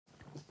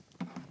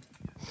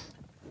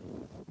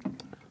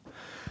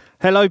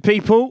Hello,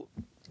 people.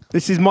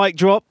 This is Mic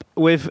Drop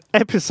with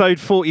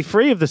episode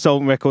 43 of the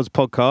Soulvent Records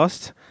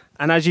podcast.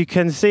 And as you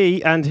can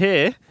see and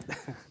hear,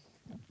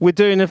 we're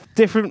doing a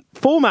different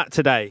format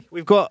today.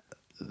 We've got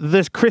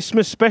this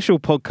Christmas special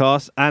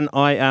podcast, and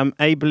I am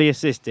ably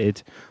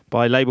assisted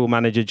by label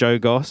manager Joe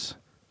Goss.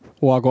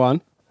 Wagwan.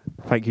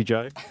 Thank you,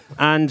 Joe.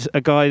 And a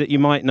guy that you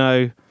might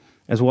know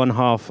as one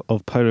half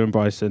of Pola and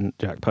Bryson,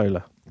 Jack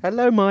Pola.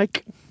 Hello,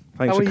 Mike.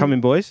 Thanks for coming,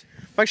 boys.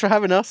 Thanks for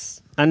having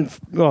us. And,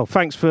 well,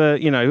 thanks for,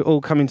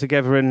 all coming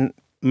together and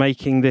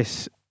making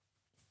this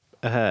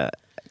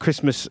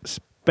Christmas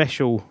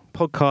special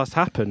podcast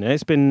happen.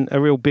 It's been a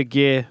real big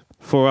year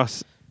for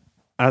us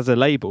as a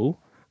label,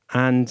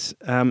 and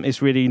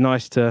it's really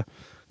nice to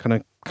kind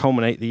of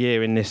culminate the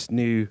year in this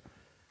new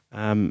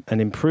and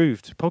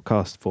improved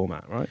podcast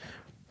format, right?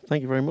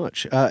 Thank you very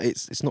much.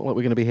 It's not like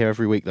we're going to be here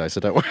every week, though,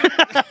 so don't worry.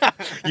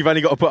 You've only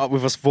got to put up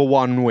with us for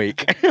 1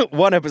 week.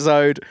 One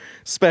episode,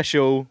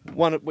 special,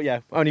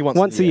 only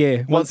once a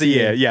year. Once a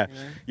year, yeah.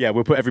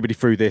 We'll put everybody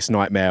through this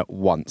nightmare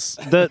once.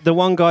 The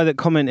one guy that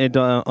commented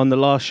on the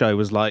last show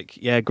was like,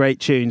 yeah, great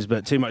tunes,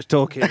 but too much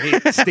talking.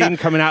 Steam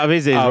coming out of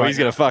his ears. Oh, right he's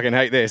going to fucking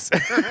hate this.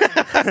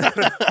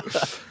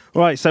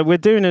 Right, so we're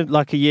doing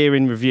a year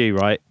in review,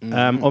 right?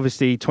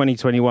 Obviously,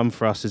 2021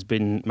 for us has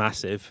been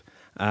massive.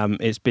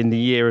 It's been the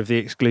year of the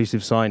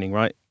exclusive signing,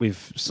 right?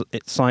 We've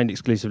signed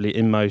exclusively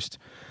Inmost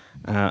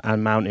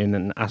and Mountain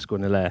and Askel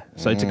and Allaire.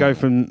 So to go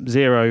from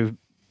 0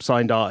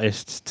 signed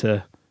artists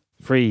to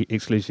 3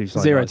 exclusive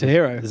signed Zero artists. to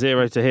hero.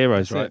 0 to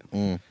heroes, That's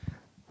right?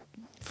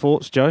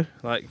 Thoughts, Joe?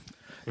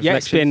 Yeah,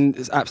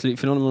 it's absolutely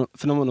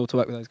phenomenal to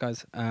work with those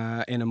guys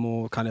in a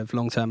more kind of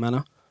long-term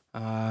manner.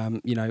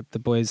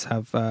 The boys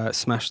have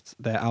smashed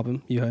their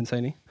album, You and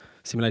Sony.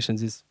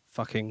 Simulations is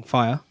fucking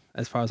fire,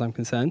 as far as I'm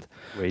concerned.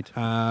 Agreed.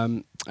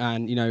 And,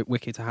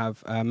 wicked to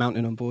have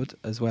Mountain on board,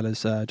 as well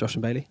as Josh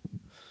and Bailey.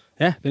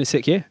 Yeah, been a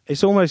sick year.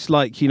 It's almost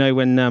like,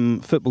 when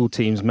football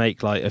teams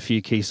make a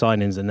few key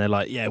signings and they're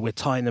like, yeah, we're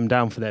tying them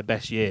down for their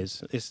best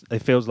years. It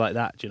feels like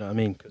that, do you know what I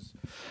mean? Because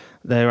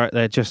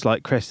they're just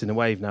like cresting a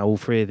wave now, all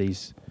 3 of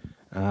these,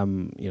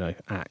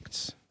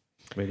 acts.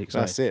 Really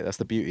exciting. That's it. That's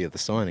the beauty of the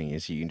signing,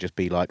 is you can just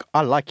be like,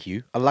 I like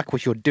you. I like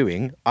what you're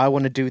doing. I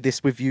want to do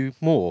this with you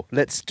more.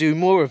 Let's do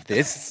more of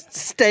this.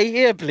 Stay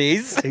here,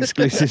 please.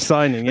 Exclusive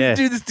signing, yeah. Let's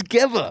do this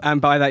together.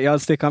 And by that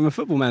yardstick, I'm a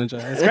football manager.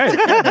 That's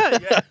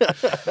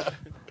great.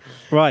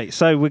 Right,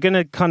 so we're going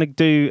to kind of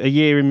do a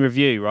year in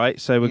review, right?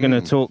 So we're going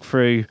to talk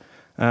through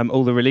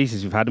all the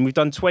releases we've had. And we've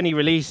done 20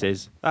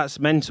 releases. That's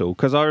mental.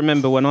 Because I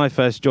remember when I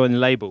first joined the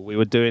label, we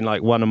were doing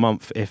 1 a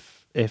month,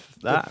 if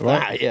that,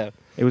 right? Yeah.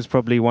 It was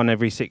probably 1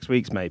 every 6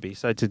 weeks, maybe.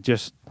 So to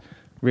just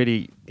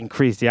really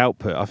increase the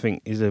output, I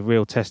think, is a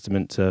real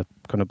testament to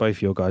kind of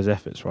both your guys'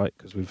 efforts, right?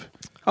 Because we've...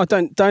 Oh,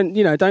 don't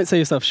sell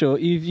yourself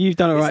short. You've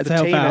done all right to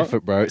help out. It's the team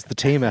effort, bro. It's the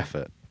team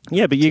effort.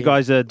 Yeah, but you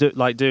guys are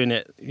doing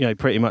it,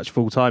 pretty much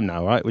full time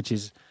now, right? Which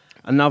is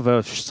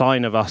another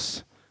sign of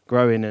us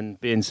growing and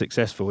being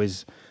successful.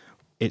 Is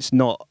it's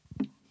not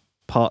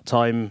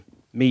part-time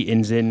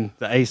meetings in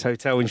the Ace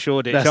Hotel in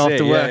Shoreditch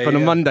after work on a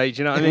Monday. Do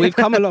you know what I mean? We've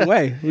come a long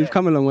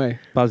way.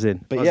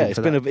 Buzzing. But yeah,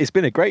 it's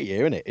been a great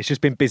year, isn't it? It's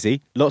just been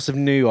busy. Lots of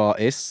new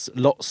artists,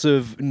 lots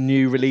of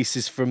new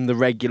releases from the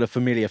regular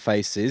familiar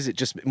faces.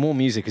 More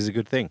music is a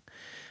good thing.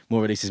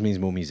 More releases means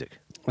more music.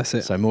 That's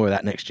it. So more of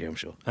that next year, I'm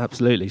sure.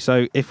 Absolutely.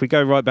 So if we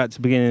go right back to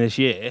the beginning of this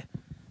year,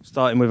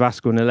 starting with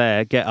Askel and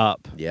Allaire, Get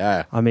Up.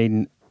 Yeah. I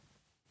mean,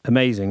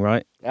 amazing,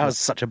 right? That was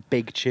such a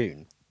big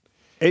tune.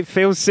 It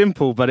feels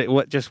simple, but it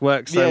just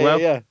works so well.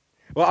 Yeah.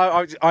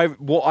 Well,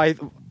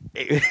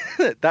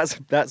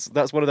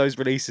 that's one of those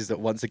releases that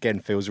once again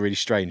feels really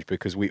strange,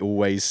 because we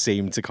always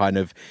seem to kind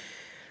of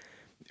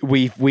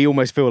we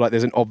almost feel like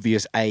there's an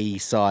obvious A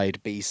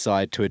side, B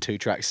side to a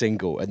 2-track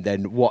single, and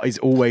then what is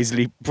always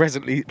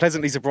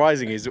pleasantly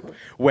surprising is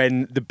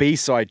when the B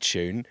side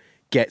tune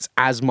gets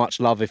as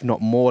much love, if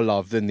not more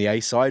love, than the A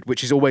side,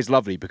 which is always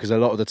lovely, because a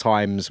lot of the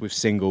times with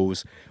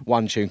singles,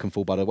 one tune can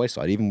fall by the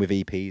wayside, even with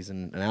EPs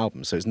and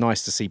albums. So it's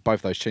nice to see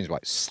both those tunes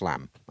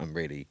slam and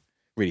really,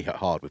 really hit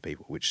hard with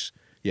people, which,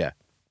 yeah,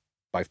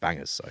 both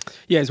bangers. So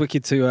yeah, it's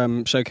wicked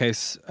to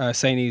showcase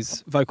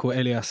Saini's vocal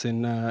alias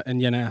in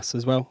Yenas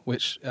as well,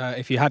 which,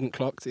 if you hadn't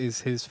clocked,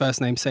 is his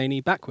first name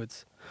Saini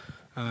backwards.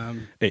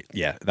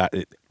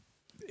 It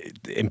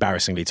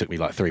embarrassingly took me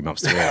 3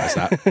 months to realise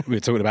that. We were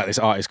talking about this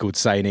artist called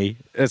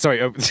Yenias,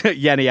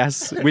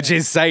 which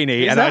is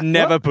Saini, and I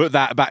never put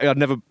that back. I'd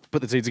never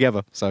put the two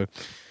together. So,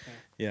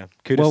 yeah,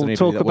 kudos to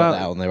anybody that worked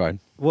that out on their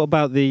own. What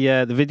about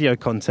the video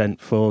content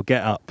for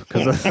Get Up?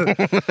 Because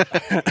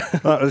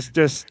that was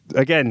just,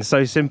 again,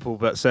 so simple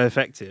but so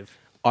effective.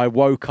 I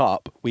woke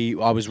up.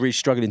 I was really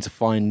struggling to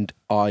find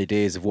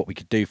ideas of what we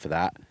could do for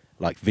that,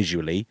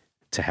 visually,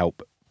 to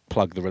help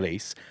plug the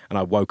release. And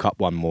I woke up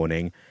one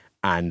morning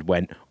and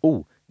went,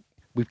 oh,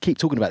 we keep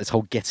talking about this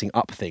whole getting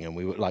up thing, and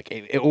we were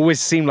it always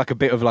seemed like a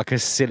bit of a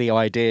silly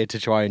idea to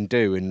try and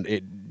do, and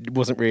it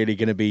wasn't really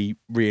going to be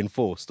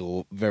reinforced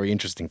or very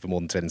interesting for more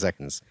than 10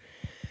 seconds.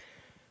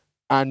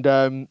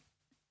 And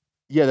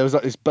yeah, there was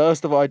like this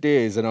burst of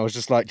ideas, and I was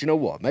just like, do you know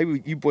what?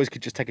 Maybe you boys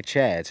could just take a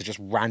chair to just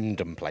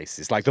random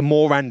places. Like, the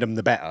more random,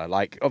 the better.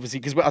 Like, obviously,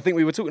 because I think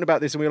we were talking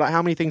about this, and we were like,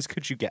 how many things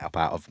could you get up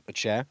out of a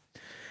chair?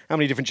 How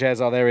many different chairs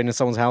are there in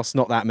someone's house?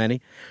 Not that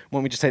many. Why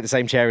don't we just take the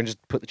same chair and just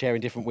put the chair in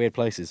different weird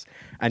places?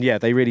 And yeah,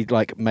 they really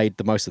like made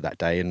the most of that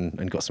day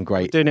and got some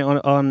great... Doing it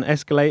on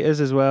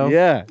escalators as well.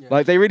 Yeah,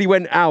 like they really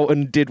went out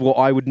and did what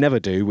I would never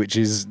do, which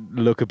is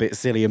look a bit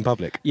silly in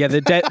public. Yeah,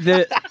 the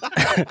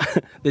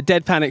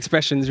deadpan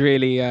expressions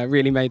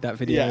really made that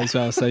video as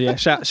well. So yeah,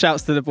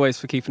 shouts to the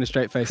boys for keeping a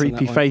straight face.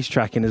 Creepy face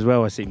tracking as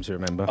well, I seem to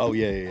remember. Oh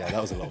yeah, that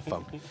was a lot of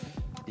fun.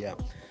 Yeah.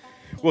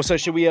 Well, so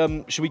should we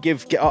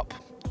give Get Up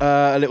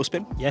a little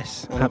spin?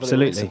 Yes,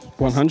 absolutely.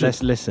 100.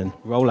 Let's listen.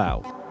 Roll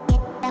out.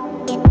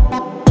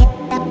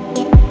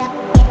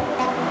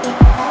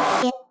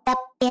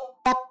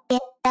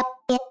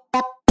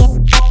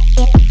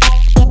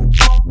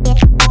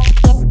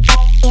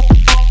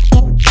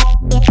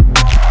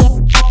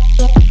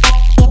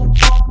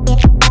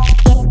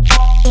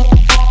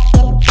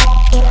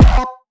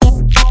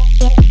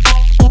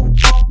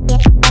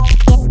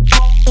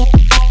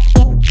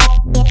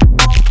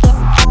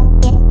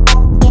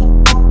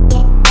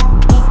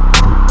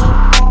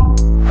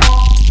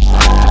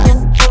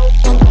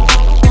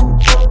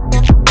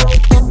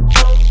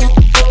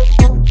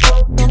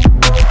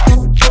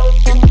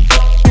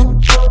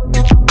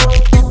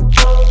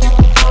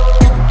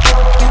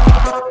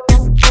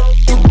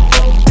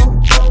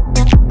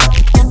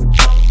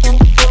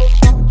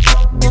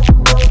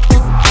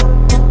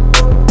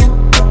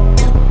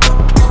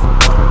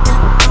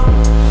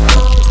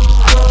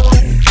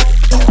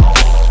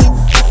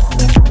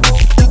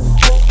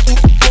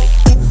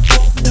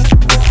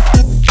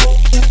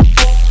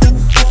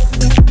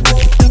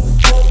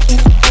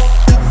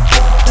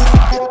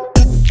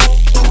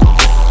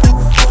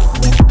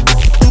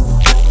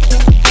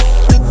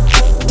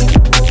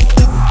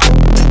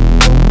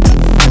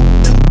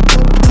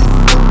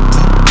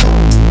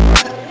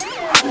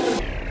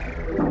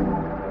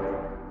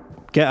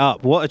 Get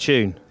Up. What a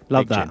tune.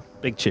 Love Big that.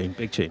 tune.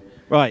 Big tune.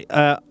 Right.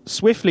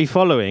 Swiftly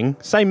following,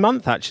 same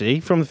month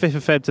actually, from the 5th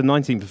of Feb to the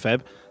 19th of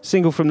Feb,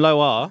 single from Low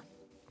R,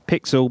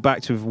 Pixel,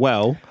 backed with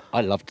Well. I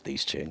loved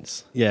these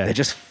tunes. Yeah. They're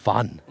just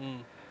fun.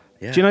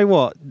 Yeah. Do you know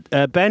what?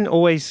 Ben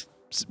always,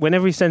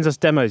 whenever he sends us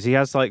demos, he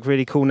has like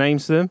really cool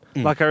names to them.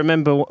 Like I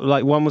remember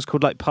like one was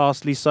called like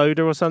Parsley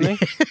Soda or something.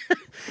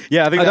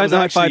 Yeah, I think I that don't was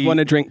know actually... if I'd want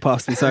to drink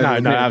parsley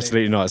soda. No,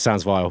 absolutely not. It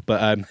sounds vile.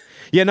 But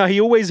yeah, no,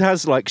 he always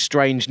has like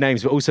strange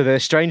names, but also they're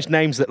strange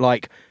names that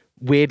like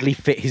weirdly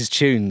fit his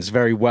tunes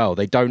very well.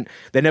 They're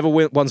never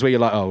ones where you're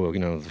like, oh, well, you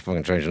know,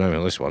 fucking change the name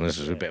on this one. This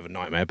is a bit of a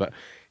nightmare. But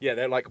yeah,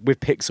 they're like with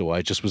Pixel.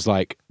 I just was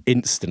like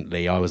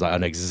instantly, I was like, I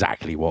know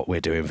exactly what we're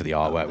doing for the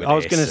artwork. With I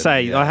was going to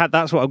say, yeah.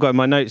 that's what I've got in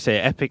my notes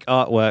here. Epic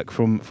artwork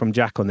from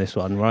Jack on this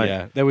one, right?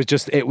 Yeah, it was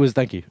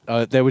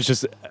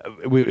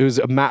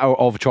a matter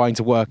of trying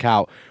to work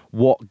out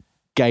what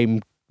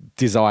game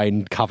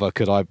design cover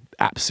could I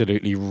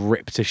absolutely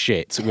rip to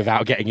shit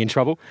without getting in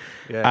trouble.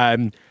 Yeah.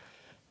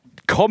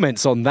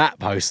 Comments on that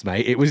post,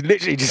 mate, it was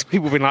literally just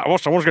people being like, I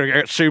was going to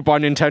get sued by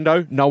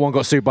Nintendo. No one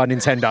got sued by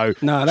Nintendo.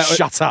 No,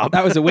 shut up.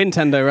 That was a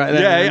Nintendo right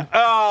there. Yeah.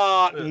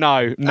 Oh,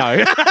 no.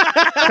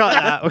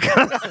 Cut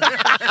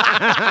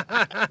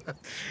that.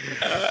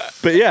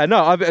 But yeah,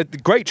 no,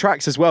 great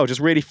tracks as well. Just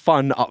really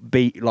fun,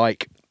 upbeat,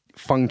 like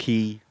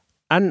funky.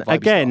 And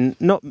again,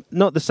 not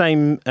the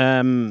same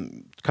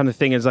kind of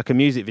thing as like a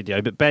music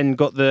video, but Ben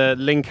got the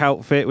Link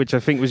outfit, which I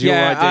think was your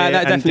idea.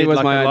 That definitely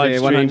was my idea.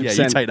 100%. Yeah, you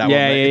take that one.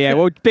 Yeah.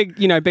 Well,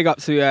 big up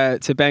to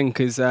Ben,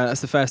 because that's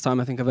the first time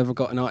I think I've ever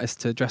got an artist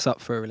to dress up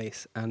for a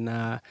release,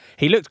 and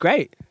he looked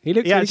great. He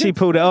really actually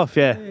pulled it off.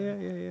 Yeah.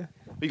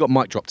 We got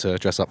Mike Drop to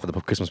dress up for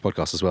the Christmas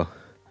podcast as well.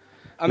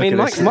 I mean,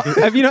 Mike,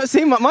 have you not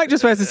seen Mike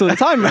just wears this all the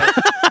time, man?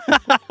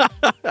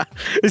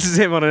 This is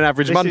him on an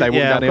average Monday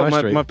walking down the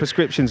street. My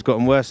prescription's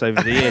gotten worse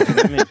over the years. You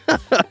know what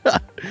I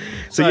mean?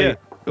 So yeah,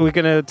 we're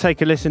going to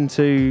take a listen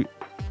to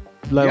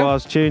Low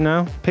R's tune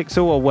now.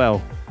 Pixel or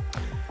Well?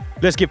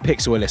 Let's give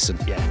Pixel a listen.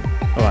 Yeah.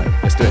 All right.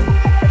 Let's do it.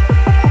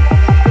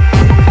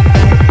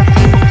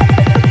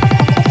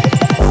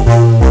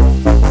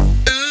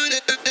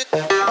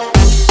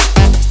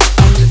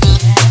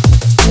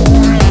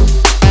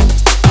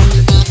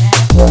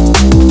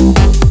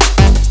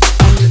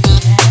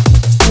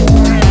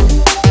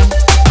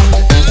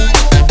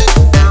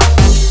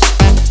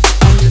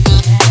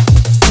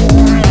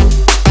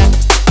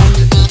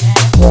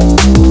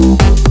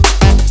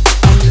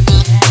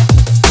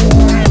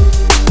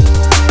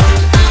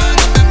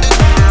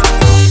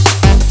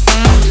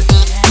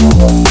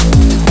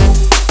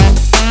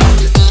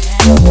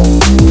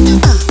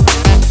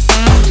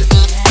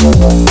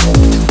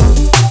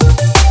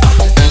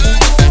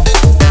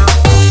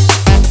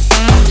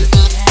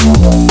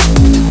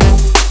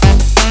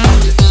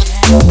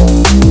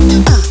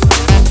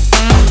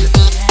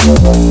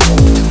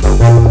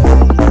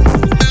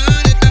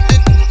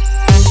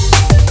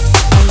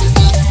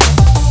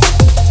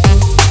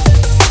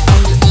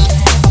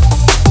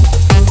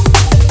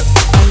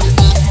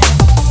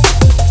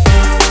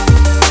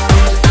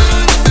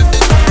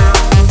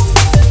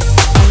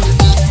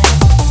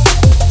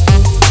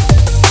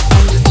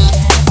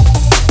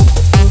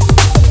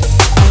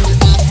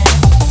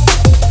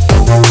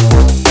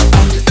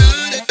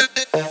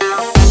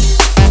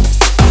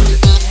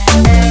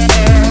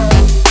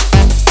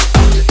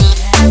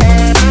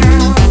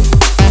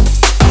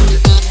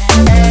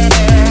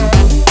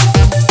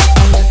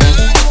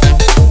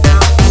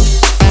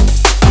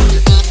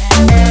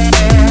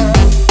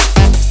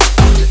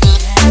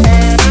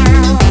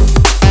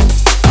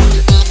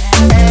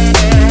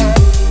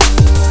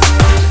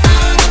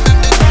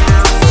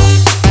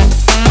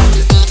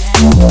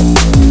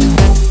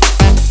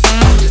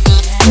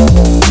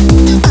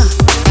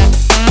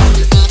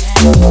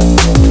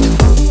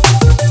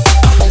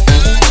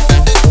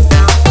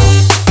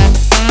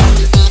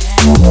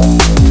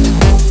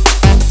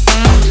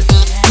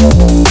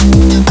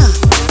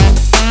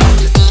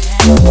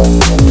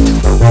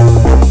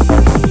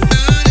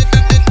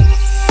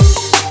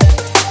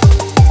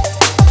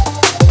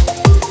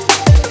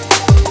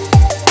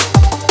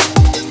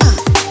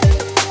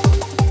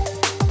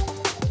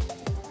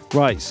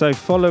 Right, so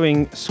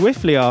following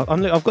swiftly,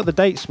 I've got the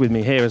dates with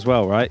me here as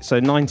well, right? So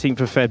 19th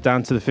of Feb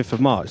down to the 5th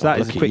of March. That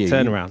is a quick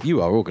turnaround.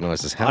 You are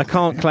organised as hell. I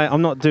can't claim.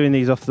 I'm not doing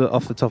these off the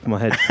top of my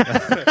head.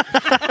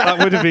 That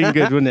would have been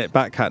good, wouldn't it?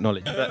 Back cat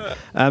knowledge. But,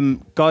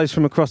 guys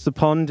from across the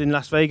pond in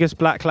Las Vegas,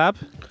 Black Lab,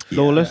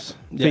 Lawless,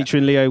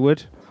 featuring Leo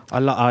Wood. I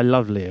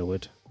love Leo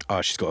Wood.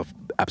 Oh, she's got an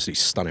absolutely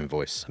stunning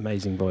voice.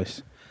 Amazing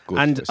voice.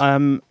 Gorgeous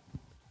And voice.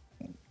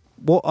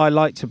 What I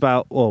liked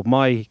about,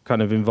 my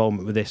kind of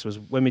involvement with this was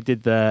when we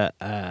did the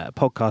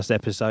podcast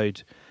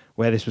episode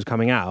where this was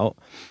coming out.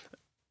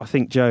 I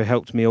think Joe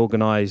helped me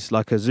organise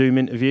like a Zoom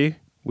interview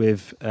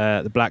with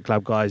the Black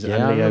Lab guys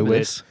and Leo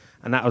Wood,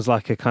 and that was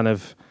like a kind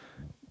of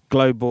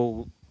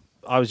global.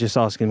 I was just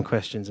asking him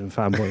questions and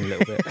fanboying a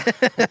little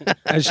bit,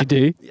 as you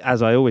do,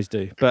 as I always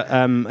do. But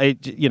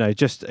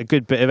just a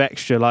good bit of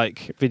extra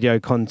like video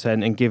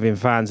content and giving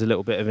fans a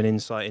little bit of an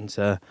insight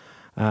into.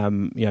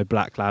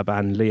 Black Lab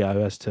and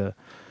Leo as to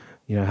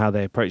how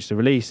they approach the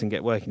release and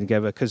get working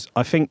together, because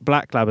I think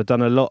Black Lab have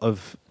done a lot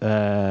of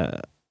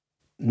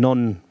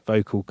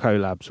non-vocal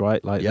collabs,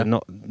 right? Like they're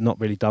not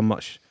really done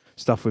much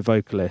stuff with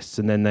vocalists,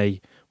 and then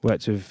they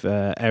worked with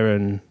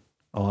Aaron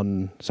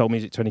on Soul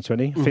Music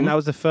 2020. I think that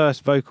was the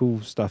first vocal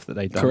stuff that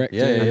they'd done. Correct.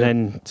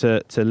 Then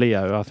to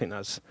Leo, I think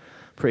that's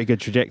pretty good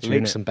trajectory.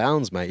 Leaps and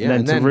bounds, mate. Yeah,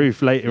 and then to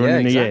Roof later on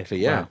in the year.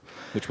 Yeah,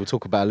 which we'll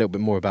talk about a little bit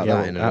more about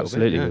that in a little bit.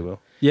 Absolutely, we will.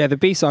 Yeah, the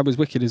B-side was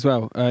wicked as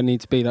well.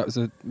 Need to Be, that was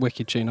a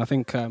wicked tune. I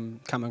think Cam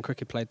and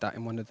Cricket played that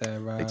in one of their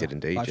they did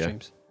indeed, live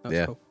streams. That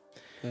was cool.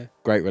 Yeah.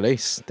 Great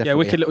release. Definitely. Yeah,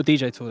 wicked little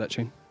DJ tour, that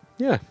tune.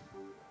 Yeah.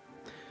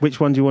 Which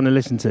one do you want to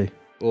listen to?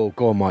 Oh,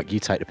 go on, Mike. You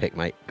take the pick,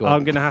 mate. Go on.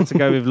 I'm going to have to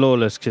go with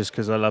Lawless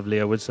because I love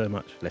Leo Wood so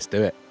much. Let's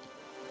do it.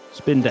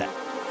 Spin that.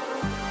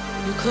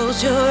 You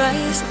close your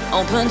eyes,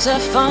 open to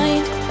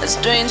find a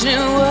strange new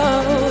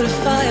world of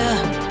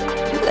fire,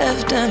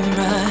 left and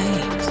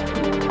right.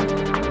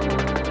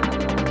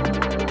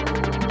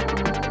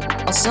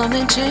 Oh,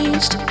 something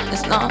changed,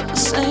 it's not the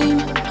same.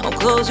 Oh,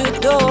 close your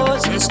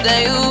doors and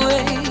stay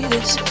away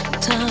this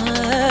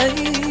time.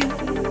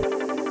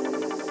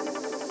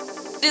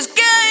 It's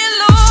getting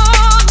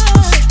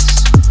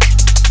lawless.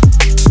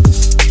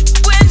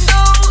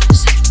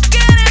 Windows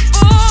getting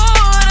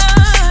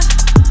bored.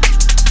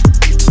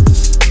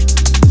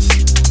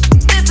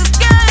 This is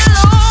getting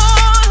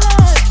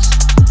lawless.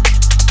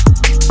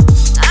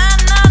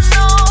 And I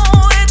know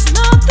it's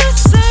not the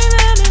same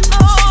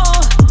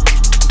anymore.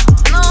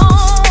 No.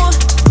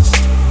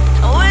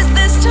 Or is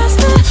this just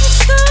the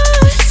start?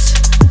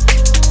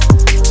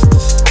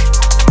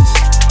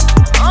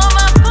 Oh,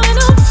 my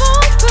final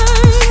fall,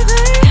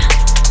 baby.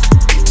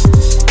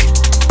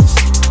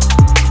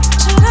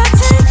 Should I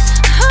take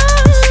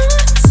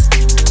hearts?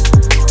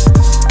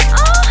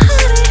 Oh,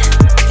 honey,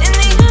 in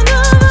the end of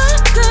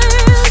our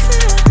days,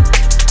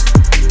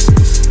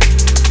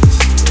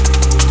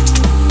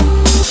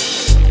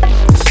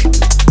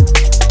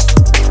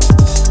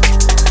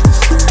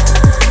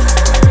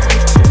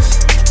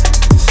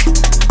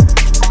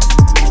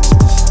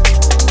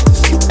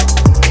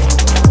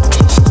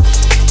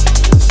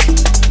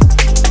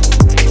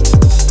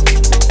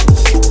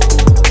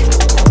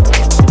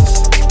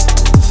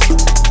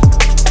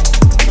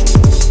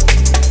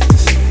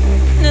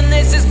 and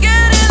this is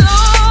getting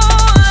lost.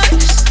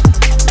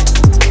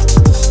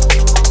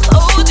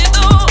 Close your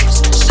doors,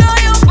 shut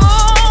your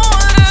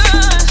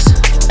borders.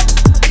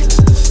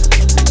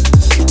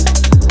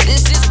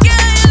 This is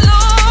getting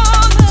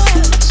lost.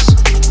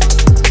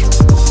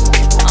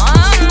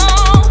 I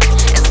know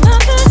it's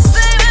not the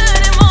same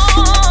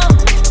anymore.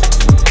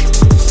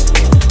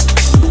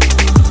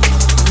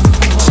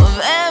 Of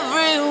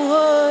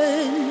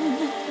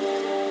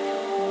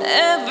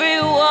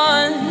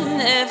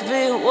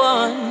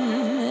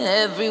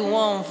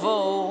everyone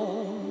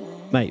for.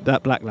 Mate,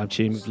 that Black Lab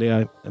tune with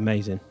Leo,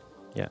 amazing.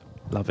 Yeah,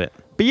 love it.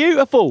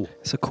 Beautiful.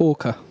 It's a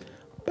corker.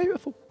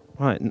 Beautiful.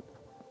 Right,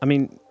 I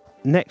mean,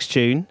 next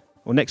tune,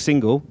 or next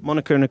single,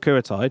 Monica and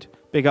Akura Tide,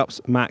 big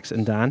ups Max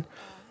and Dan,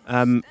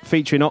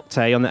 featuring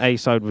Octay on the A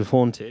side with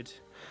Haunted,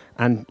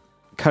 and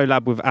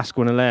collab with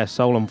Asquith and Alaire,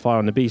 Soul on Fire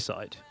on the B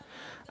side.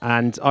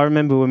 And I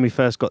remember when we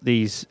first got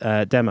these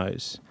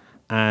demos,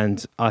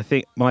 and I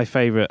think my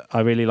favourite,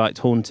 I really liked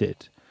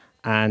Haunted.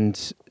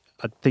 And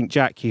I think,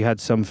 Jack, you had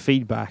some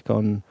feedback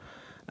on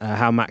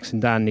how Max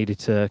and Dan needed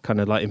to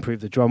kind of like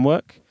improve the drum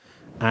work.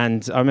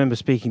 And I remember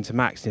speaking to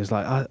Max, and he was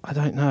like, I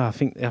don't know, I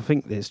think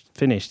it's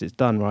finished, it's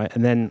done, right?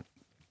 And then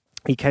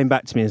he came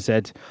back to me and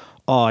said,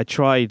 I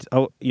tried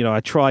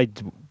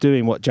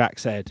doing what Jack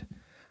said,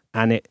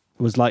 and it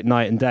was like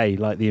night and day,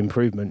 like the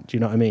improvement. Do you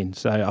know what I mean?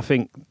 So I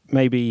think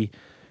maybe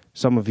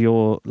some of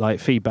your like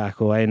feedback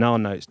or A&R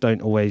notes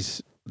don't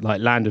always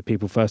like land with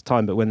people first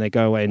time, but when they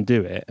go away and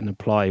do it and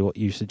apply what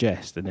you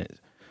suggest, then it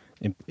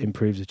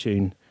improves the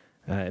tune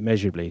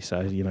immeasurably.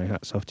 So,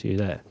 hats off to you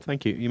there.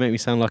 Thank you. You make me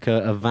sound like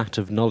a vat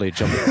of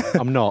knowledge.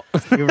 I'm not.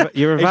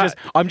 You're a vat.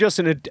 I'm just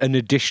an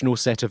additional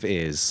set of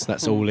ears.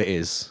 That's all it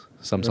is.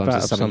 Sometimes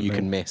it's something you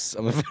can miss.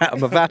 I'm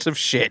a vat of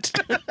shit.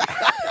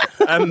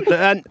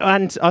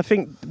 And I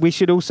think we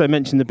should also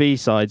mention the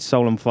B-side,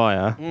 Soul on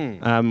Fire,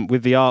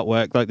 with the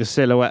artwork, like the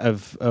silhouette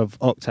of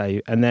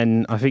Octave. And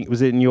then I think it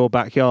was in your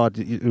backyard.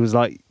 It was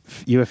like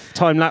you were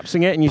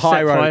time-lapsing it and you set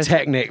fire.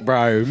 Pyrotechnic,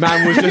 bro.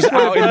 Man was just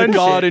out in the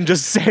garden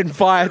just setting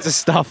fire to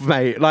stuff,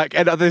 mate. Like,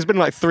 and there's been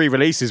like 3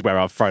 releases where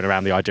I've thrown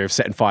around the idea of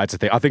setting fire to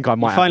things. I think I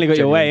might finally have got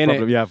your way,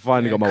 innit? Yeah,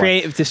 finally got my way.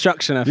 Creative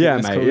destruction, I think. Yeah,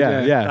 that's mate. called,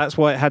 Yeah. That's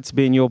why it had to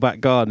be in your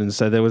back garden,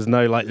 so there was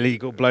no like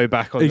legal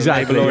blowback on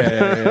Exactly. the label.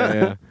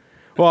 Yeah.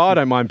 Well, I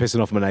don't mind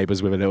pissing off my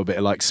neighbours with a little bit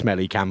of like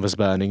smelly canvas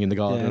burning in the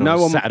garden Yeah,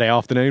 on a Saturday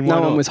afternoon. Why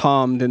No not? one was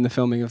harmed in the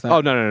filming of that.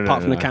 Oh, no.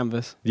 Apart from the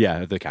canvas.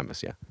 Yeah, the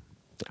canvas, yeah.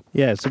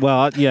 Yeah,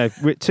 so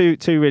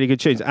two really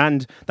good tunes,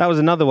 and that was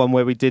another one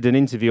where we did an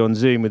interview on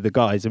Zoom with the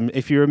guys. And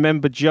if you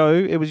remember, Joe,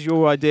 it was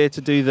your idea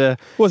to do the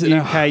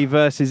UK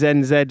versus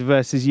NZ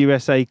versus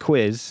USA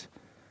quiz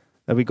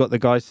that we got the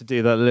guys to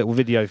do that little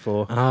video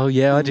for. Oh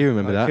yeah, I do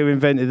remember that. Who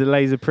invented the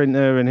laser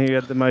printer and who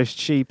had the most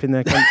sheep in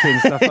their country and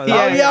stuff like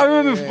that. I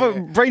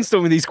remember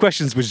brainstorming these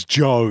questions was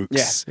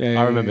jokes.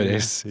 Yeah, I remember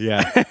this.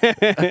 Yeah.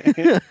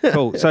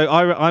 Cool. So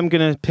I'm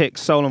gonna pick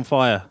Soul on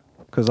Fire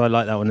because I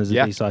like that one as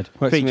a B-side, Works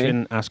for me.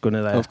 featuring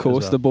Ascona there. Of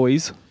course, as the well.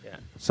 boys. Yeah.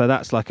 So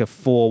that's like a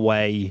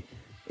 4-way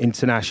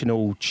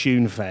international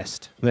tune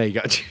fest. There you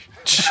go.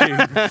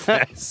 Tune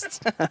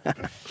fest.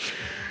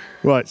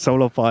 Right,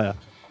 Soul on Fire.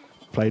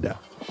 Play that.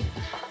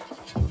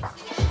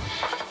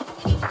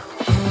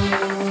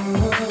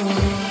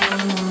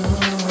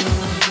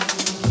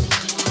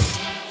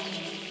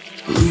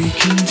 We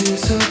can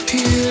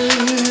disappear,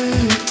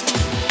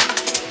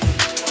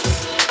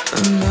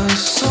 and my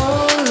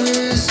soul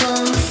is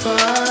on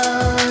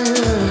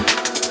fire.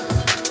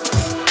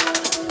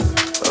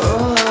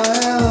 All I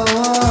ever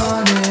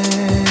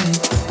wanted,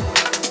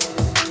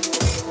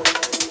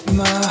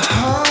 my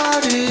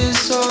heart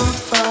is on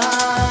fire.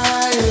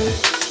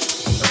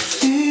 I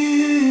feel.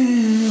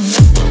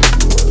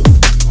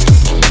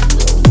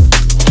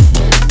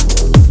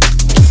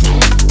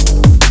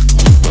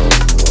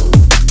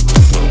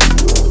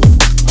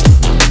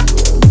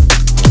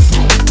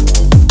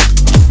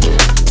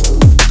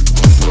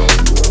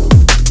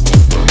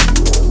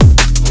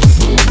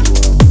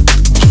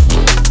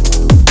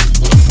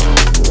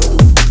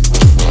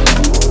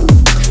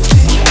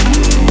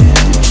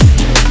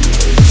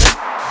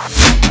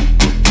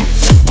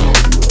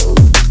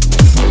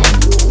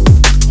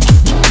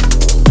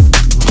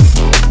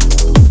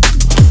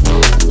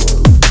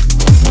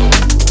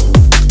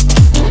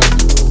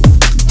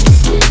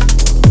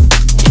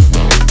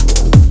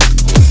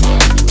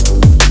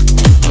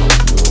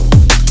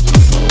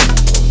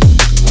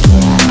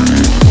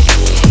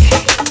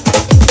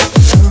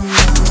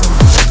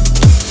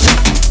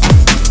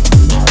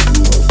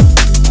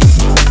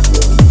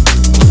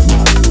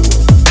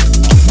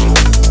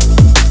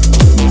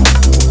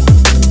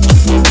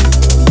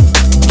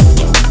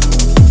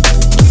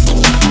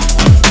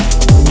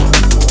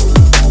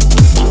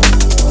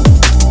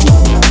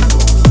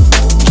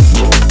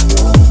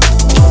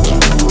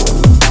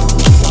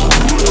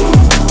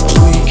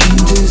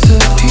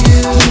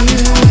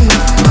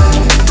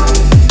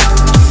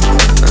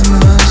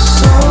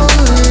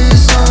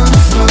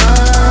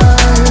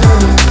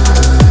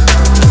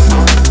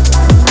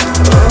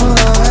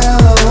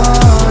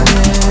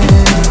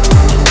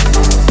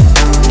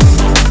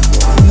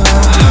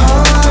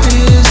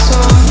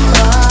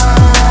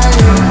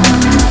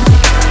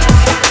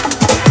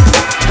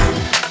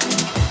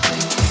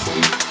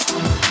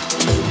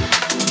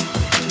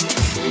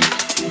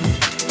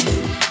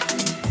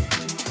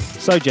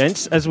 So,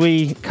 gents, as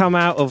we come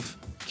out of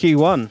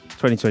Q1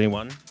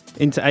 2021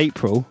 into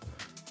April,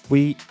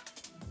 we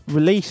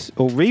release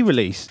or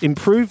re-release,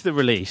 improve the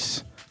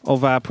release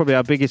of probably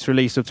our biggest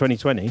release of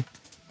 2020,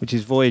 which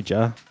is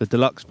Voyager, the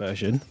deluxe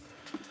version.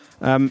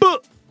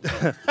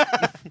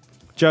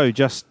 Joe,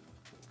 just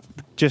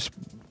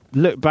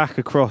look back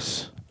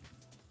across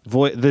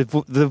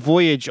the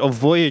voyage of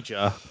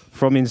Voyager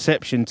from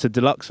inception to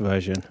deluxe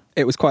version.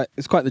 It's quite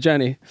the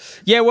journey.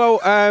 Yeah, well,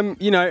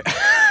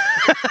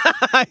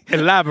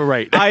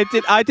 Elaborate. I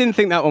didn't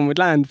think that one would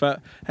land,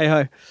 but hey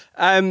ho.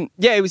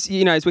 Yeah, it was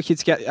it's wicked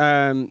to get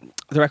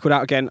the record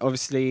out again.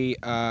 Obviously,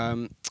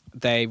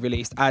 they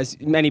released, as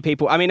many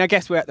people. I mean, I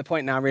guess we're at the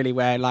point now really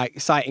where like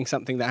citing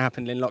something that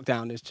happened in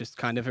lockdown is just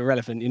kind of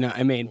irrelevant. You know what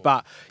I mean?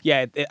 But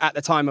yeah, at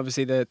the time,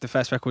 obviously the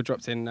first record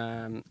dropped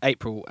in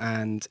April,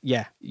 and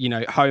yeah,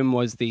 Home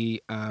was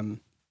the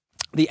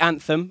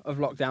anthem of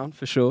lockdown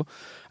for sure,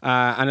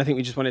 and I think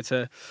we just wanted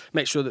to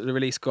make sure that the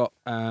release got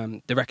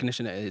the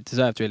recognition that it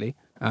deserved, really.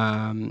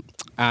 And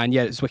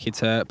yeah, it's wicked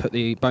to put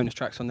the bonus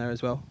tracks on there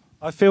as well.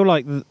 I feel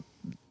like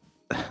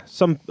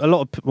some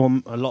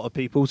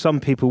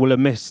people will have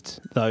missed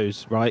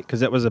those, right? Because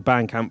that was a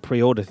Bandcamp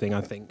pre-order thing,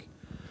 I think.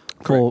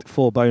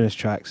 Four bonus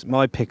tracks.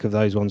 My pick of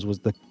those ones was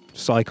the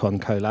Psycon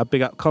collab.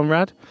 Big up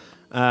Conrad.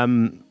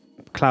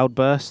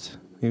 Cloudburst,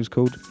 he was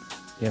called.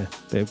 Yeah,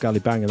 bit of gully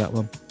banger, that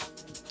one.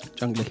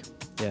 Jungly.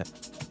 Yeah.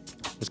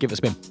 Let's give it a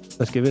spin.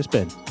 Let's give it a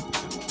spin.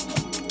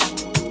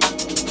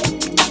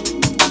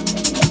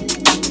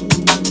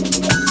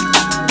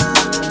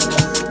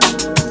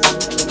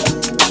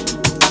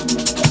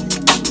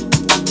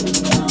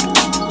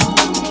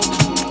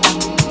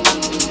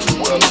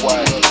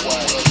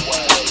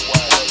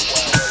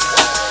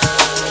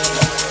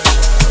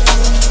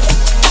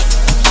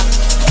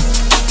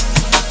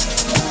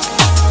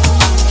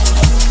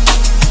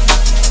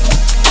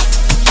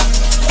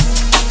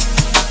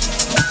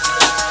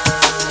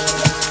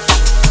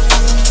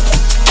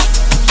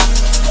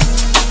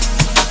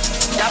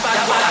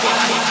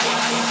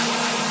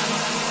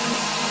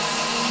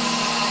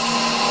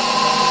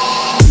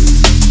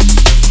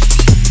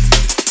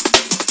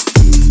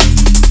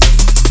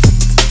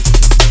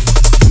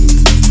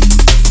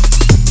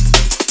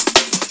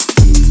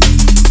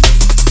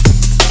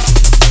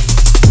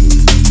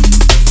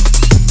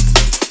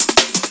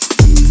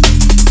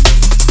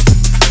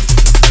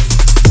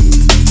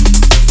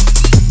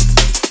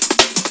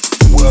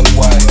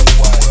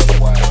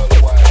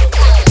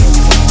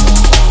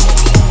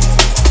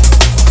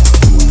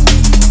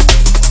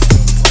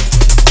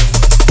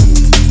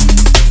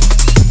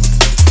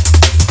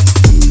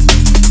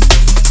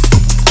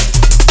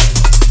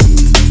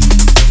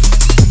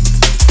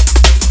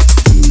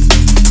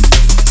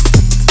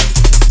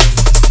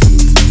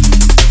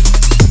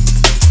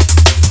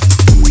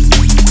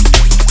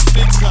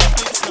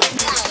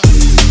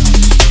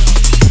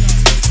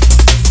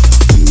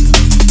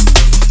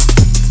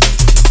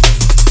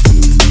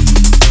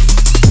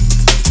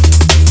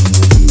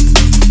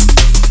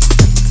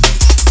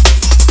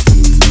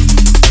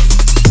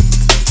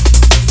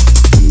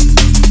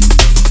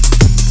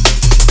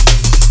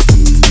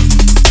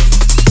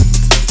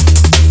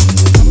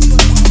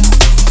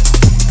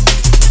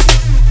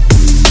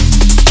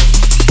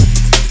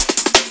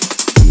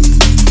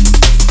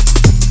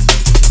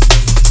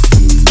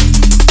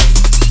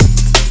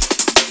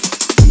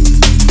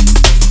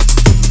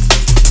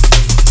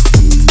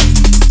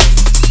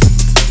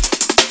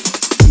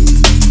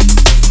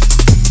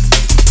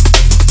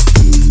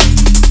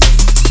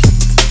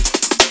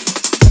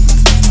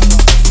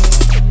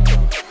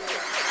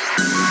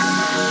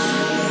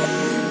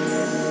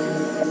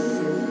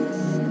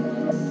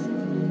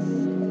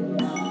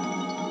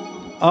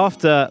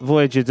 after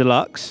Voyager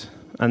Deluxe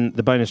and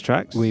the bonus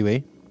tracks,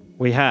 Oui.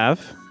 we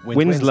have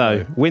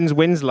Winslow.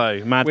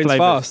 Winslow. Mad Wins Flavours.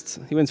 fast.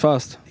 He wins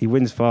fast. He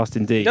wins fast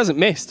indeed. He doesn't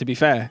miss, to be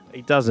fair.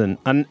 He doesn't.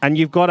 And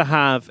you've got to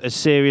have a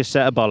serious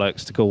set of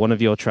bollocks to call one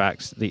of your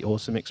tracks the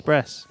Awesome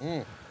Express.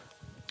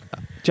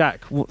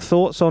 Jack,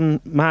 thoughts on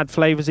Mad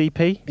Flavours EP?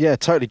 Yeah,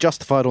 totally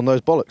justified on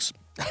those bollocks.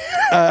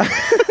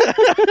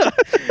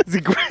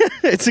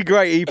 It's a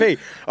great EP.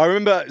 I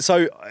remember,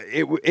 so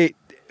it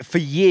for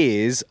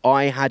years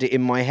I had it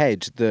in my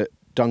head that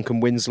Duncan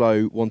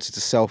Winslow wanted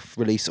to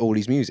self-release all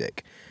his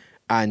music,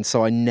 and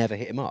so I never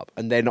hit him up.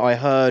 And then I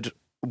heard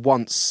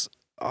once,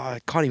 I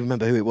can't even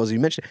remember who it was who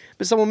mentioned it,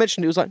 but someone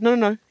mentioned it. Was like,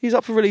 no, he's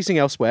up for releasing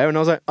elsewhere. And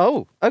I was like,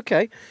 oh,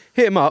 okay,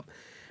 hit him up.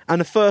 And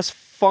the first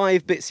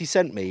 5 bits he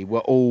sent me were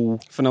all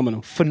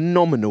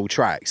phenomenal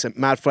tracks. And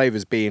Mad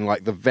Flavours being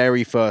like the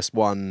very first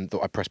one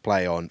that I pressed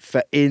play on,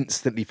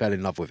 instantly fell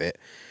in love with it,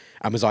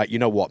 and was like, you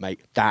know what,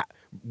 mate, that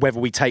whether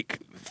we take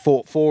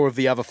four of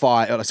the other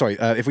 5,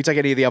 if we take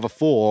any of the other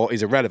 4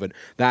 is irrelevant.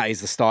 That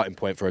is the starting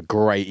point for a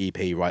great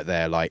EP right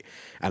there. Like,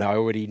 and I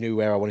already knew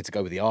where I wanted to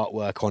go with the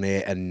artwork on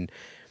it, and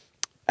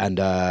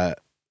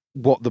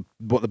what the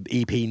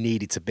EP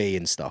needed to be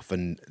and stuff.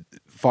 And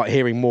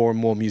hearing more and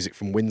more music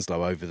from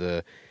Winslow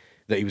that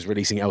he was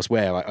releasing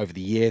elsewhere, like over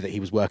the year that he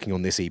was working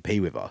on this EP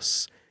with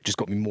us, just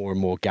got me more and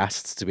more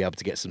gassed to be able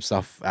to get some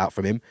stuff out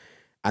from him.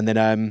 And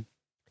then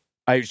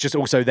it was just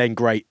also then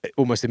great,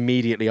 almost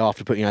immediately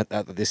after putting out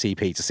this EP,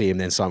 to see him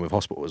then sign with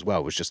Hospital as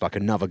well. It was just like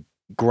another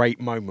great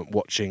moment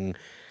watching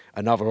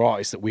another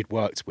artist that we'd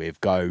worked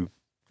with go,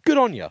 good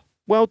on you,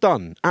 well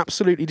done,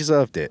 absolutely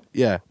deserved it.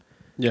 Yeah,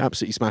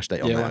 absolutely smashed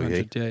it on that.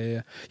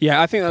 100,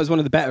 yeah. I think that was one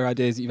of the better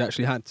ideas that you've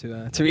actually had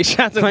to reach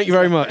out to. Thank you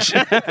very much.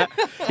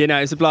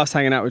 It's a blast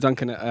hanging out with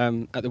Duncan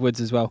at the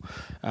Woods as well.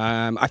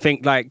 I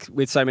think, like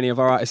with so many of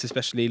our artists,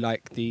 especially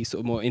like the sort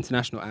of more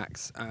international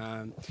acts,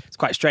 it's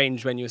quite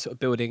strange when you're sort of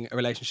building a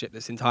relationship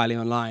that's entirely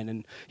online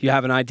and you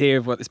have an idea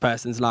of what this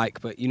person's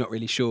like, but you're not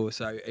really sure.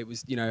 So it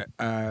was,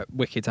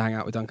 wicked to hang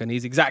out with Duncan.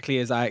 He's exactly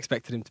as I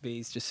expected him to be.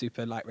 He's just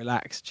super like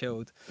relaxed,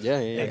 chilled. Yeah.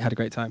 Had a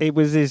great time. It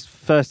was his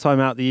first time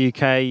out the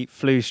UK,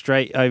 flew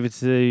straight over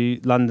to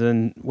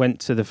London, went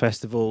to the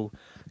festival,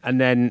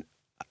 and then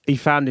he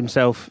found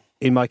himself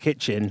in my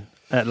kitchen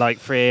at like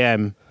 3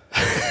 a.m.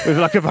 with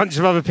like a bunch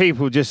of other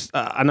people just,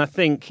 and I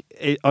think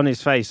on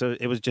his face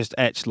it was just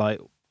etched like,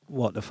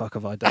 what the fuck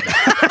have I done?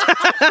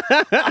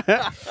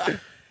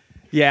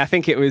 Yeah, I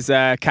think it was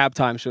cab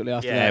time shortly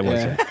after that. It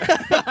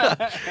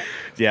was.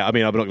 Yeah, I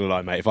mean, I'm not going to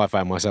lie, mate. If I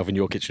found myself in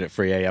your kitchen at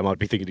 3 a.m, I'd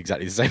be thinking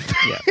exactly the same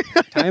thing.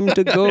 Yeah. Time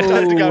to go.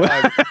 Time to go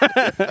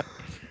home.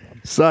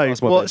 So,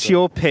 what's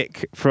your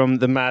pick from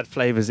the Mad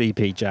Flavours EP,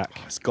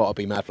 Jack? It's got to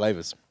be Mad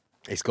Flavours.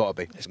 It's got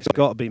to be. It's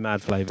got to be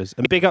Mad Flavours.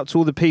 And big up to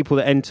all the people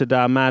that entered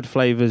our Mad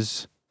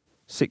Flavours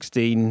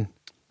 16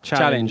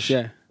 challenge.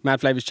 Yeah. Mad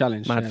Flavours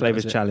Challenge. Mad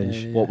Flavours Challenge.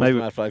 Yeah. What was the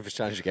Mad Flavours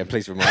Challenge again?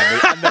 Please remind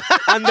me.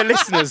 And the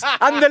listeners.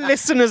 And the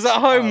listeners at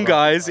home,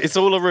 guys. It's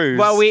all a ruse.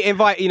 Well, we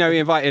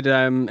invited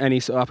any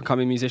sort of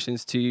up-and-coming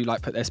musicians to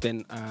like put their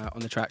spin on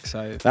the track.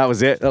 So that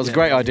was it. That was a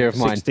great idea of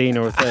mine. 16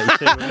 or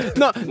 32.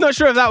 not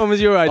sure if that one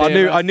was your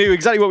idea. I knew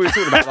exactly what we were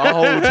talking about the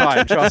whole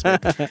time.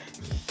 Trust me.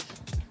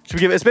 Should we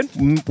give it a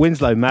spin?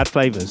 Winslow, Mad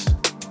Flavours.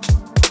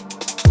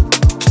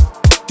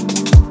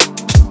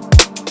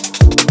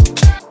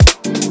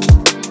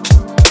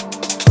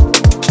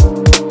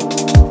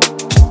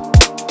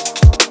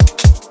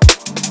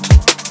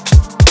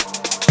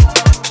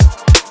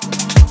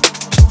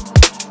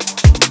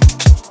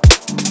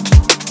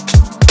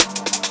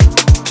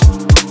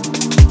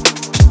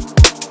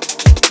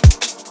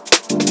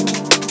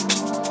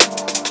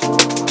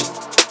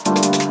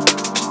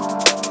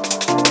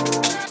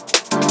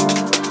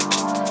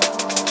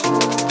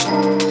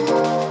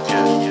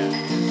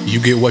 You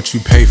get what you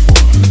pay for.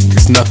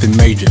 It's nothing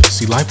major.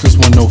 See, life just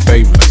want no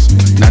favors.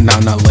 Not now,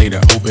 not later.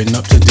 Open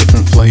up to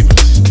different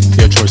flavors.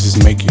 Your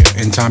choices make you.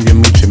 In time you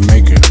meet your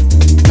maker.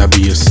 Now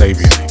be your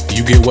savior.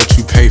 You get what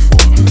you pay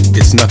for.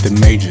 It's nothing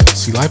major.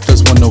 See, life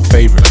does want no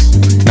favors.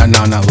 Not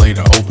now, not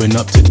later. Open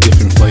up to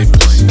different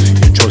flavors.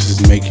 Your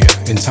choices make you.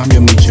 In time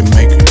you meet your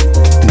maker.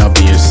 Now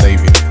be your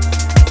savior.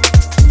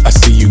 I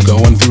see you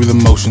going through the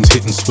motions,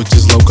 hitting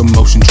switches,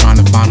 locomotion,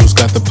 trying to find who's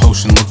got the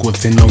potion. Look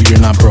within, no,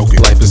 you're not broken.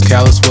 Life is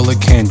callous, well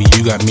it can be.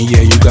 You got me,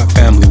 yeah, you got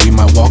family. We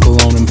might walk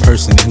alone in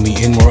person, in the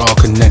end we're all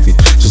connected.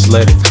 Just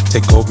let it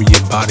take over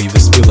your body.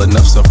 This feel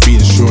enough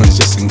self-reassurance,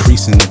 just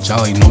increasing the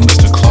jolly. No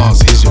Mr.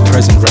 Claus, here's your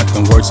present, wrapped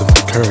in words of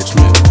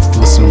encouragement.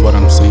 Listen to what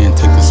I'm saying,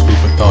 take the sweep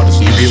of thought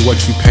as you get what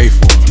you pay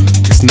for.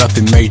 It's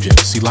nothing major.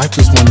 See, life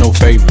just want no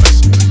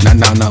favors. Not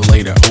now, not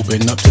later.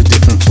 Open up to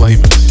different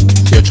flavors.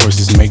 Your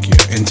choices make you.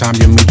 In time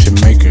you meet your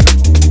maker.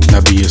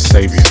 Now be your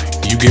savior.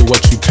 You get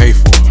what you pay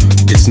for.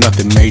 It's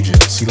nothing major.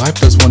 See, life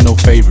does want no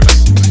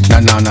favors.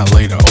 Not now, not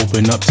later.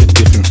 Open up to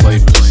different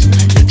flavors.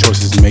 Your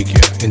choices make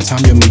you. In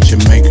time you meet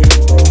your maker.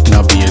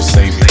 Now be your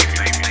savior.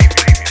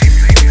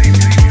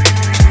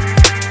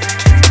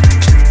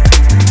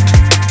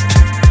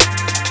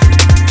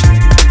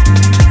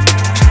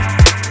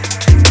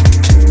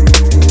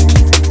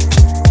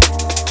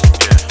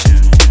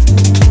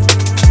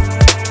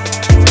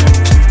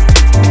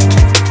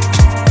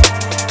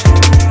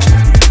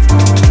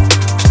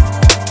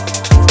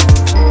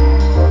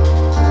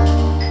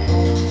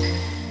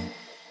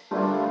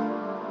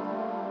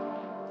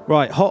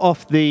 Right, hot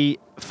off the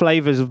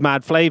flavours of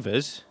Mad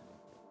Flavours.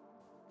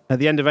 At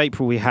the end of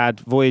April, we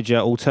had Voyager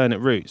Alternate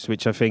Routes,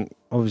 which I think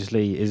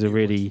obviously is a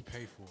really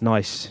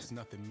nice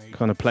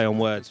kind of play on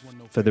words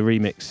for the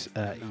remix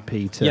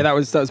EP. Yeah, that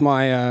was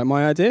my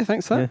my idea.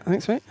 Thanks for that. Yeah.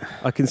 Thanks, mate.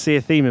 I can see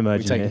a theme We're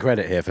emerging taking here.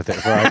 credit here for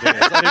ideas.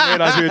 I didn't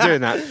realise we were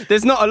doing that.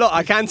 There's not a lot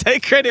I can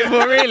take credit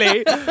for,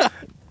 really.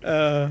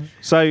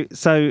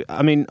 So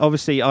I mean,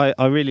 obviously,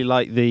 I really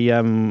like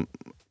the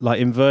like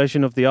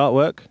inversion of the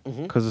artwork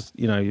because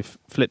you know you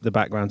flip the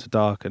background to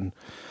dark and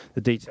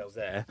the details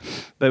there.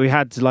 But we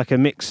had like a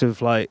mix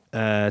of like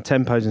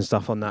tempos and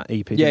stuff on that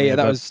EP. didn't we? Yeah,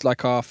 that But- was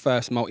like our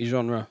first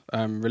multi-genre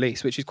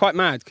release, which is quite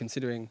mad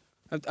considering.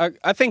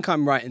 I think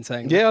I'm right in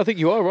saying that. Yeah, I think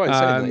you are right in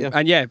saying that, yeah.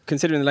 And yeah,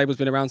 considering the label's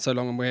been around so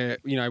long and we're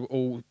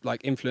all like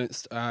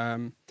influenced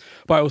by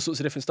all sorts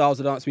of different styles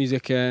of dance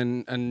music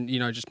and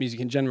just music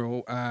in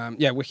general.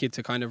 Wicked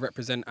to kind of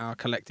represent our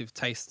collective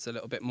tastes a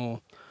little bit more.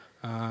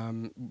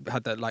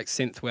 Had that like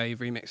synthwave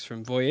remix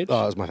from Voyage. Oh,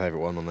 that was my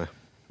favourite one on there.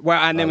 Well,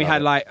 and then we love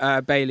had it.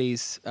 like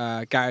Bailey's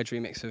garage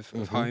remix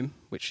of Home,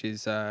 which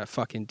is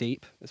fucking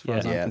deep as far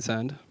as I'm Yeah.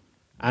 concerned.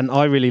 And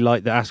I really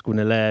like the Asquith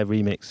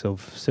remix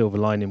of Silver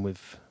Lining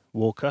with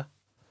Walker.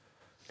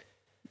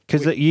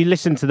 Because you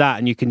listen to that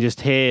and you can just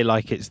hear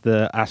like it's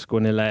the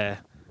Asquith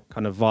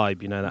kind of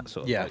vibe, you know, that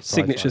sort of Yeah. like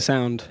Signature sci-fi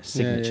sound.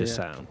 signature Yeah, yeah.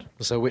 sound.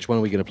 So which one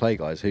are we going to play,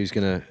 guys? Who's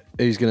gonna?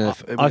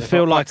 I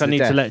feel like I fight need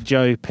the to death? let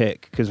Joe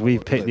pick because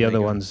we've picked the There other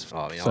you go. ones. Oh,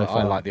 I mean, so I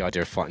far. like the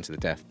idea of fighting to the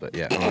death, but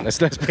yeah, all right,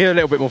 let's be a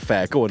little bit more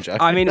fair. Go on, Joe.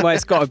 I mean, well,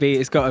 it's got to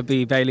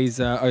be Bailey's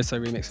Oso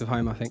remix of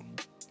Home, I think.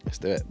 Let's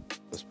do it.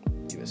 Let's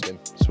give it a spin.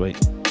 Sweet.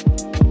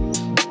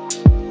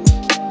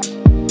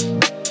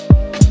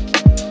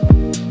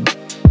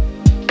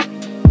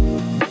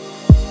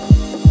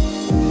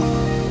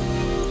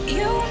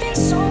 You've been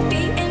so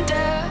beaten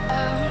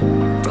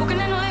down, broken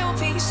in little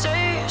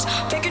pieces,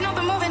 picking up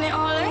and moving it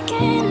all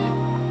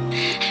again.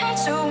 Had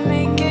to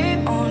make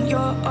it on your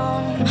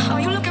own.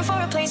 Are you looking for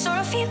a place or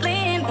a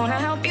feeling? Wanna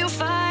help you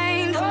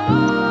find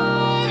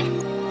home.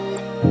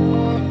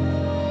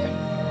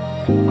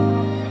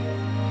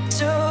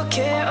 Took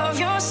care of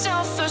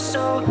yourself for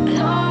so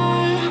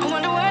long. I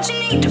wonder what you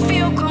need to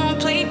feel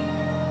complete.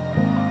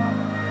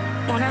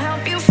 Wanna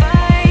help you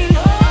find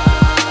home.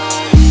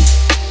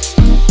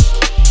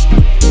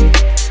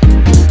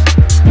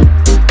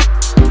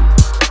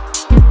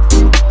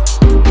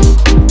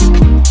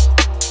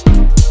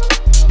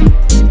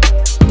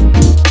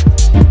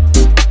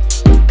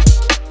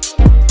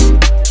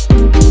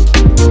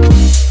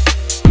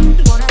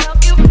 Wanna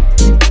help you.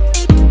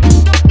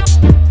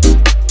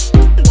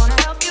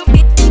 Wanna help you.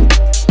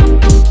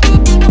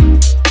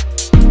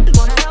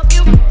 Wanna help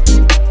you.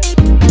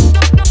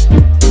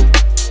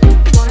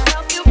 Wanna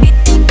help you.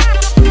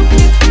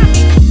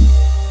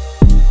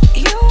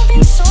 You've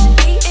been so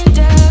beaten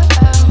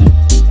down,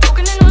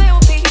 broken in little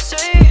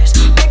pieces,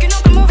 picking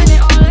up and moving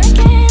it all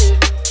again.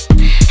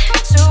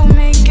 Had to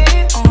make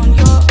it on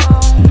your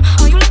own.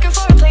 Are you looking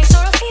for a place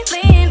or a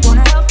feeling?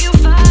 Wanna help you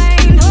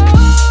find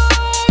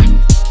home.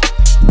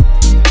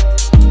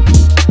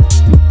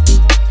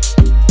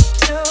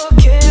 Took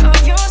care of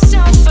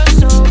yourself for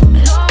so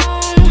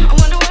long. I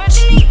wonder what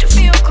you need to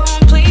feel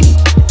complete.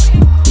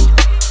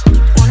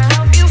 Wanna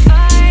help you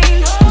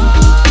find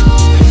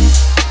home.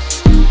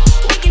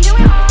 We can do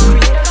it all,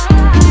 create our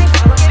life.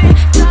 I'll give it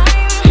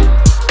time.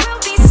 We'll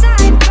be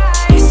side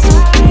by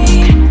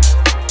side.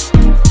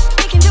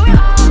 We can do it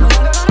all, no longer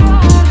on our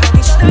own. Help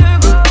each other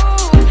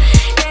grow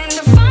and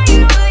to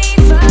finally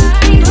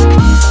find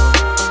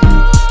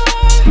home.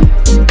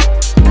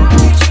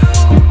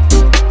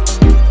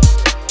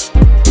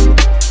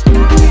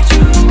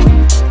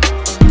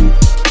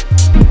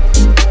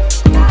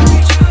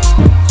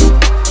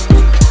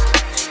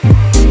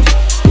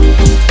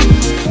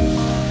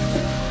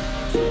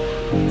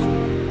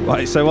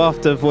 Right, so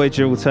after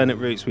Voyager Alternate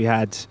Routes, we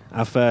had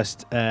our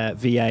first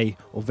VA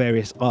or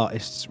various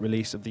artists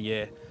release of the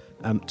year,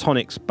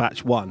 Tonics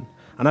Batch 1.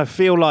 And I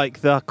feel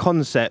like the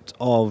concept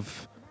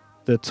of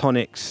the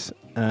Tonics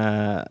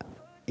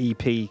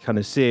EP kind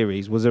of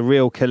series was a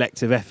real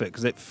collective effort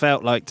because it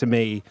felt like to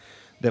me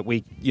that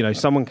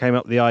someone came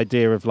up with the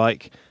idea of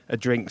like a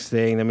drinks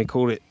thing, then we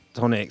called it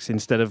Tonics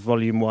instead of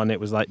volume 1 it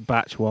was like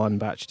batch 1,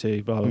 batch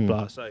 2, blah blah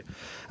blah. So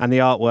and the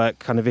artwork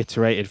kind of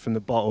iterated from the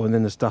bottle and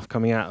then the stuff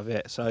coming out of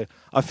it, so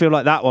I feel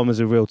like that one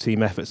was a real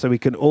team effort, so we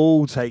can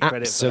all take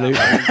credit Absolutely. for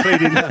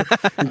that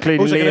one,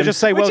 including Also, can I Liam. just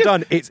say, well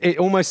done. It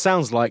almost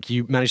sounds like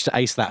you managed to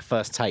ace that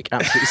first take.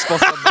 Absolutely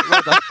spot on.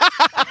 Well done.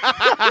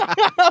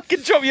 I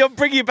can drop you. I'll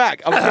bring you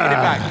back. I'm bringing it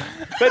back.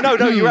 But no,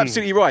 you're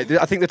absolutely right.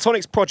 I think the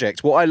Tonics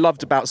project. What I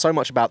loved so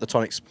much about the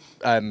Tonics,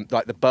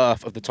 like the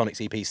birth of the Tonics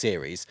EP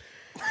series.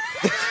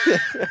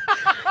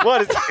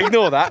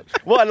 Ignore that.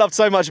 What I loved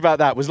so much about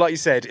that was, like you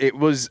said, it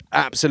was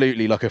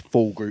absolutely like a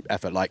full group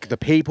effort. Like the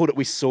people that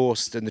we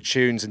sourced and the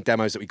tunes and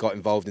demos that we got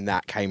involved in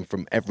that came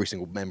from every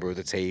single member of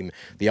the team.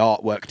 The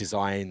artwork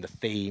design, the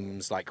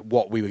themes, like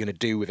what we were going to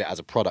do with it as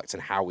a product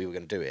and how we were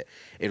going to do it.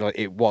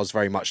 It was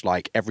very much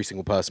like every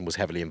single person was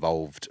heavily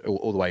involved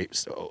all the way,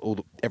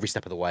 every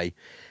step of the way.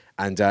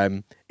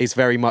 And it's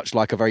very much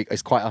like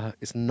it's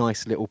a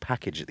nice little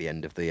package at the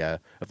end of the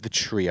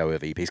trio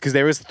of EPs, because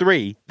there is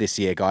 3 this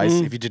year,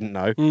 guys. If you didn't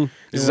know,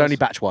 this is only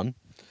batch 1.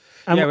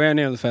 Yeah, we're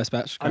only on the first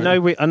batch. I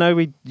know we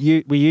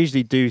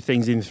usually do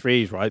things in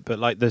 3s, right? But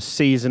like the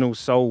seasonal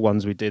soul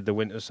ones we did, the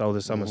winter soul,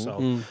 the summer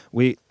soul,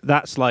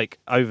 that's like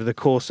over the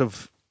course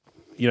of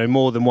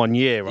more than 1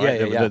 year,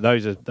 right? Yeah.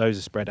 Those are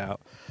spread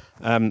out.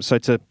 So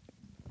to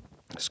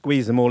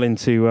squeeze them all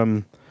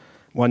into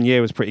 1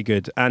 year was pretty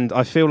good. And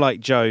I feel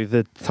like, Joe,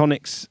 the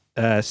Tonics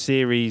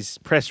series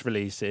press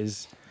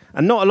releases,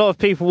 and not a lot of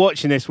people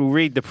watching this will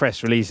read the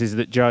press releases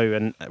that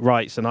Joe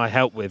writes and I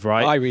help with,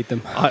 right? I read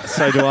them.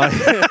 So do I.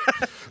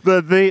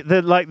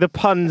 the like the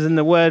puns and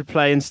the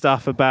wordplay and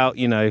stuff about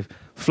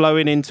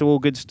flowing into all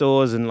good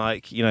stores and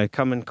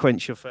come and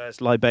quench your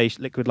first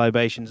liquid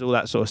libations, all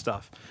that sort of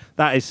stuff.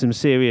 That is some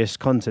serious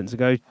content. To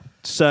go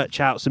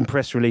search out some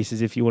press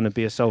releases if you want to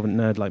be a Soulvent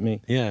nerd like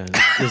me. Yeah,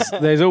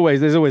 there's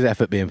always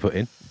effort being put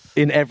in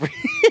every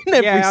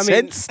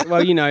sense.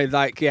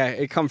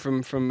 It come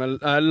from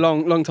a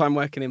long time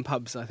working in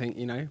pubs, I think,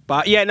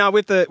 But yeah, no,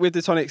 with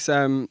the Tonics,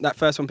 that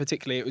first one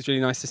particularly, it was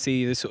really nice to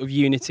see the sort of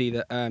unity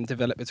that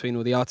developed between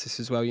all the artists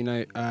as well.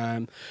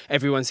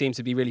 Everyone seemed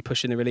to be really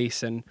pushing the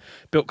release and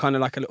built kind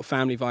of like a little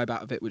family vibe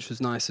out of it, which was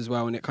nice as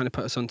well. And it kind of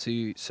put us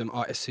onto some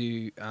artists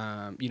who,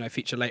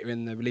 feature later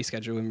in the release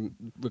schedule in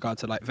regard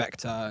to like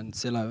Vector and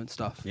Zillow and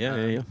stuff.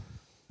 Yeah.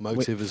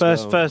 Motive as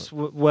well. First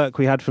work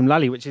we had from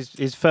Lally, which is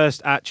his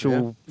first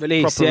actual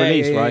release, proper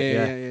release, right?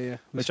 Yeah.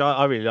 Which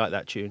I really like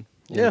that tune.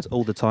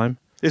 All the time.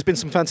 There's been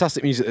some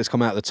fantastic music that's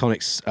come out of the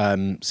Tonics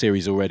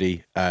series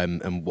already,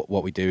 and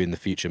what we do in the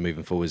future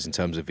moving forwards in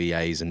terms of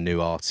VAs and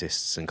new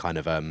artists and kind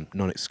of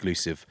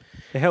non-exclusive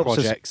It helps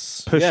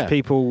projects. us push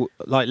people,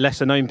 like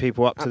lesser known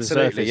people, up to the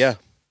surface. Yeah,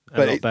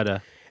 a lot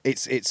better.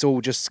 It's all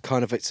just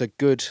kind of it's a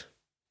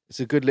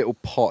good little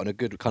pot and a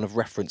good kind of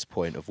reference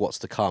point of what's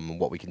to come and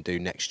what we can do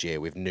next year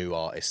with new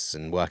artists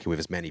and working with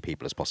as many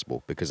people as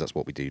possible, because that's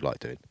what we do like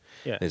doing.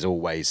 Yeah. There's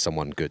always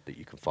someone good that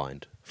you can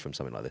find from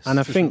something like this. And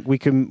I think we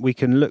can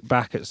look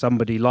back at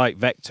somebody like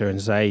Vector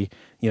and say,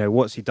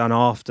 what's he done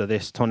after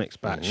this Tonics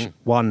Batch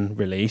 1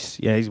 release?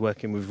 Yeah, he's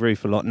working with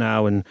Roof a lot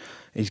now, and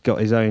he's got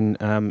his own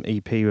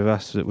EP with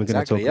us that we're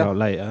going to talk about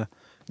later.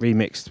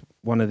 Remixed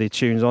one of the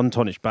tunes on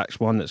Tonics Batch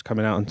 1 that's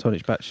coming out on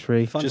Tonics Batch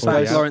 3. Fun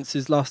fact,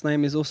 Lawrence's last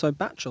name is also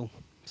Batchel,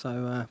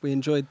 so we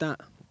enjoyed that.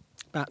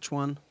 Batch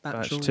 1,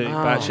 Batch Batchel. 2,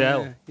 Batch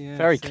L. Yeah,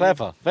 very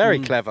clever, very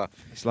clever.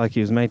 It's like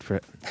he was made for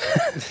it.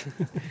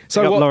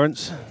 So what,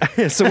 Lawrence?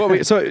 So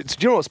do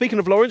you know what? Speaking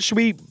of Lawrence, should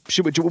we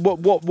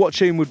what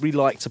tune would we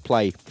like to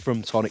play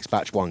from Tonics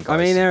Batch 1, guys? I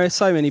mean, there are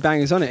so many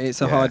bangers on it. It's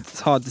a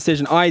hard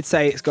decision. I'd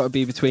say it's got to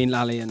be between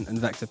Lally and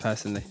Vector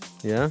personally.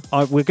 Yeah.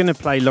 We're going to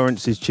play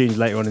Lawrence's tunes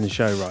later on in the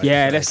show, right?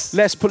 Yeah. So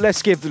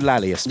Let's give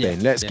Lally a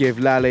spin. Let's give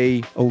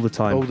Lally all the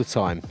time. All the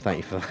time. Thank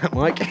you for that,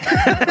 Mike.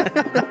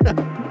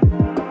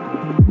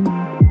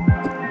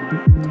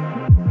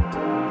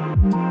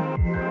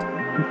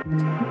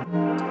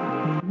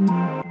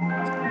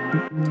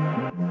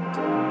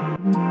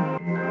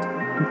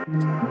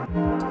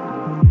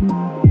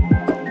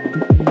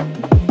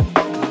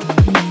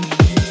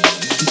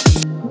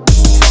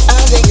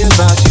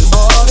 About you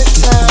all the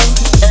time,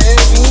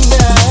 every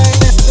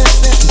night.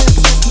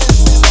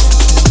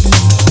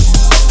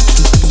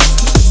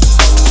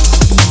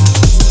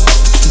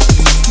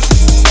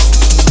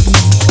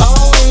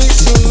 Always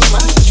in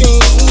my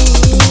dreams.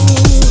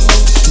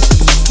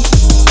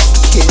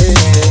 Yeah.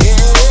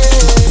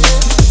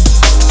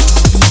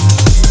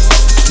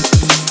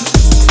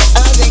 I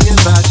think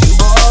about you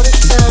all the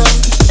time,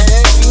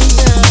 every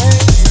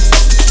night.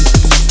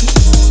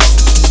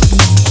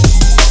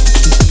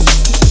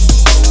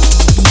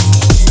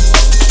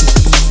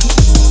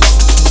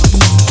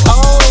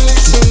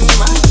 Always in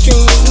my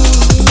dreams.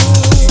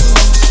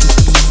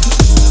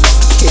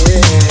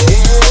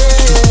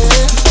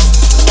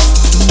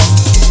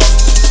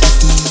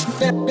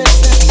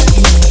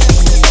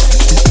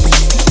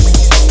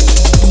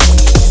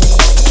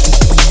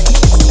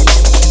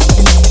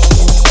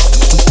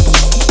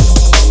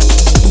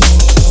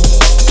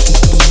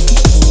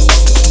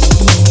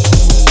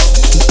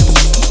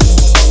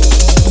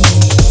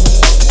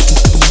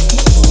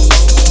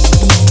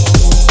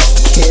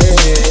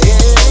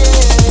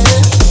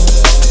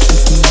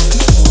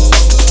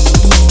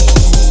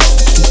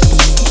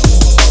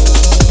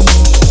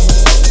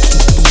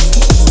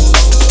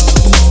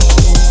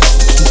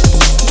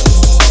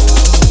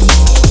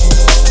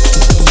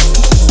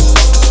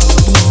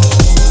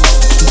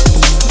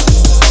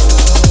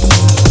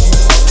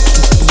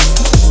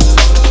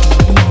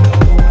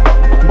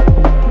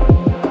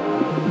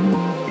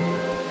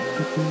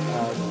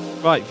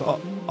 Right,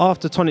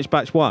 after Tonics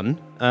Batch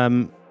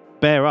 1,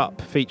 Bear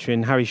Up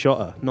featuring Harry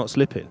Shotter, Not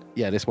Slipping.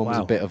 Yeah, this one was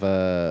a bit of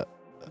a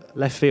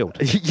left field.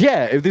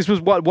 Yeah, this was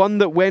one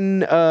that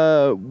when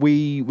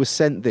we were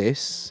sent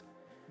this,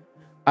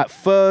 at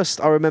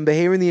first I remember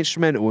hearing the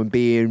instrumental and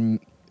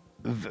being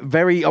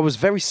I was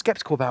very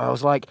skeptical about it. I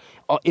was like,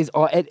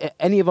 are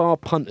any of our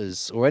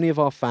punters or any of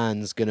our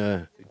fans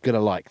gonna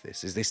like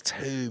this? Is this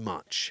too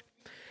much?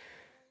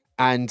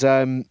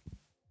 And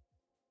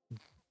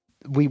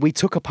we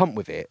took a punt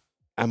with it,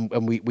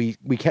 and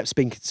we kept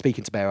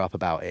speaking to Bear Up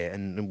about it,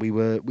 and we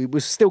were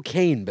still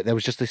keen, but there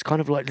was just this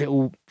kind of like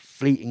little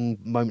fleeting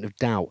moment of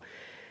doubt.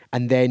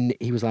 And then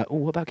he was like, "Oh,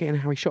 what about getting a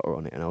Harry Shotter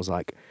on it?" And I was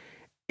like,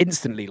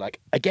 instantly, like,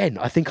 again,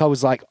 I think I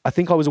was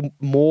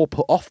more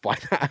put off by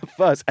that at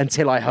first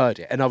until I heard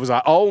it, and I was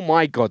like, "Oh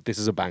my god, this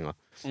is a banger,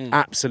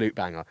 absolute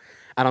banger!"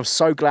 And I'm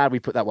so glad we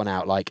put that one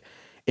out. Like,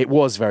 it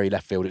was very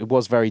left field. It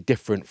was very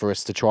different for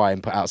us to try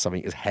and put out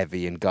something as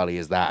heavy and gully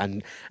as that,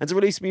 and to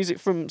release music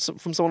from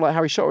someone like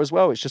Harry Shotter as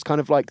well. It's just kind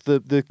of like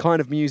the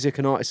kind of music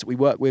and artists that we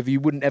work with. You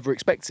wouldn't ever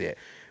expect it,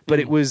 but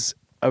it was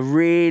a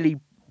really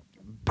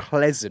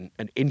pleasant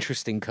and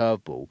interesting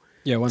curveball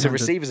to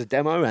receive as a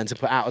demo and to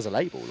put out as a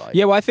label. Like,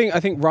 yeah, well, I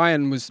think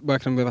Ryan was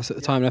working with us at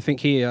the time, and I think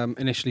he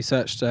initially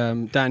searched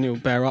Daniel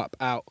Bear Up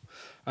out.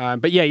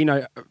 But yeah, you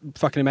know,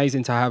 fucking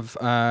amazing to have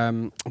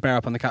Bear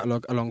Up on the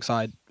catalogue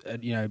alongside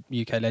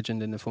UK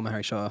legend in the former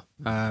Harry Shotter.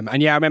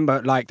 And yeah, I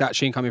remember like that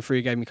tune coming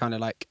through gave me kind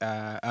of like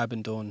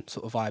Urban Dawn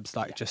sort of vibes,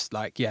 like just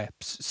like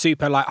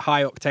super like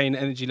high octane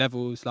energy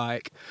levels.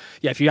 Like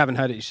if you haven't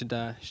heard it, you should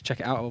check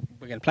it out. Or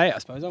we're going to play it, I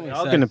suppose, aren't we? We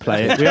are going to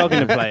play it. We are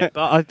going to play it.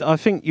 But I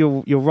think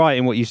you're right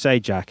in what you say,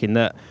 Jack, in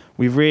that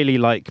we've really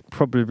like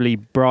probably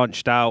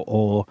branched out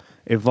or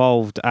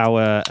evolved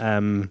our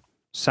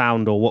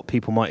sound or what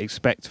people might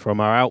expect from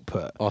our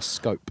output. Our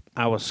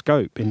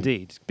scope,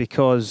 indeed,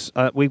 because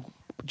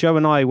Joe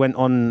and I went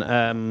on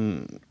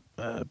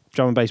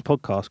drum and bass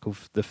podcast called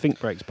the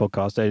Think Breaks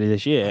podcast earlier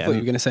this year. I thought you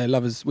were going to say a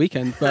Lovers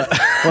Weekend, but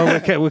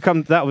well, we'll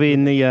come. That'll be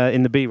in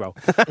the B-roll.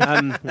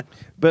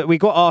 But we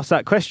got asked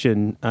that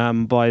question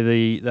by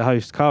the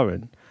host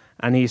Karen,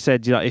 and he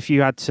said, if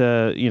you had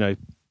to,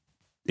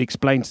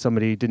 explain to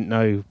somebody who didn't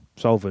know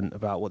Soulvent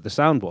about what the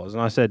sound was,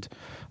 and I said,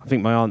 I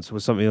think my answer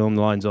was something along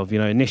the lines of,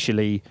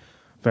 initially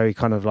very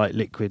kind of like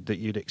liquid that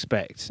you'd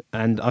expect.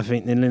 And I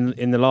think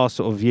in the last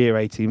sort of year,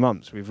 18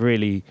 months, we've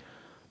really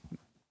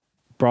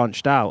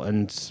branched out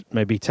and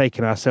maybe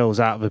taken ourselves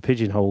out of a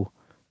pigeonhole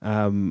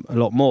a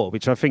lot more,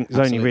 which I think is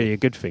only really a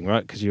good thing,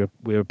 right? Because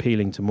we're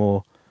appealing to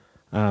more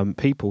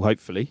people,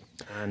 hopefully.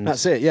 And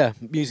that's it, yeah.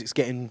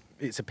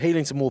 It's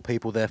appealing to more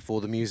people,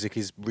 therefore the music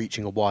is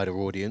reaching a wider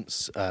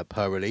audience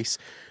per release.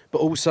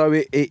 But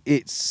also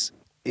it's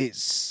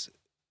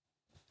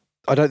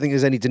I don't think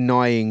there's any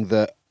denying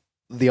that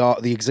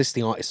the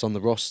existing artists on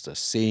the roster,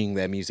 seeing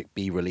their music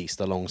be released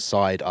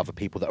alongside other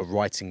people that are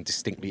writing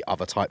distinctly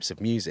other types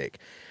of music,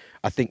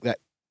 I think that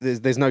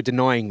there's no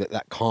denying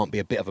that can't be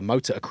a bit of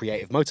a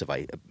creative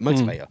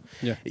motivator.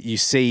 Yeah. You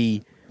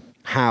see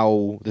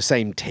how the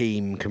same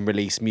team can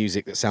release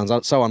music that sounds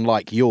so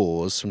unlike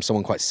yours from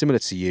someone quite similar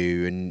to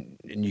you, and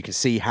you can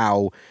see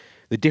how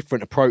the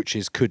different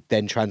approaches could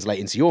then translate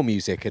into your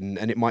music, and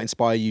it might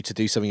inspire you to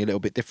do something a little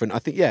bit different. I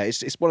think,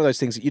 it's one of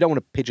those things that you don't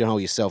want to pigeonhole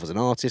yourself as an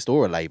artist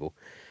or a label.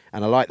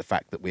 And I like the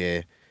fact that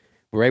we're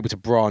able to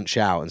branch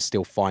out and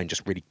still find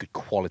just really good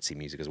quality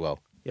music as well.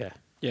 Yeah,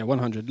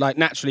 100. Like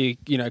naturally,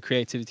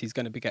 creativity is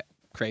going to beget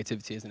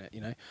creativity, isn't it?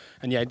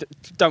 And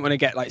don't want to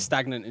get like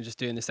stagnant and just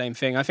doing the same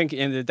thing. I think at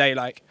the end of the day,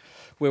 like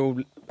we'll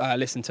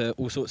listen to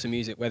all sorts of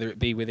music, whether it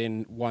be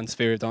within one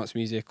sphere of dance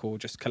music or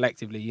just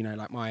collectively.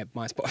 Like my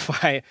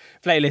Spotify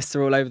playlists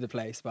are all over the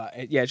place, but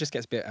it just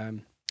gets a bit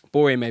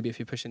boring maybe if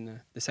you're pushing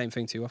the same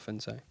thing too often.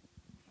 So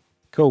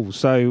cool.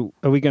 So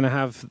are we got to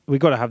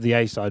have the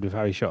A side with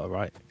Harry Shotter,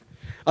 right?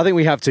 I think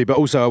we have to, but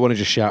also I want to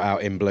just shout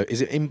out In Bloom.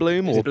 Is it In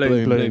Bloom or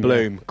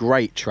Bloom?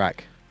 Great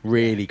track.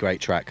 Really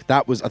great track.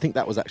 I think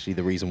that was actually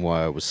the reason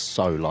why I was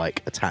so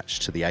like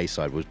attached to the A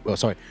side.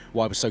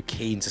 Why I was so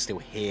keen to still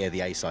hear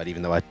the A side,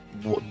 even though I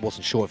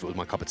wasn't sure if it was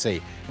my cup of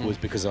tea. Was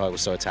because I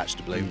was so attached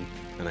to Bloom,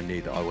 and I knew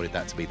that I wanted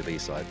that to be the B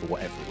side for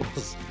whatever it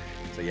was.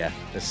 So yeah,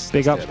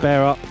 big ups,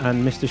 Bear Up,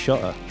 and Mr.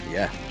 Shotter.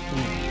 Yeah.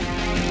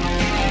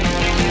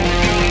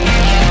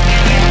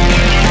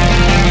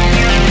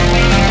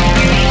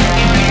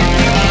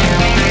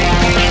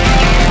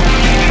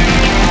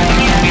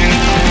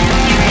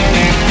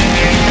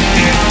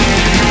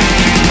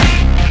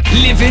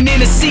 Living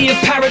in a sea of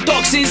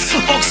paradoxes,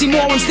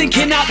 oxymorons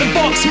thinking out the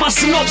box. My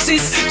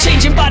synopsis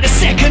changing by the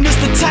second as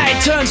the tide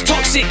turns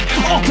toxic.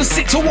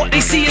 Opposite to what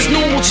they see as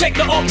normal, check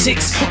the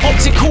optics.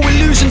 Optical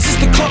illusions as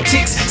the clock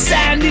ticks.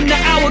 Sand in the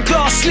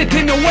hourglass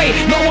slipping away,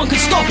 no one can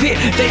stop it.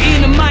 The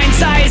inner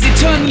mind's eye is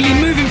eternally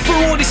moving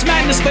through all this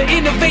madness, but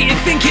innovative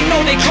thinking,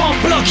 no, they can't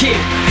block it.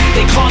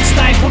 They can't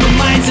stifle the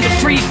minds of the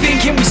free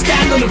thinking. We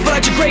stand on the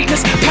verge of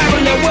greatness,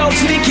 parallel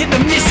worlds linking.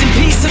 The missing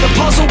piece of the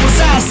puzzle was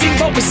ours. Sink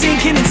but we're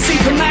sinking and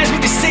synchronized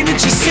with the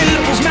synergy.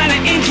 Syllables, man, are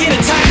inking.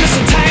 And timeless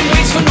and time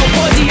waits for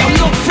nobody. I'm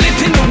not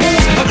flipping, the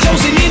walls are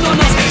closing in on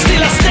us.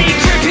 Still I stay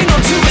gripping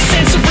onto a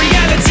sense of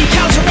reality.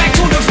 Counteract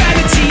all the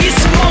vanity. It's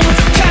a moment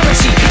of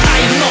clarity. I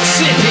am not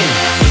slipping.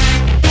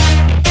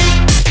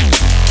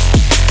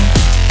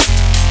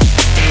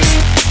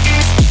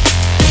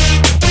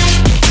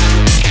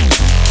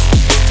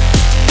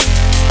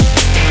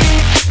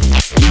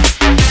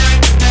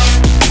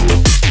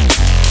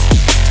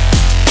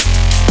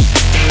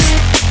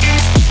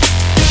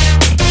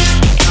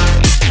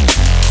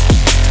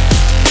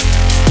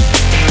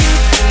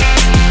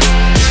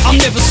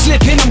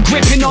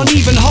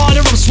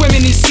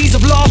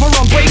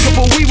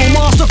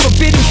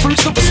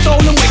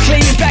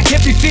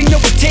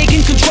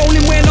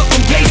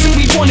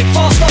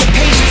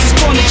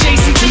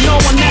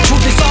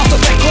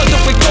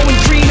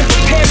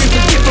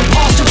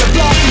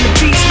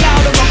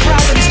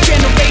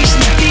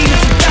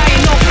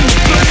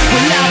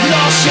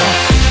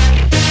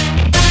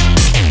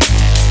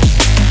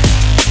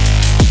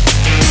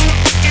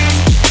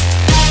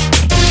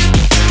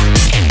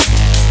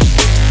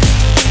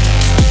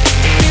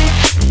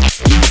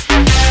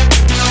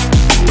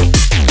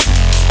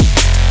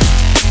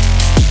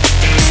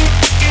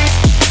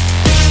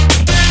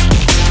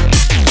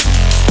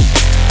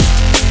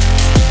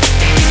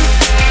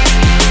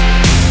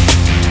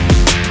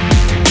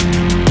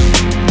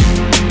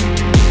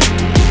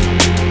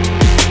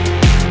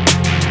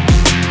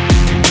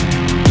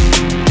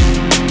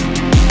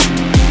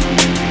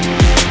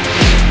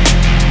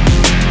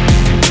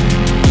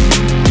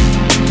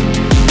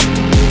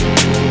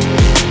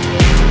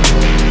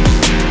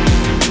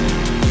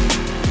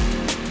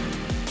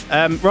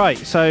 Right,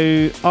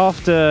 so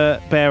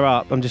after Bear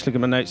Up, I'm just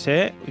looking at my notes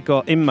here. We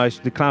got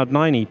Inmost, the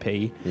Cloud9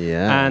 EP.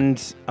 Yeah.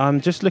 And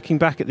I'm just looking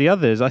back at the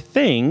others. I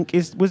think,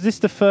 was this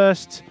the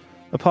first,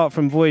 apart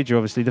from Voyager,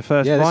 obviously, the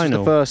first This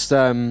vinyl? was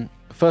the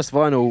first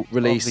vinyl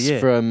release year.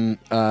 from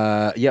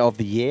of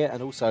the year,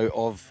 and also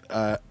of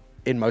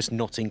Inmost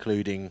not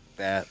including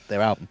their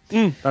album.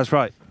 That's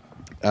right.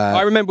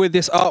 I remember with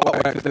this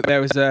artwork that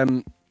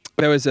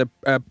there was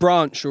a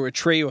branch or a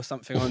tree or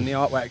something on the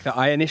artwork that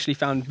I initially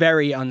found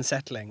very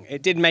unsettling.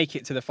 It did make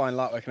it to the final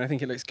artwork, and I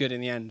think it looks good in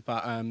the end.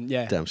 But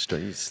yeah, Damn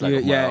straight, you slag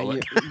on my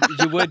artwork.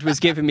 your wood was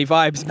giving me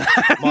vibes, man.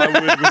 My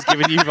wood was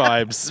giving you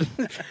vibes. It's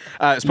You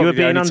were probably the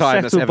being only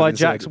time that's unsettled ever by been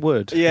Jack's said.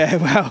 wood. Yeah,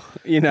 well,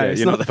 it's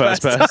you're not the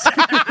first person.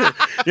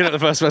 You're not the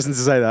first person to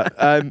say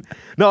that.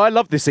 No, I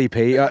love this EP.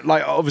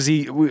 Like,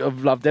 obviously,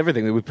 I've loved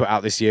everything that we put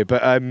out this year,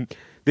 but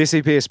this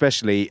EP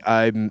especially,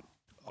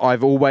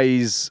 I've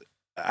always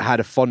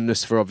had a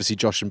fondness for obviously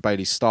Josh and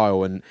Bailey's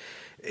style, and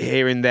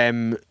hearing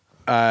them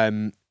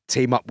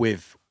team up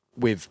with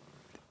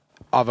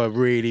other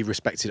really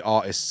respected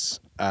artists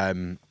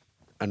and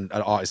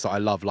artists that I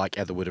love, like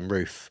Etherwood and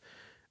Roof,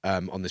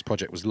 on this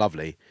project was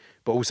lovely.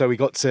 But also we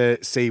got to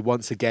see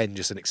once again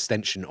just an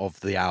extension of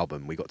the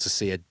album. We got to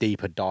see a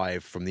deeper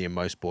dive from the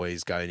Inmost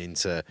boys going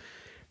into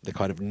the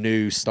kind of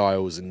new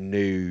styles and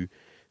new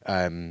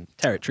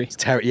Territory.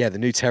 the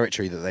new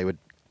territory that they were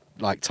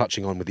like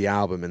touching on with the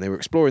album, and they were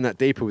exploring that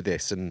deeper with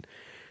this, and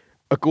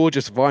a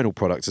gorgeous vinyl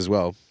product as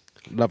well.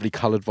 Lovely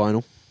coloured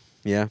vinyl.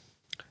 Yeah.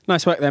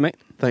 Nice work there, mate.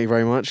 Thank you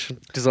very much.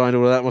 Designed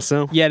all of that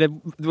myself. Yeah, the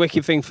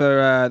wicked thing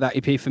for that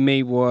EP for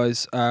me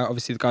was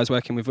obviously the guys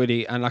working with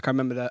Woody, and like I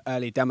remember the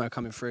early demo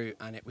coming through,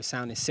 and it was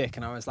sounding sick,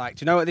 and I was like,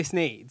 do you know what this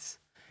needs?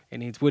 It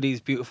needs Woody's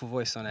beautiful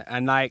voice on it,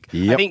 and like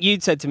I think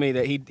you'd said to me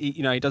that he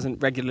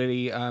doesn't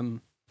regularly,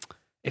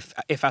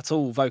 if at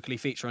all, vocally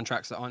feature on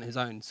tracks that aren't his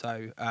own.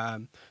 So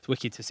it's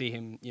wicked to see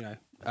him, lay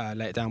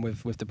it down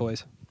with the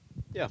boys.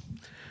 Yeah.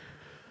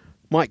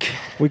 Mike,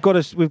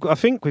 I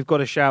think we've got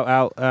to shout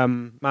out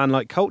man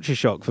like Culture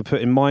Shock for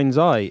putting Mind's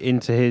Eye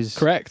into his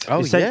Correct.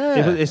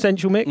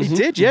 essential mix. He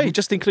did, yeah. He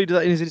just included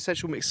that in his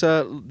essential mix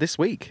this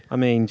week. I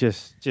mean,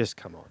 just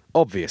come on.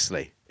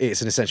 Obviously,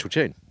 it's an essential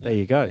tune. There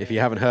you go. If you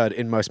haven't heard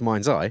Inmost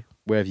Mind's Eye,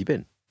 where have you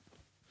been?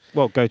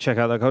 Well, go check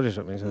out that Culture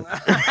Shock mix.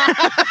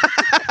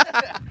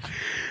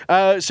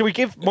 Shall we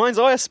give Mind's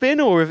Eye a spin,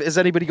 or has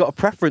anybody got a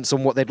preference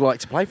on what they'd like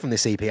to play from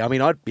this EP? I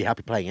mean, I'd be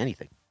happy playing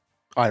anything.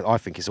 I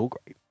think it's all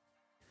great.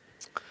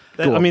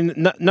 I mean,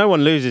 no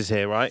one loses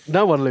here, right?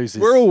 No one loses.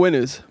 We're all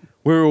winners.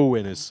 We're all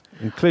winners.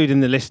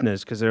 Including the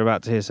listeners, because they're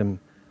about to hear some...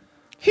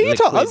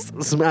 Heaters?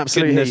 Some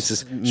absolute Goodness.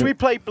 heaters. Should we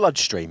play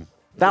Bloodstream?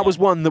 That was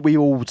one that we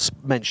all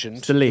mentioned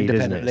It's the lead, isn't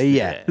it? independently.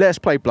 Yeah. Let's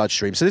play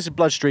Bloodstream. So this is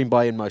Bloodstream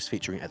by Inmost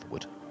featuring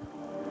Etherwood.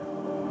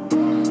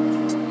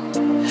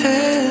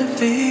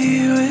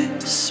 Heavy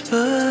whisper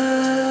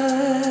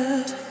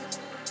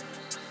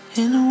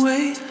in a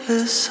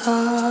weightless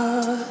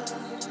heart.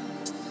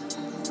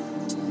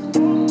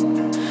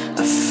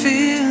 I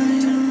feel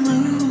you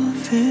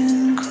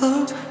moving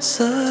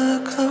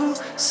closer,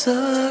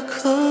 closer,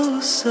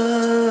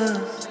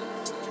 closer.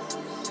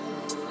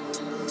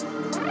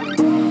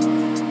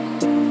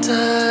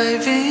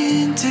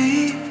 Diving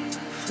deep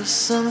for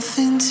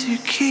something to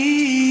keep.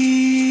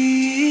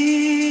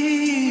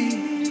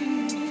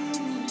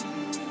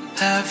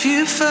 Have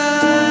you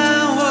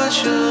found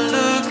what you're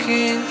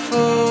looking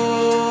for?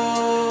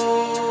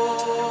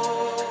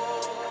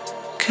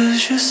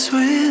 'Cause you're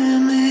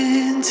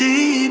swimming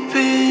deep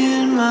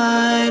in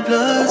my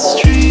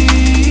bloodstream.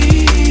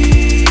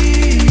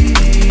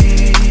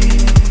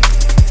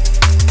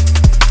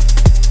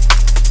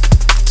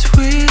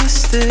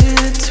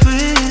 Twisted,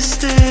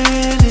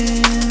 twisted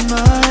in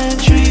my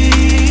dream.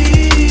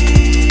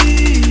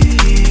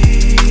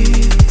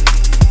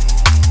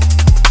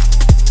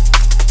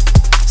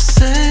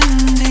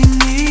 Sending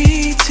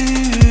me to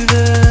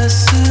the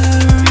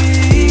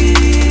serene.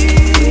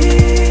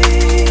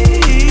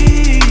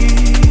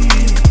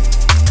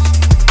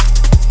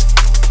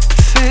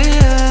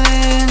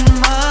 Filling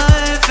my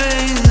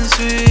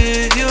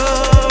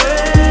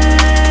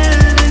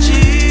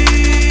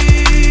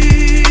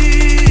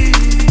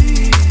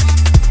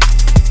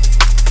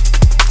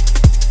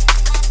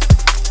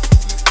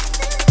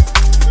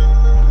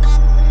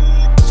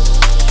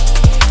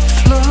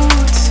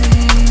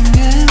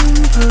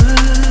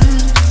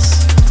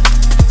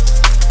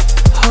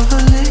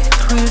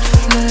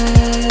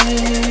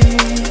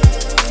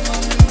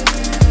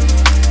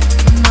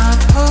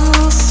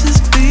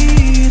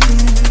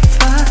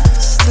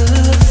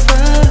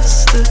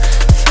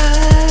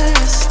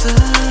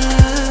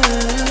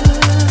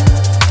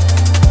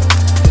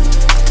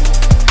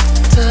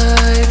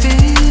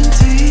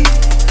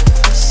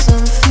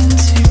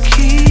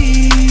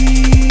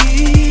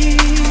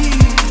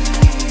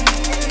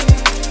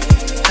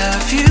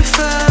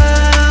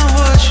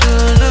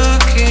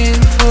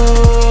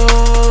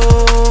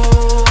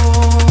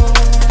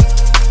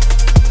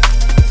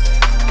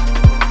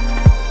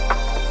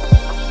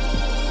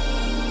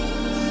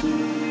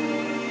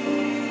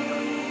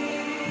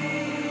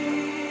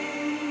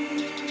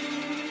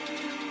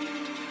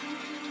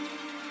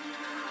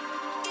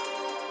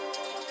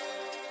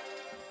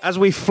As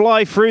we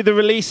fly through the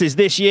releases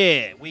this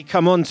year, we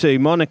come on to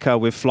Monica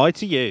with Fly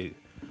to You.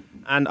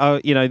 And,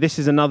 this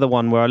is another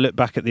one where I look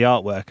back at the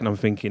artwork and I'm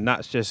thinking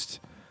that's just...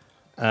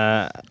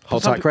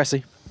 Hold tight,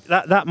 Cressy.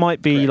 That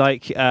might be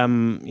like,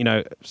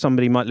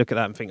 somebody might look at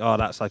that and think, oh,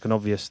 that's like an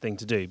obvious thing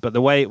to do. But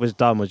the way it was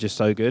done was just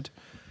so good.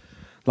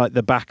 Like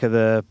the back of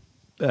the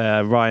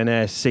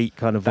Ryanair seat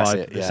kind of That's vibe,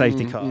 it, the yeah.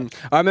 safety card.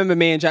 I remember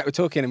me and Jack were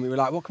talking and we were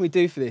like, what can we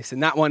do for this?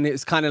 And that one, it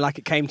was kind of like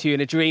it came to you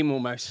in a dream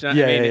almost. You know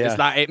what I mean? It was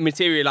like it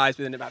materialised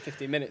within about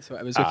 15 minutes. Or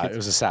whatever. It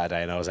was a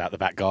Saturday and I was out the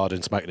back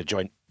garden smoking a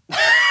joint.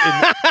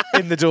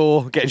 in the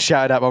door, getting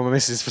shouted at by my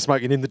missus for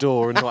smoking in the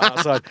door and not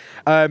outside.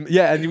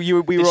 And we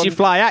were Did she on,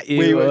 fly at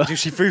you?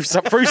 She threw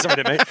something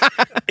at me.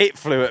 It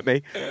flew at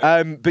me.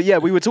 But yeah,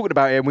 we were talking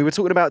about it, and we were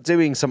talking about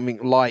doing something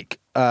like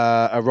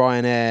a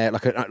Ryanair,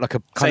 like a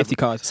kind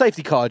of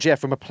safety card, yeah,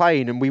 from a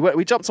plane. And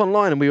we jumped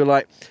online and we were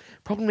like,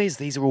 problem is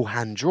these are all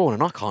hand drawn,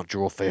 and I can't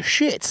draw for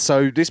shit,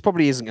 so this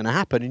probably isn't going to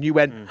happen. And you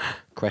went,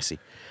 Cressy.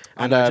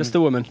 And just a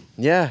woman.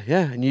 Yeah,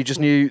 and you just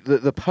knew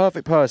the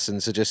perfect person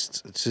to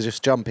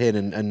just jump in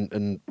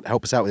and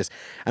help us out with this.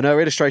 And her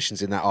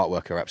illustrations in that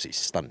artwork are absolutely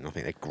stunning. I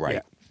think they're great.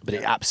 Yeah. But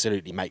it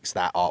absolutely makes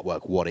that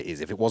artwork what it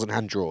is. If it wasn't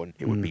hand drawn,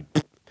 it would be.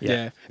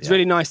 Yeah. It's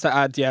really nice to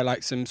add,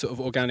 like some sort of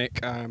organic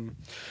kind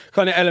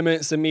of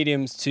elements and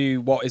mediums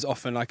to what is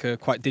often like a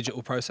quite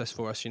digital process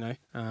for us,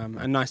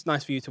 and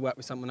nice for you to work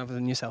with someone other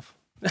than yourself.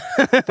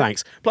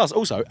 Thanks. Plus,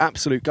 also,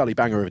 absolute gully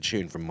banger of a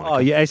tune from Monica. Oh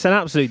yeah, it's an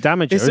absolute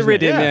damager. It's a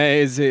rhythm, it? yeah.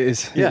 It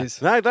is.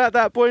 Yeah,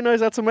 that boy knows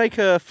how to make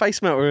a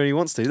face melter when he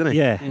wants to, doesn't he?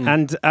 Yeah,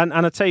 and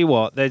I tell you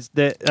what, there's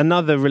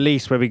another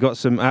release where we got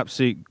some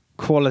absolute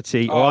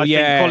quality,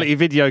 quality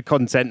video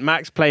content.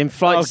 Max playing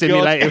Flight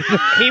Simulator.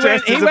 he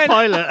went a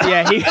pilot.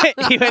 Yeah,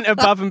 he went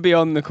above and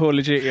beyond the Call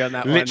of Duty on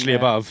that one. Literally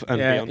above and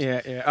beyond.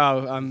 Yeah.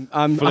 Oh,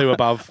 I'm flew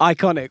above.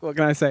 Iconic. What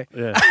can I say?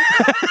 Yeah.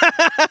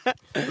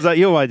 Was that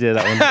your idea,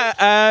 that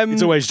one?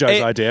 It's always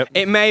Joe's idea.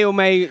 It may or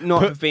may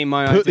not have been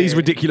my idea. Put these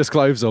ridiculous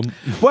clothes on.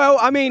 Well,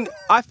 I mean,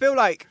 I feel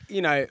like,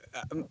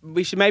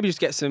 we should maybe just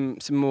get some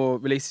more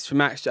releases from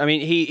Max. I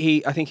mean,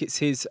 he I think it's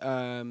his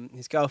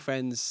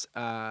girlfriend's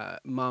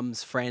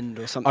mum's friend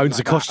or something. Owns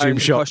like a costume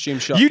that. shop. Costume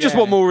shop. You just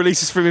want more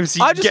releases from him,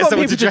 so I you just get want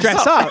someone people to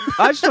dress up.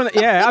 I just want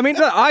to, I mean,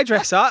 look, I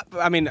dress up.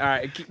 I mean, all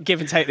right, give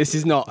and take, this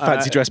is not...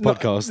 Fancy dress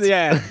podcast.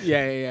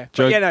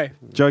 Yeah.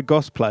 Joe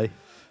Goss play.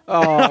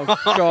 Oh,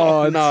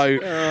 God. No.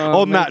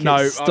 Oh, on that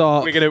note,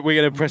 stop. we're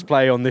gonna press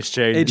play on this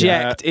tune.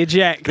 Eject.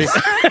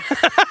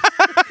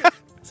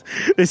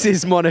 This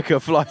is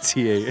Monica, Fly to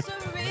You.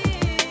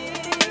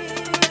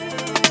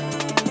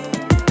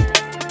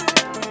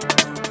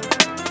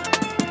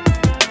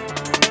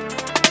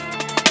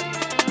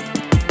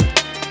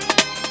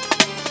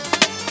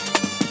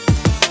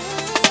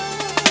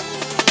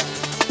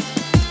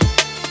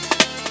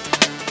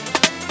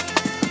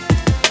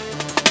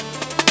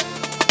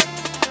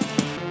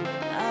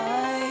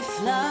 I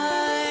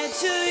fly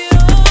to you.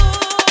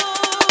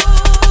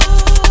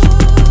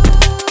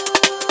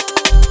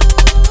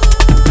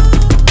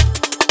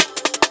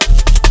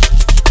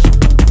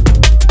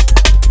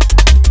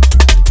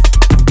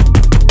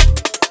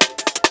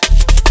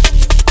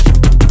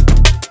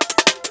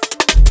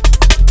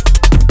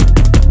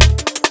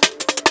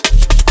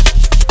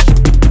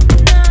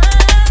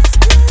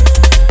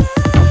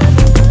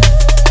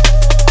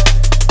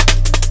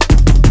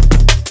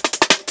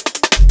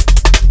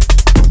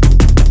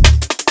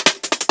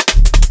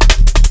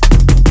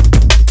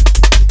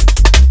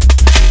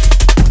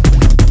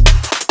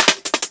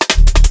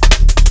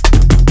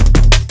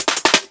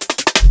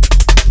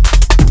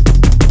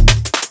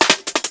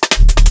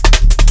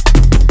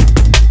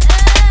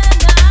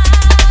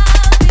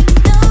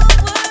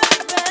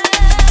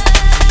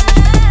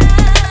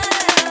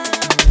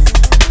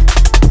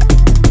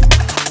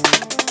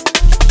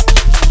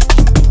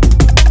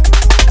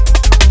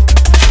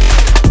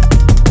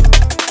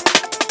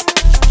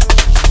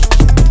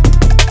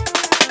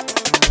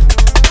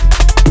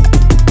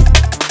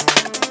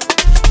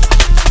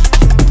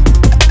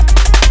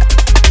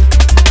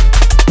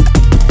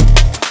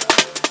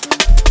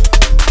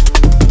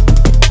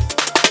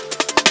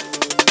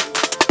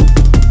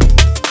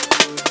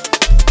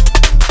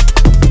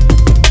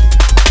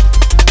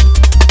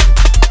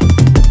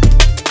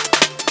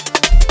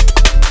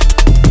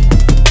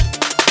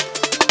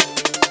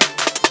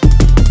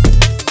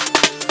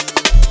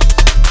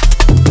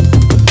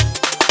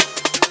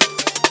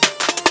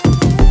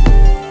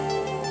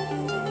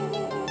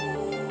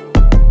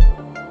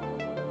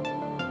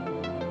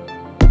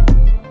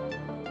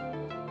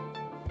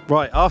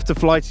 Right, after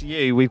Fly to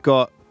You, we've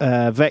got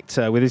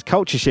Vector with his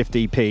Culture Shift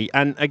EP,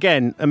 and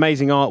again,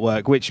 amazing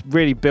artwork, which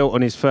really built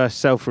on his first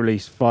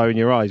self-release, Fire in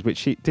Your Eyes,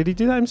 which did he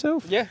do that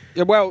himself? Yeah.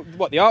 Well,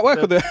 what, the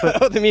artwork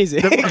or the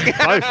music?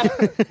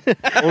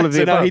 Both. All of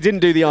the above. No, he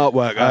didn't do the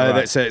artwork.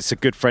 Right. It's a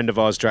good friend of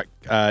ours, Jack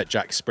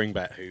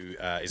Springbet, who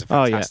is a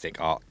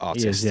fantastic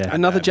artist. He is, yeah.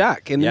 Another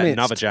Jack in the midst.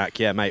 Another Jack,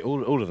 yeah, mate.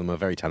 All of them are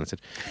very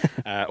talented.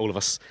 All of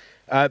us.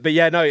 But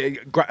yeah, no,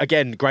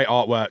 again, great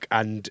artwork,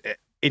 and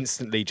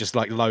instantly just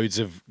like loads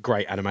of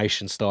great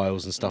animation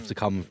styles and stuff to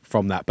come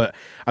from that. But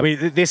I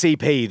mean, this EP,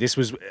 this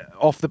was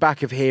off the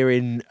back of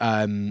hearing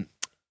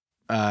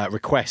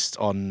Request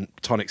on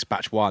Tonic's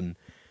Batch 1.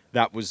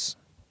 That was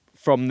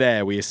from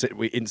there we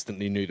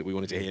instantly knew that we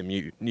wanted to hear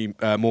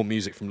more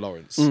music from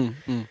Lawrence.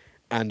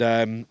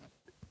 And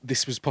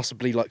this was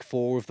possibly like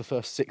 4 of the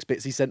first 6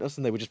 bits he sent us,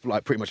 and they were just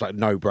like pretty much like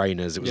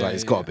no-brainers. It was like,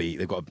 it's got to be,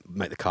 they've got to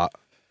make the cut.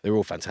 They're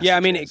all fantastic. Yeah,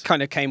 I mean, tunes. it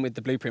kind of came with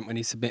the blueprint when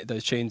he submitted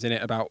those tunes in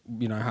it about,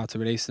 how to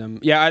release them.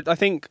 Yeah, I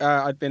think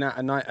I'd been at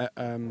a night at,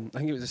 I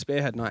think it was a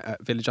Spearhead night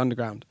at Village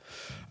Underground,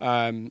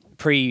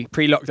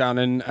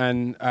 pre-lockdown,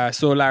 and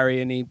saw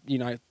Larry, and he,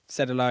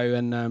 said hello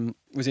and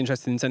was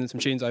interested in sending some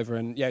tunes over.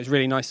 And yeah, it was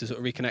really nice to sort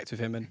of reconnect with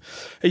him. And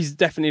he's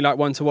definitely like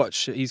one to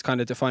watch. He's kind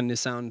of defining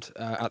his sound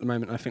at the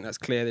moment. I think that's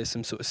clear. There's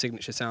some sort of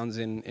signature sounds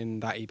in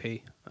that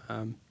EP.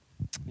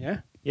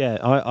 Yeah,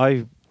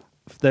 I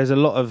there's a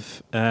lot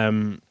of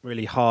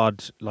really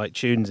hard like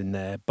tunes in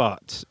there,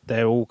 but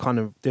they're all kind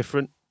of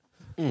different.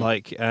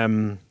 Like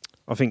I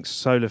think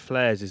Solar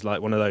Flares is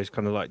like one of those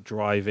kind of like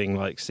driving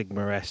like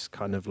Sigma-esque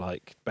kind of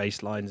like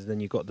bass lines, and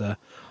then you've got the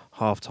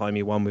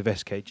half-timey one with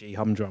SKG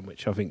Humdrum,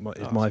 which I think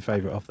is my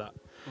favourite off that.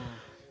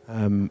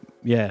 I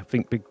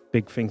think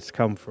big things to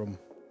come from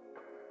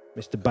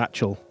Mr.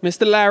 Batchel.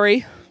 Mr.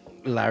 Larry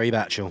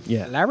Batchel.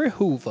 Yeah, Larry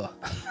Hoover.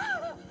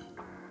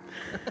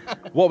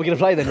 What are we going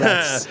to play then,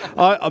 lads?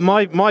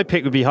 my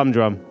pick would be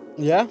Humdrum.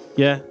 Yeah?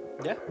 Yeah,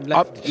 Yeah,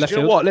 Do you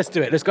know what? Let's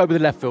do it. Let's go with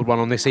the left field one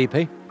on this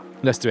EP.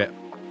 Let's do it.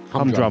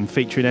 Humdrum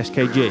featuring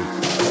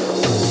SKG.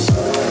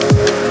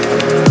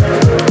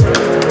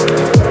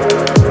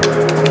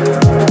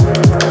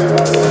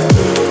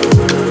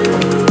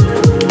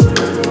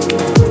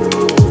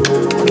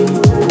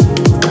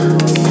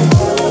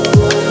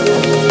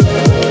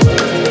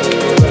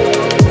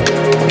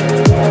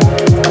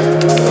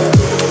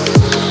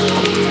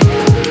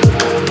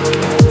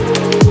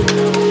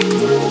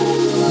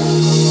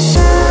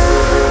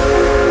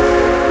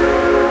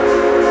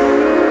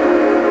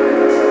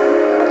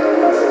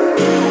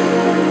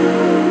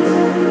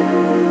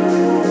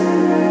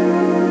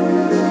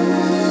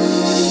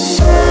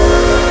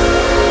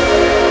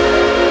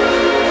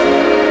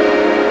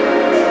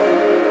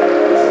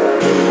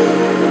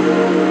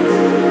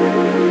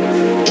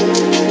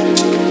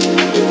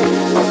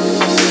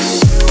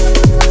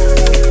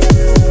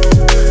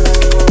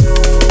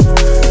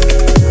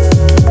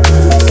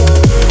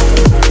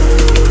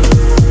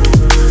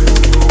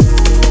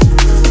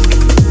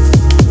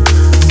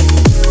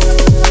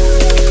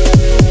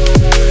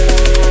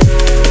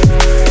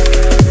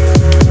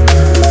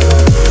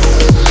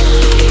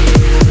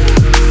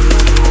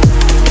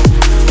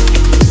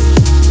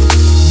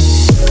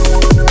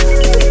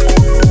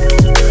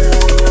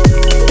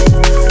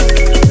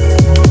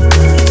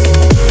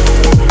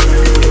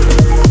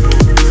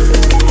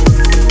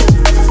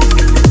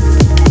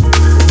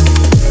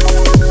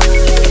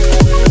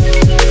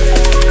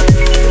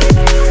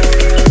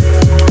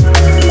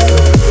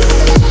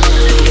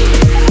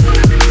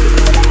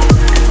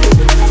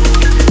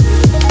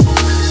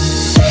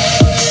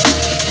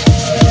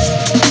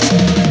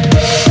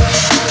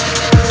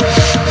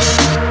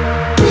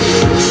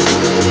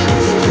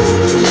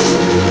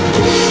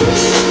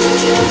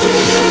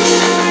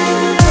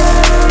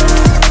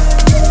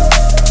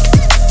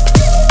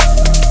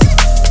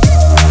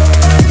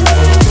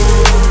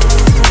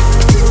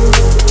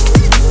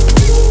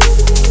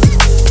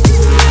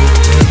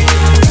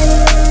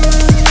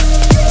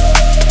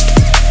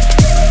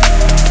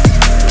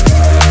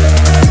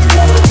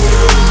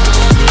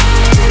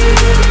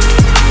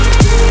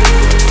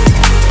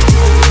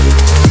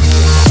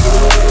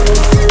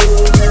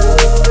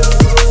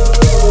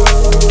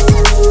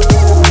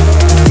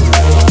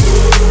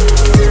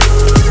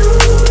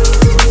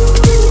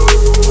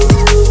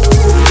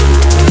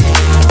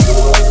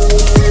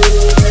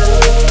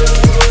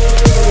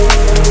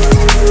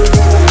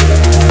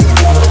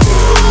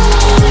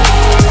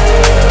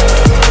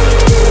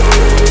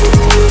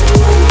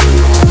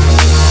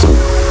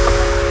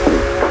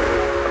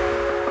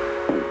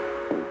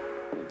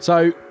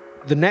 So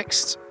the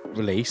next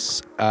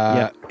release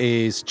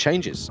is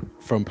Changes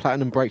from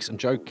Platinum Breaks and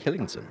Joe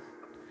Killington.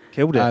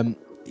 Killed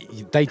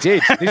it. They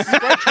did. This is a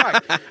great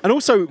track. And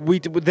also we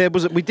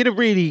did a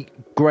really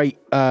great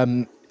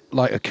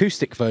like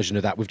acoustic version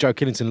of that with Joe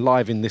Killington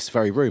live in this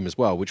very room as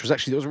well, which was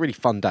actually, it was a really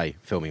fun day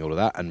filming all of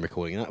that and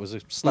recording that. It was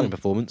a stunning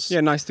performance.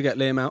 Yeah, nice to get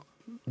Liam out.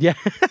 Yeah.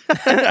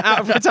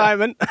 Out of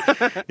retirement.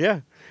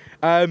 Yeah.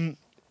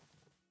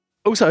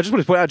 Also, I just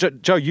wanted to point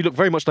out, Joe, you look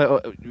very much like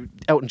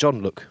Elton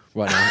John look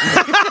right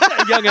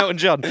now. Young Elton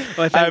John.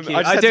 Well, thank you.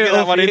 I do get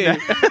that one in there.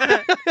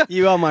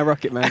 You are my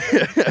rocket man.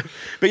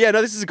 But yeah,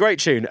 no, this is a great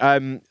tune.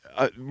 I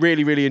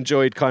really, really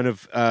enjoyed kind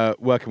of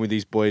working with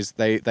these boys.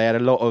 They had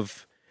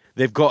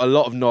they've got a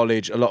lot of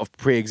knowledge, a lot of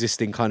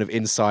pre-existing kind of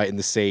insight in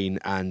the scene,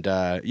 and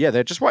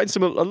they're just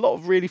writing a lot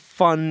of really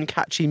fun,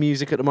 catchy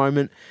music at the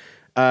moment.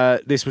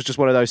 This was just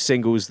one of those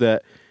singles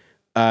that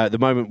the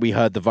moment we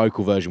heard the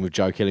vocal version with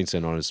Joe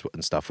Killington on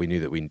and stuff, we knew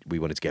that we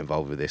wanted to get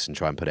involved with this and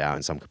try and put it out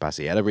in some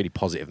capacity. It had a really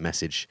positive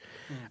message.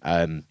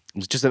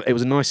 It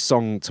was a nice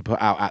song to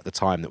put out at the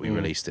time that we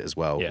released it as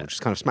well, which is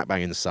kind of smack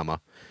bang in the summer.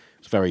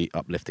 It's very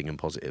uplifting and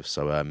positive.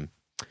 So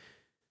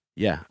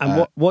yeah.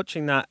 And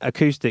watching that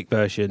acoustic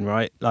version,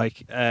 right?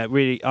 Like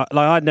really, like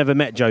I'd never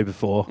met Joe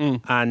before,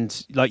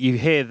 and like you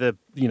hear the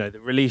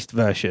released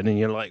version, and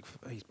you're like,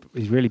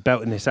 he's really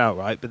belting this out,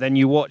 right? But then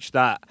you watch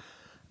that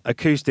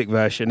acoustic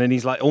version and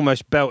he's like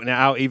almost belting it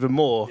out even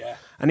more,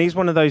 and he's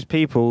one of those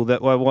people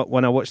that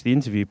when I watched the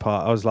interview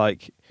part, I was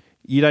like,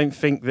 you don't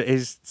think that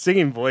his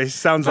singing voice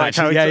sounds like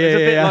how it's a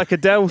bit like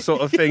Adele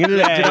sort of thing, isn't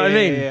it? Do you know what I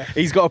mean? Yeah.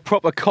 He's got a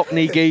proper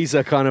Cockney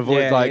geezer kind of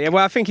voice. Well,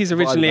 I think he's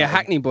originally a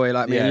Hackney boy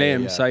like me and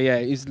Liam. So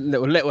he's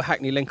little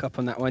Hackney link up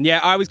on that one. Yeah,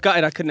 I was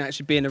gutted I couldn't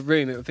actually be in a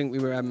room. I think we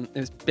were there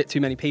was a bit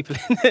too many people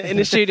in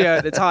the studio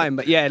at the time.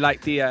 But yeah,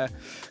 like the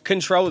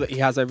control that he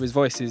has over his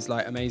voice is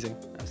like amazing,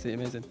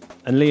 absolutely amazing.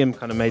 And Liam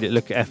kind of made it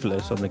look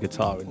effortless on the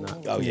guitar in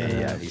that. Oh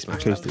yeah, he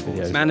smashed acoustic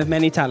videos. Man of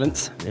many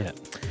talents. Yeah.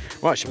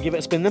 Right, should we give it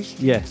a spin then?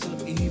 Yes.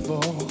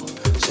 Evil,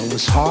 so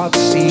it's hard to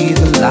see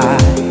the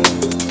light.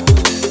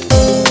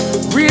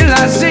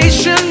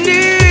 Realization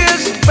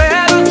is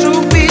better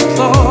to be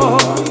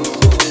thought.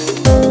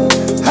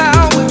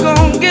 How we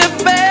gon' get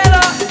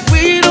better?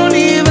 We don't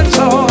even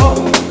talk.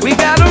 We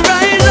gotta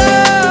rise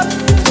up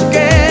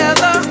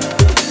together.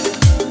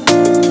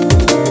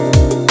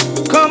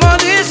 Come on,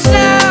 it's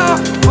now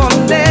or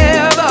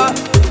never.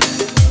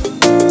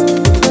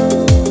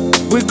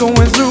 We're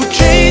going through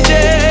changes.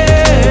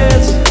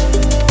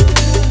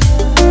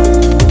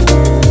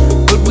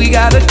 We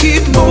gotta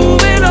keep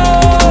moving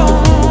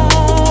on.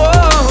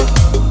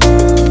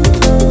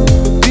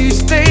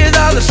 These days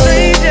are the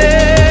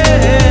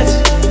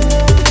strangest,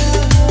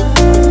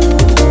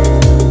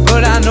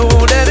 but I know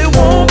that it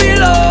won't be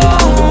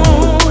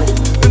long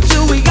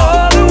until we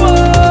all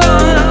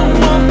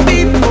one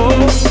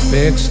people.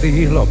 Beg,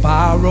 steal, or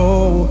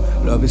borrow,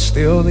 love is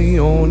still the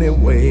only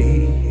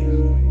way.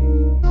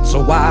 So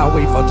why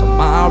wait for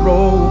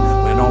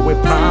tomorrow when all we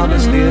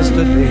promised is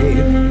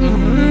today?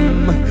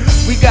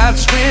 We got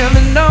strength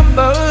in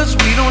numbers,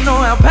 we don't know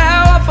how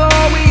powerful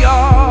we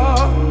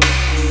are.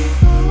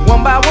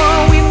 One by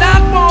one we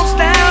knock walls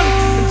down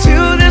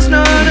until there's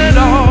none at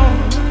all.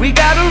 We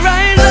gotta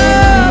rise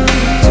up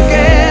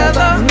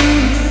together.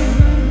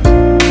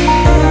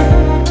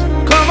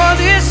 Come on,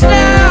 it's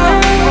now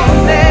or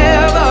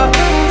never.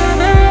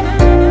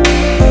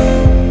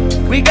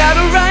 We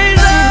gotta rise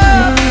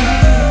up.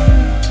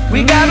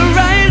 We gotta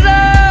rise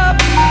up.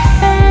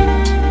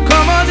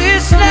 Come on,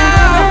 it's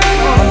now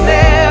or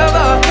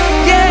never.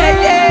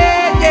 Yeah,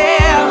 yeah,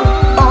 yeah.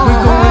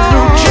 We're going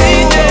through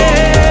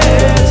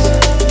changes,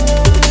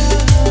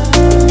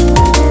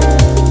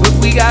 but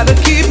we gotta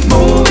keep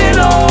moving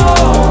on.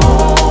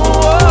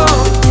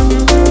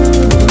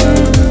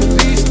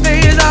 These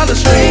days are the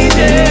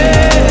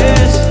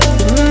strangest,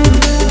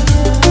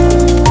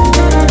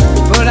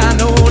 but I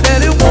know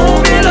that it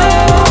won't be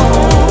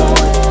long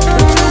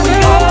until we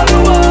all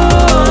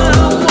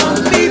one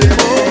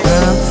people.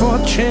 Time for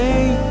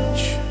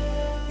change.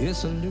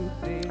 It's a new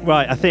day.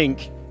 Right, I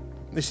think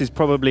this is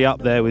probably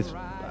up there with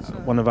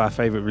one of our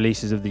favourite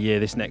releases of the year.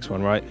 This next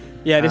one, right?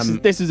 Yeah,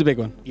 this is a big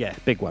one. Yeah,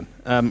 big one.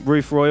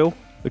 Roof Royal,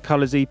 the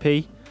Colours EP.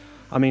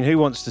 I mean, who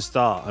wants to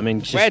start? I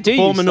mean, just Where do you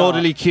form an start?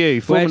 orderly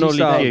queue. Form Where an do you orderly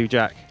start? queue,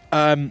 Jack.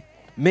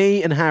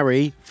 Me and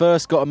Harry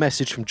first got a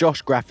message from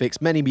Josh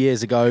Graphics many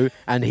years ago,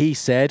 and he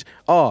said,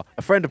 a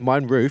friend of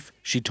mine, Ruth,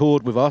 she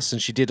toured with us and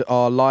she did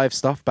our live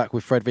stuff back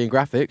with Fred V and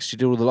Graphics. She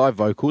did all the live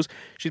vocals.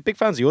 She's big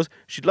fans of yours.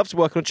 She'd love to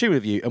work on a tune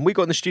with you. And we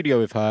got in the studio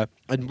with her,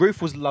 and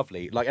Ruth was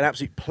lovely, like an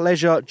absolute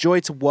pleasure, joy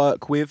to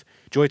work with,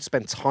 joy to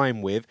spend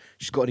time with.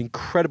 She's got an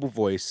incredible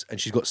voice and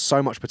she's got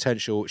so much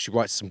potential. She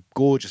writes some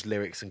gorgeous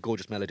lyrics and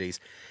gorgeous melodies.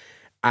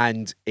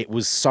 And it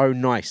was so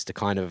nice to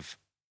kind of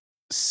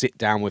sit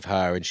down with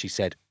her, and she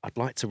said, I'd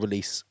like to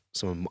release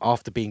some,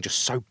 after being just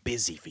so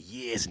busy for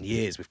years and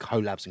years with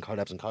collabs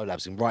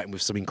and writing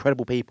with some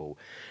incredible people,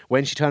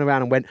 when she turned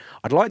around and went,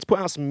 I'd like to put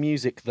out some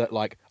music that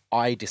like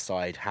I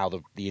decide how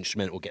the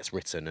instrumental gets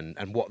written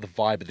and what the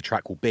vibe of the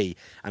track will be,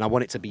 and I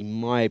want it to be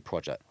my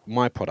product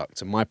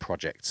and my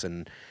projects,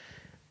 and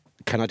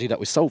can I do that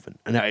with Soulvent?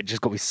 And it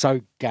just got me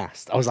so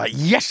gassed. I was like,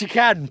 yes, you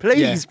can.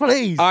 Please,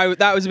 please.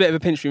 That was a bit of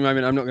a pinch me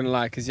moment, I'm not going to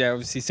lie, because,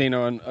 obviously seen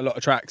her on a lot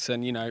of tracks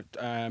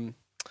and,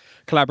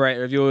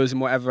 collaborator of yours and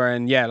whatever.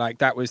 And,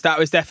 that was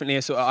definitely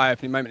a sort of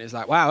eye-opening moment. It's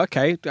like, wow,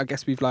 okay, I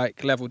guess we've,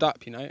 leveled up,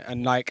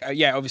 And,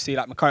 obviously,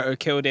 Makoto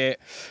killed it.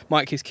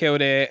 Mike has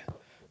killed it.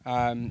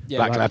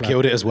 Black Lab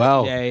killed it as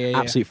well. Yeah.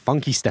 Absolute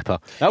funky stepper.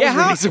 That was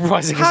really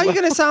surprising. How are you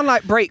going to sound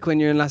like Break when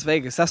you're in Las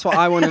Vegas? That's what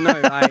I want to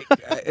know.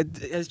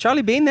 Has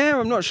Charlie been there?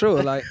 I'm not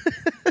sure.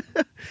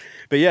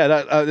 But yeah,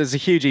 there's a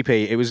huge EP.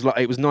 It was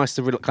nice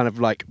to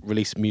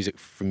release music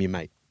from your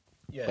mate,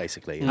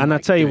 basically. And I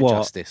tell you what,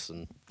 justice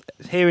and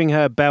hearing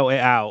her belt it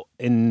out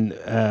in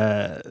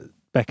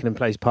Beckenham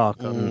Place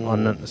Park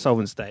on the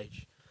Soulvent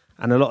stage,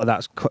 and a lot of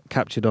that's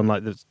captured on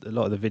a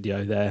lot of the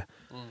video there.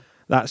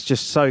 that's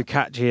just so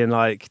catchy and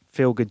like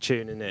feel good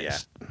tune in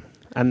it.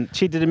 And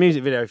she did a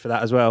music video for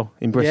that as well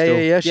in Bristol.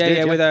 She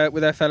did,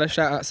 with her fella.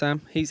 Shout out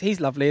Sam. He's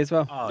lovely as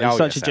well. Oh, he's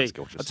such a G.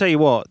 gorgeous. I'll tell you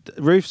what,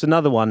 Ruth's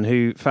another one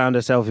who found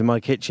herself in my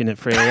kitchen at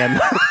 3 a.m.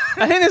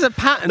 I think there's a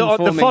pattern.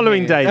 The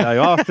following day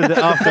though, after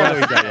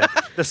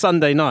the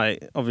Sunday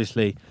night,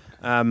 obviously.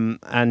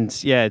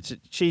 And yeah,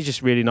 she's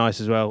just really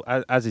nice as well,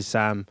 as is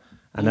Sam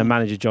and her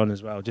manager John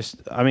as well.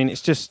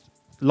 It's just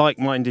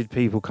like-minded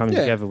people coming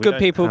together. We good don't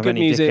people, have good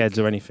any music.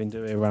 dickheads or anything,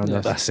 do we, around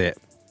us? That's it.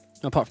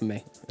 Apart from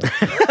me.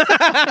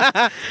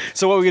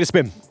 So what are we going to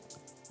spin?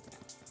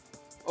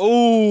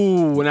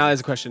 Oh, now there's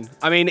a question.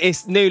 I mean,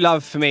 it's New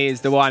Love for me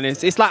is the one.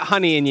 It's like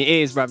honey in your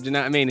ears, bruv. Do you know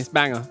what I mean? It's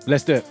banger.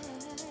 Let's do it.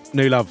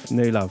 New Love.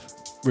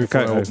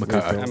 Makoto.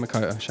 Makoto. And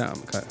Makoto. Shout out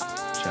Makoto.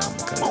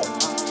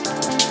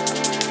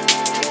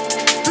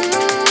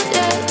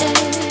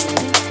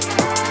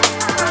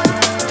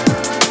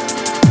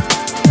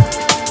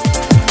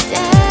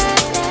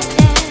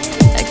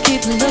 I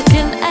keep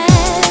looking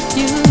at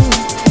you.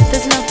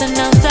 There's nothing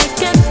else I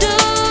can do.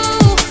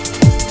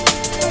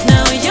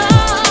 Now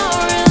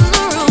you're in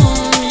the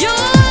room.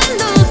 You're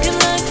looking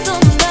like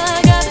something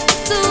I got to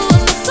do.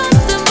 And there's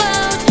something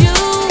about you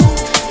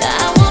that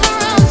I wanna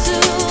run to.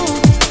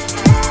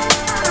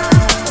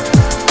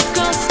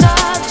 Gonna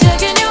stop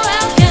checking you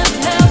out. Can't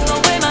help the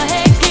way my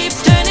head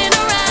keeps turning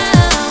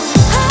around.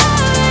 I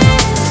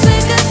wish we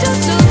could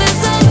just do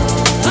this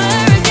over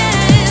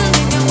again.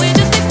 Thinking we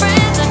just be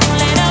friends and you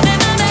laid up in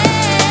my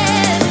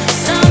bed.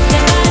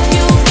 Something about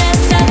you gets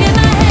stuck in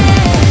my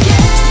head.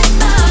 Get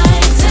my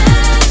attention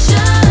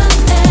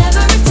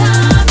every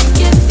time you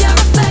give your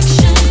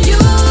affection. You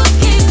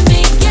keep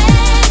me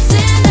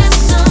guessing. There's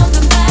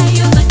something about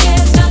you that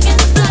gets stuck in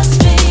the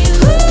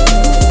bloodstream.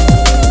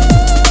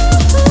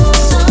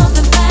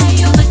 Something about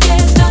you that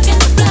gets stuck in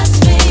the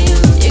bloodstream.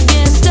 You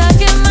get stuck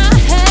in my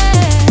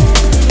head.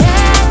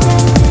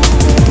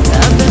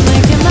 I've been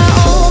making my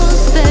own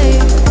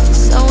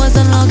space. I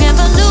wasn't looking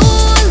for new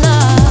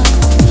love.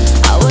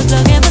 I was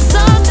looking for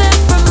something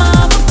from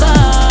up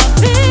above.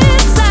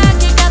 Feels like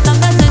you got the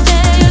message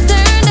and you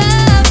turned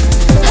up.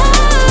 I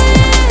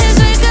wish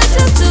we could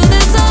just do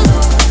this all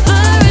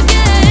over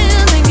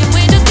again. Thinking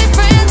we just be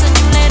friends and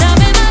you laid up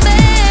in my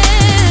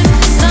bed.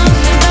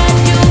 Something about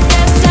you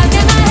gets stuck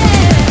in my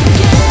head.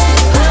 Get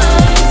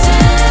my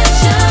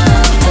attention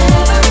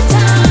every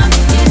time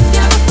you give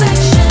your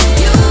affection.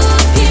 You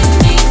keep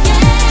me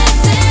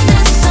guessing.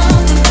 There's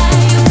something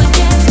about you that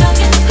gets stuck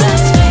in the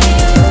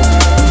bloodstream.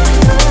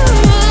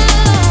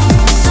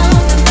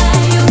 Something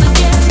about you that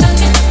gets stuck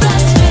in the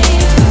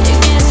bloodstream. You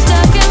get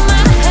stuck in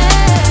my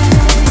head.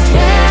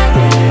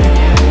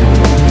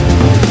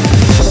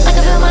 I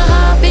can feel my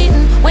heart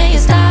beating when you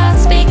start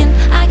speaking.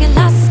 I get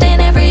lost in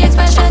every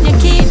expression you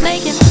keep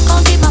making.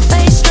 Can't keep my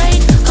face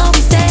straight, can't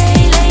we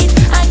stay late?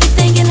 I keep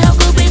thinking, how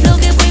could we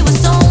look if we were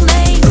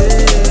soulmates?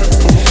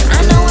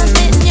 I know I'm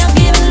spitting, you're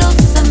giving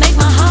looks that make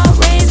my heart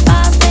race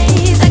fast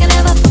pace. I can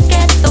never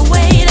forget the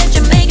way that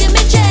you're making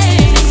me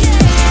change.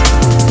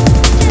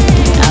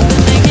 I've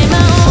been making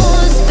my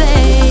own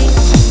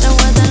space. I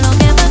wasn't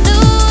looking for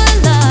new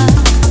love.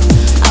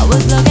 I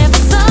was looking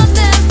for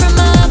something from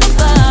up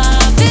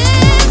above.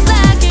 Feels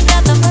like you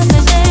got the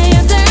message and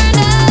you turned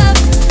up.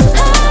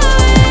 I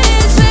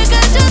wish we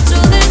could just do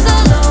this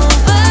all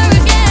over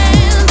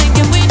again.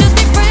 Thinking we just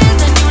be friends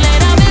and you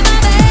laid up in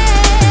my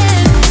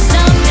bed.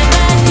 Something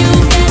about you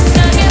gets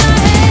stuck in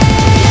my head.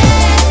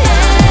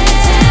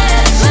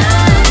 Attention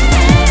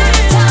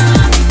every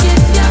time you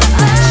give your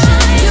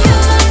affection. You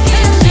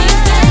keep me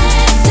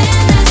guessing.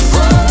 There's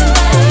something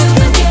about you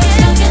that gets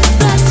stuck in the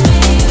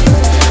bloodstream.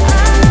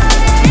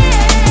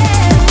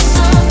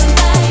 Something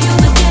about you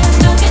that gets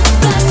stuck in the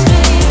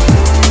bloodstream.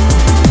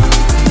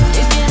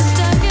 You get stuck in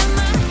my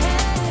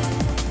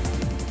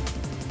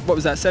head. What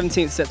was that?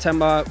 17th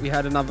September. We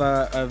had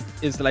another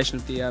installation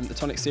of the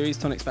Tonic series,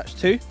 Tonics Batch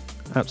 2.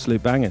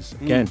 Absolute bangers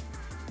again.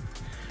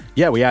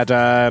 Yeah, we had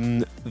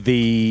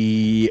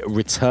the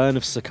return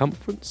of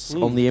Circumference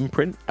on the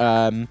imprint.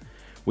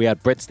 We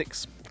had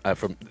Breadsticks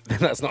from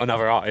that's not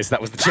another artist. That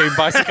was the tune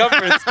by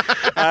Circumference.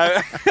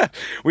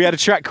 We had a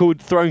track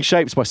called Throwing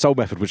Shapes by Soul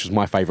Method, which was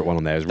my favourite one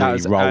on there. It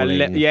was really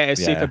rolling.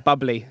 It's super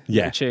bubbly.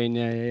 Yeah. The tune.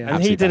 Yeah.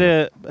 And he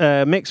did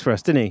a mix for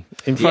us, didn't he?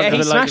 In front of He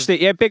the smashed it.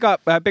 Yeah, big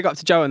up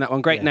to Joe on that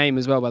one. Great name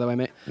as well, by the way,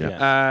 mate.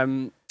 Yeah.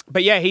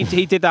 But yeah,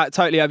 he did that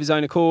totally of his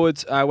own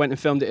accord. Went and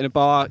filmed it in a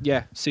bar.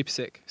 Yeah, super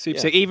sick.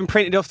 Sick. Even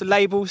printed off the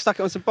label, stuck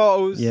it on some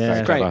bottles. Yeah.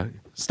 It's great. Clever.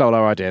 Stole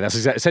our idea. That's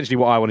essentially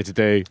what I wanted to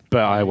do,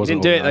 but I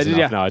wasn't. didn't do it, organised though, did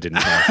enough. ya? No, I didn't.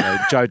 No. So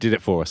Joe did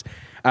it for us.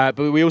 But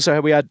we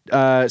also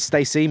had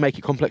Stacey, Make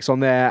It Complex on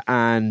there,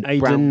 and Aiden,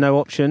 Brown. No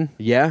Option.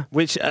 Yeah.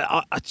 Which, do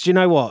you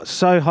know what?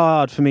 So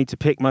hard for me to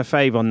pick my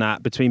fave on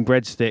that between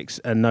Breadsticks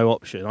and No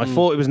Option. I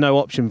thought it was No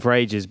Option for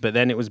ages, but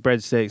then it was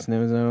Breadsticks and there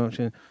was No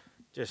Option.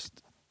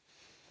 Just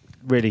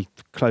really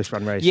close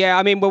run race. Yeah,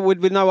 I mean, well,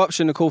 with No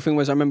Option, the cool thing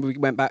was I remember we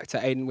went back to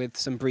Aiden with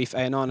some brief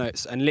A&R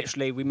notes, and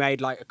literally we made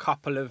like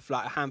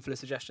a handful of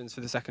suggestions for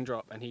the second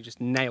drop, and he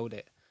just nailed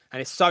it. And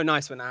it's so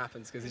nice when that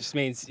happens because it just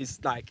means it's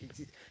like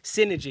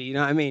synergy. You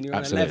know what I mean? You're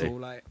Absolutely. on a level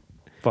like.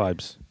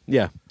 Vibes.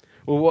 Yeah.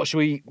 Well, what should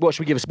we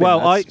give a spin? Well,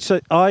 lads?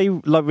 I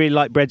really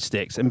like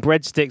Breadsticks, and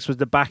Breadsticks was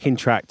the backing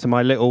track to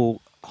my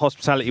little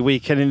hospitality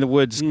weekend in the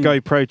woods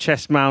GoPro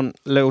chest mount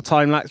little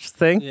time lapse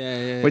thing,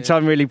 which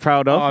I'm really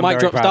proud of. I'm Mike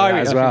very Drop's proud of that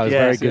Diary as well. It's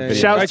very good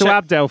video. Shouts to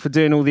Abdel for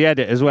doing all the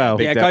edit as well.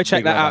 Big Go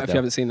check that love out if you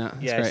haven't seen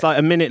that. Yeah, it's like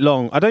a minute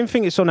long. I don't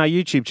think it's on our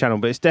YouTube channel,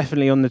 but it's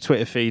definitely on the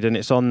Twitter feed and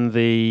it's on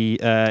the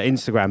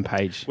Instagram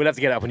page. We'll have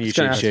to get it up on YouTube.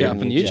 gonna have to get up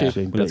on YouTube.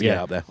 Yeah, we'll have to get it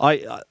up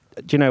there.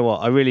 Do you know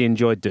what? I really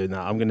enjoyed doing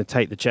that. I'm going to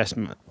take the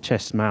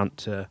chest mount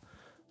to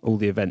all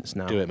the events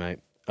now. Do it, mate.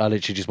 I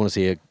literally just want to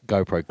see a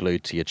GoPro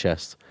glued to your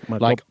chest, My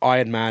like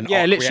Iron Man,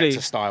 Yeah, arc literally.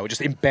 reactor style.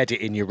 Just embed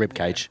it in your rib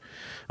cage.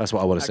 That's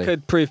what I want to That see.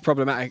 could prove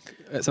problematic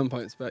at some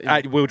points, but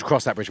We'll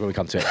cross that bridge when we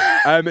come to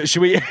it.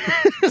 Should we?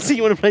 So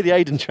you want to play the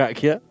Aiden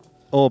track, yeah?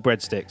 Or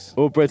Breadsticks.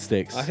 Or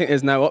Breadsticks? I think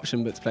there's no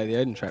option but to play the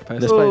Aiden track.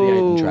 Let's Personally. play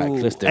the Aiden track.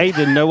 Let's do it.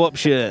 Aiden, no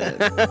option.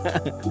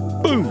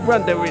 Boom,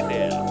 run the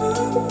rhythm.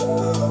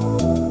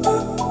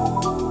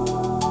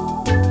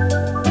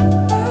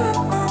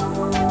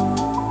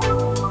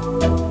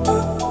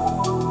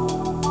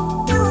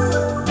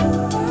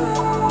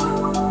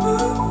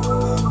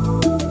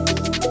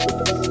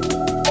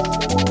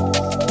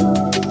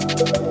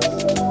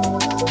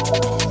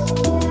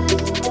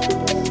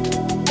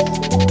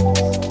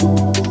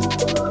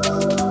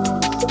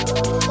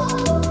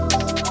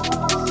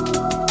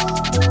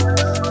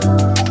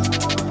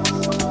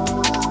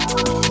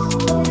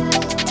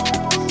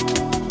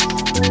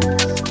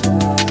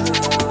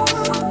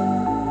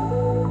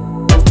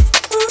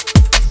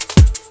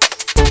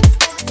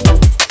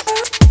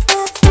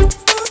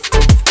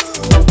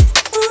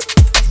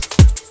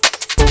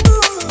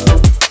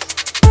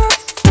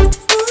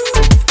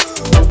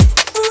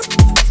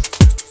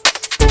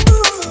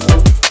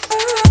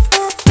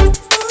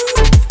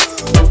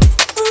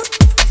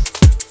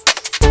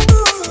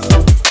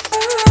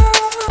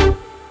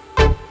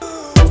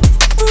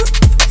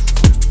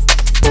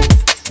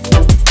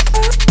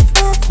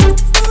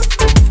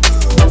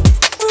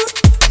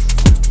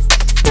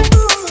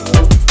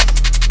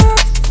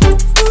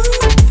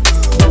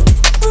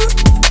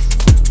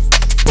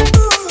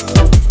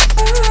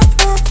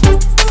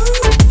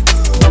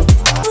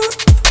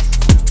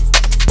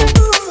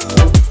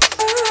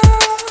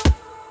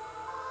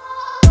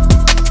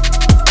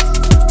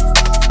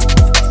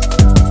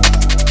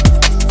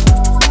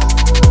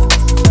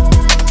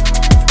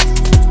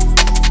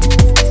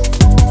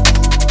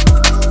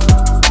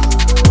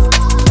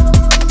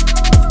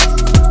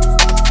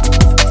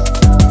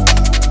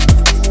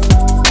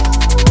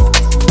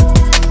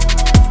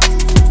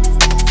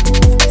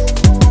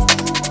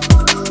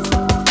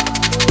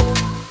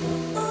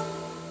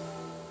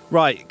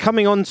 Right,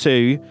 coming on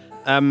to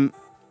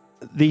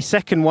the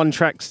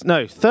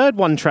third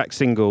one-track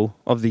single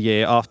of the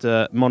year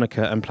after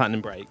Monica and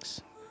Platinum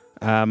Breaks.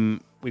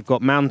 We've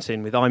got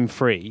Mountain with I'm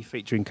Free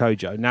featuring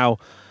Kojo. Now,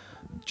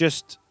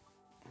 just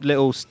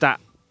little stat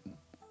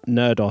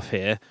nerd off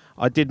here.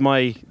 I did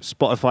my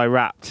Spotify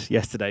Wrapped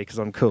yesterday because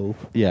I'm cool.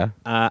 Yeah.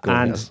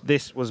 And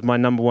this was my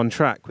number one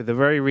track with a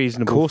very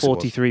reasonable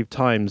 43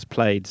 times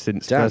played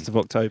since Damn. 1st of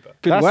October.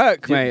 Good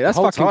work, mate. That's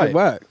hold fucking tight. good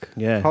work.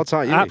 Yeah. Hold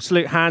tight, you.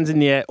 Absolute hands in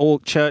the air,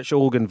 church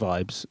organ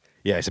vibes.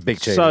 Yeah, it's a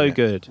big tune. So isn't it?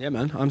 good. Yeah,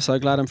 man. I'm so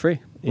glad I'm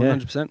free. Yeah.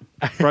 100%.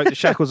 Broke the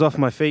shackles off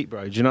my feet,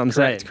 bro. Do you know what I'm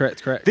saying?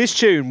 Correct. This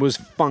tune was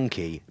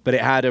funky, but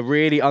it had a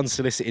really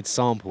unsolicited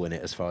sample in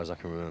it, as far as I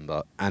can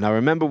remember. And I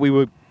remember we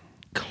were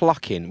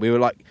clucking. We were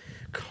like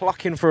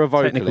clucking for a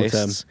Technical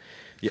vocalist.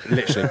 Yeah,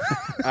 literally.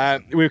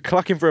 We were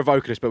clucking for a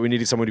vocalist, but we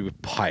needed somebody with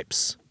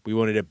pipes. We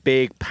wanted a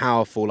big,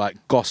 powerful, like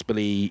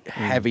gospel-y,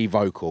 heavy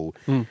vocal.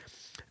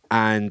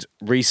 And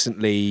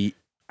recently,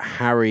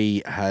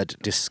 Harry had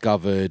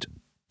discovered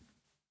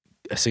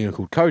a singer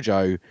called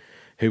Kojo,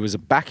 who was a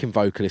backing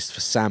vocalist for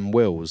Sam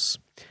Wills.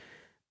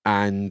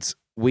 And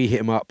we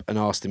hit him up and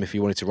asked him if he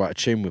wanted to write a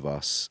tune with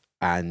us.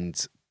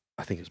 And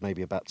I think it was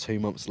maybe about 2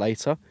 months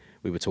later,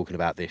 we were talking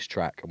about this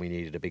track and we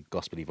needed a big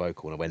gospel-y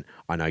vocal. And I went,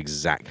 I know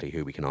exactly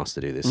who we can ask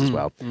to do this as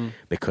well.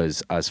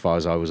 Because as far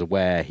as I was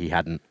aware, he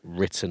hadn't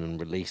written and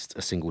released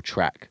a single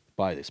track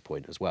by this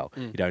point as well.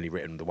 He'd only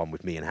written the one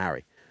with me and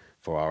Harry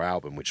for our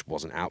album, which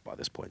wasn't out by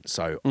this point.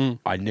 So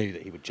I knew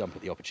that he would jump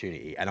at the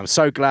opportunity. And I'm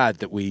so glad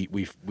that we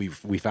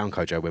found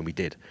Kojo when we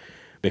did,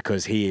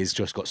 because he has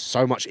just got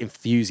so much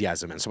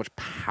enthusiasm and so much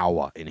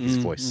power in his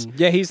voice.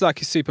 Yeah, he's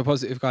like a super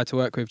positive guy to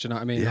work with. Do you know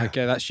what I mean? Like,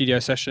 that studio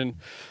session,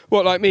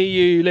 like me,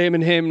 you, Liam,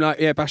 and him,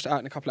 bashed it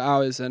out in a couple of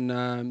hours,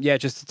 and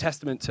just a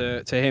testament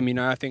to him. You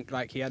know, I think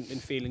like he hadn't been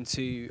feeling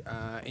too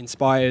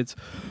inspired.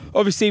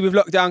 Obviously, with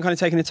lockdown kind of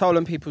taking a toll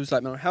on people's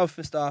like mental health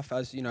and stuff,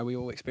 as you know, we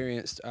all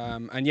experienced.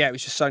 And it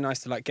was just so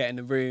nice to like get in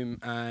the room.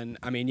 And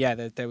I mean,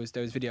 there was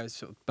videos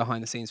sort of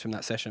behind the scenes from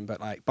that session,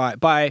 but like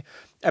by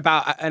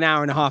about an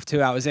hour and a half,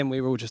 2 hours in, we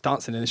were all just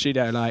dancing in the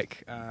studio.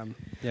 Like,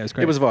 it was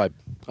great. It was a vibe.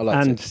 I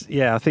liked it. And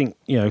yeah, I think,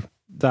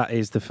 that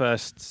is the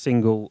first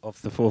single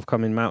of the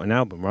forthcoming Mountain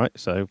album, right?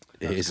 So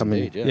It that's is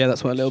coming. indeed, Yeah,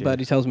 that's what a little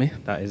birdie tells me.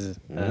 That is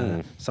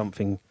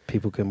something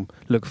people can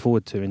look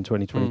forward to in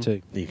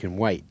 2022. You can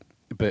wait,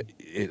 but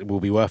it will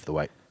be worth the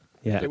wait.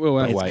 Yeah, It will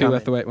It's be coming.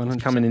 worth the wait. 100%.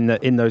 it's coming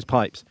in those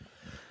pipes.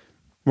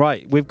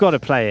 Right, we've got to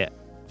play it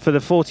for the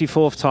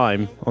 44th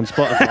time on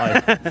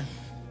Spotify.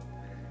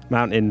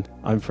 Mountain,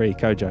 I'm Free,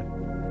 Kojo.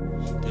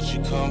 But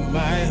you caught my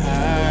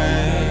eye,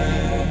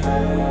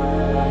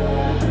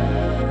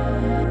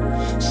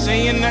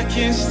 saying I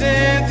can't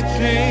stand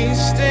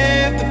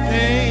the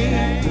pain,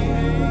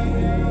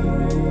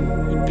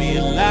 would be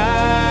a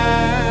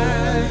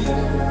lie.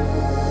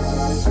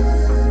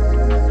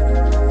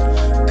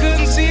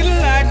 Couldn't see the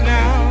light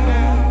now,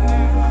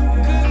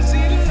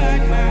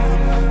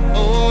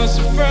 oh, it's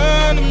in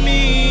front of me.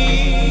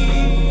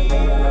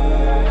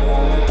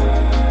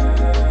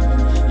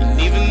 And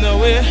even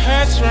though it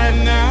hurts right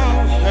now,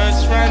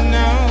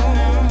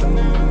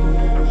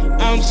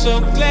 I'm so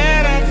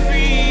glad I'm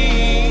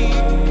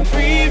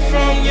free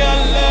from your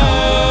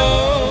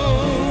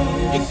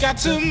love. It got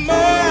too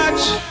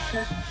much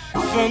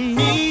for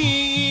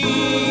me,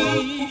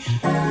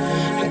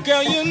 and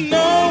girl, you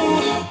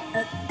know,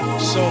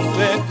 so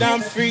glad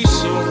I'm free,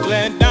 so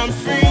glad I'm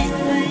free,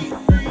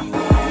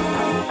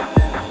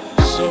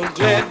 so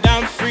glad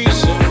I'm free,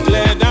 so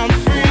glad I'm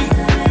free,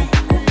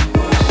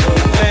 so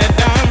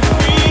glad I'm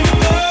free.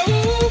 Oh.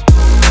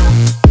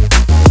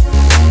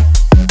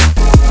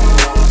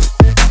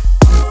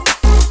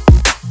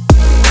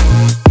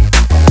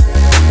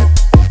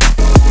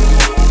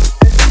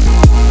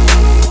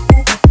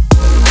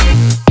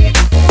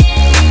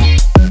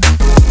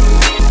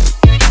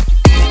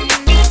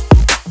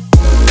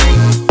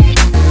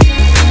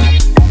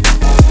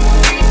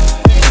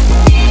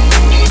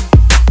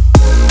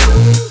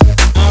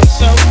 I'm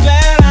so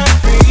glad I'm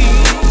free.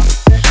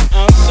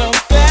 I'm so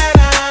glad I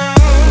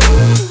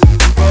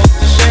broke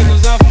the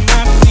shackles off of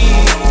my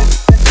feet.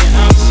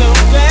 Yeah, I'm so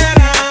glad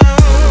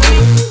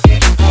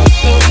I'm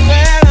so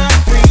glad I'm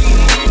free.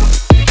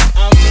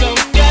 I'm so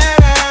glad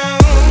I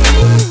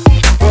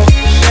broke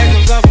the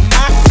shackles off of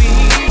my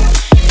feet.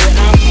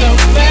 Yeah, I'm so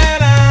glad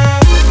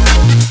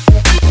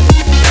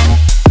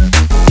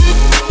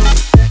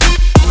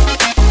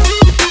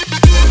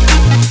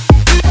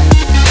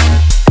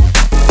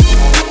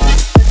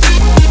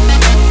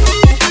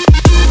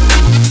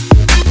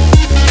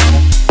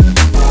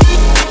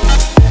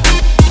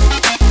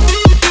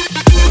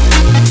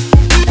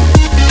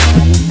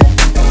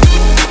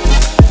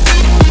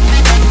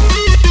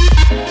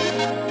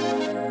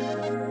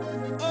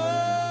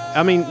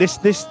I mean, this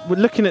we're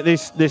looking at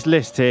this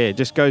list here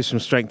just goes from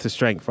strength to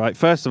strength, right?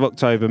 1st of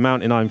October,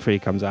 Mountain I'm Free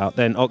comes out.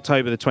 Then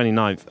October the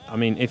 29th. I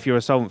mean, if you're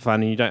a Soulvent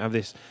fan and you don't have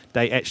this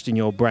date etched in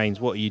your brains,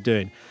 what are you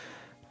doing?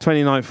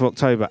 29th of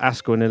October,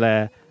 Askell and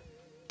Hilaire,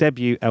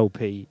 debut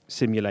LP,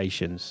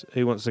 Simulations.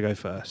 Who wants to go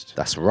first?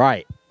 That's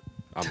right.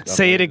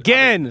 Say it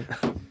again.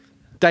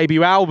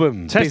 Debut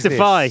album.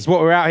 Testify. Business. It's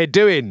what we're out here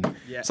doing.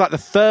 It's like the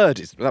third.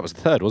 That was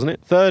the third, wasn't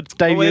it? Third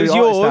debut Well, it was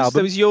artist yours. album.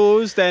 There was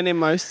yours, then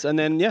Inmost, and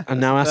then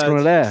And now that's Askell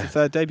and the Hilaire.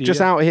 third debut. Just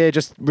out here,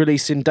 just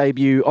releasing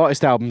debut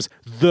artist albums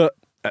that,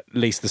 at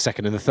least the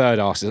second and the third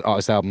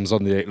artist albums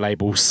on the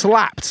label,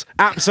 slapped.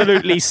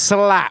 Absolutely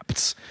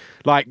slapped.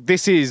 Like,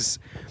 this is,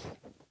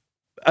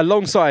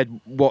 alongside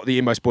what the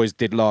Inmost Boys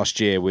did last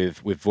year with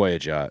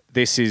Voyager,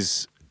 this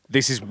is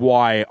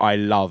why I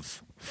love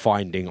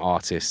finding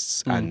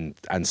artists and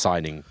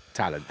signing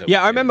talent. that Yeah,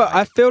 we I remember. do.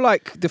 I feel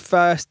like the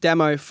first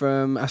demo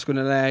from Askell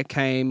and Hilaire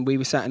came. We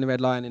were sat in the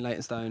Red Lion in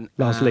Leytonstone.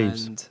 Last and-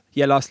 Leaves.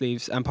 Yeah, Last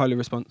Leaves and Polar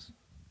Response.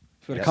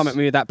 If you want Yes. to comment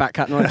me with that back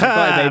cat knowledge, I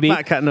got it, baby.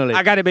 Back cat knowledge.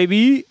 I got it,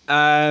 baby.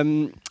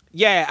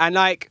 Yeah, and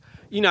like,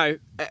 you know,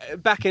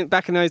 back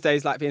in those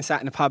days, like being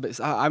sat in a pub,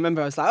 I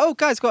remember I was like, oh,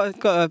 guys, got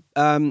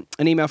an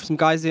email from some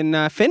guys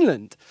in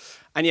Finland.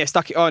 And yeah,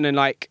 stuck it on, and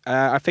like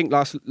I think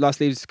Last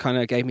Leaves kind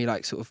of gave me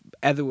like sort of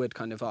Etherwood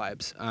kind of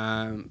vibes.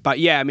 But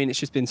yeah, I mean, it's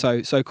just been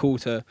so cool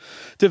to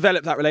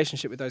develop that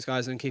relationship with those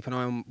guys and keep an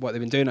eye on what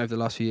they've been doing over the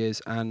last few years.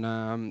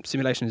 And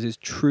Simulations is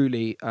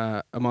truly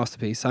a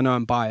masterpiece. I know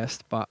I'm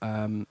biased, but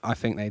I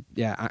think they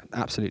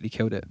absolutely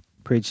killed it.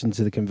 Preaching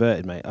to the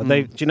converted, mate.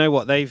 Do you know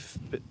what?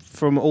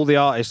 From all the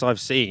artists I've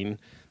seen,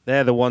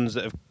 they're the ones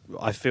that have,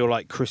 I feel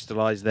like,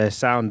 crystallised their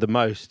sound the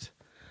most.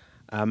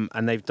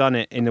 And they've done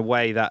it in a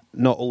way that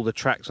not all the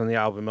tracks on the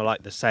album are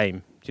like the same.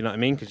 Do you know what I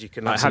mean? Because you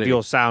can like, have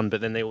your sound,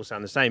 but then they all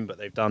sound the same. But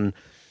they've done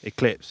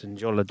Eclipse and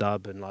Jolla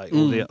Dub and like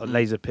all the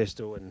Laser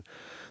Pistol and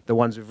the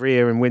ones with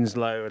Rhea and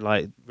Winslow and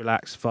like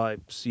Relaxed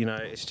Vibes. You know,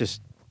 it's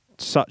just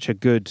such a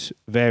good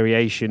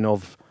variation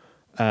of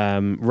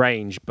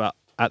range, but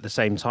at the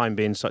same time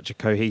being such a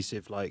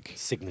cohesive like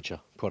signature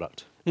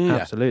product.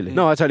 Absolutely.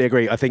 No, I totally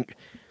agree. I think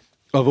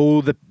of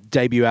all the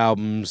debut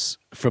albums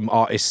from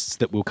artists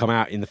that will come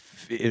out in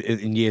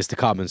years to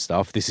come and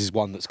stuff, this is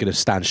one that's going to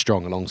stand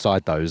strong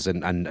alongside those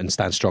and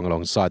stand strong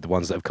alongside the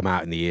ones that have come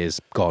out in the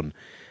years gone.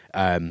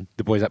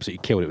 The boys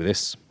absolutely killed it with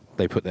this.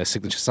 They put their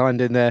signature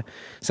sound in there,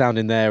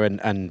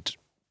 and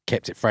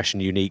kept it fresh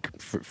and unique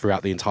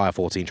throughout the entire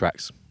 14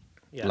 tracks.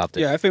 Loved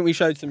it. Yeah, I think we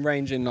showed some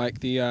range in like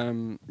the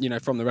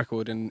from the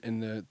record in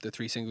the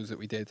 3 singles that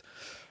we did.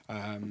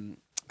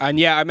 And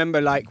yeah, I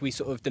remember like we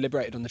sort of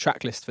deliberated on the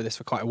track list for this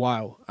for quite a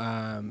while.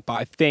 But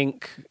I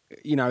think,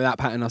 without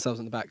patting ourselves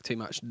on the back too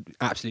much,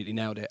 absolutely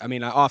nailed it. I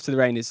mean, like After the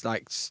Rain is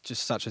like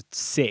just such a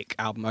sick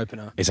album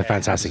opener. It's a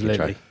fantastic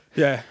intro.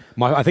 Yeah.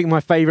 I think my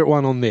favourite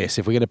one on this,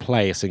 if we're going to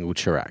play a single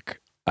track,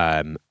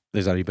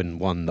 there's only been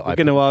one that We're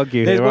going to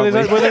argue here, aren't we?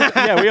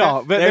 yeah, we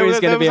are. But There is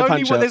going to be a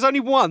punch-up. There's only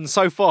one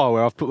so far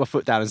where I've put my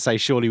foot down and say,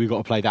 surely we've got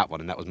to play that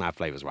one, and that was Mad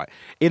Flavours, right?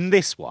 In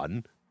this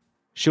one,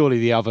 surely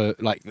the other,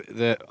 like,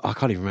 I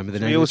can't even remember the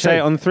name We of all the say it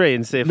tune. on 3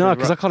 and see if No,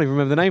 because I can't even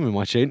remember the name of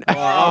my tune.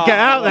 Oh, get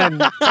out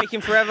then.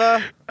 Taking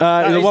Forever.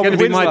 The is one gonna with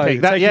be my Winslow.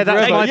 pick. That's Taking my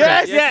Forever.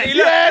 pick.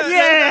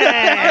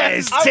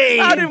 Yes, team.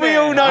 How did we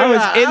all know I was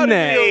that? in How did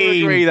there. we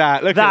all agree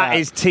that? Look at That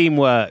is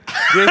teamwork.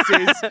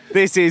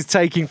 This is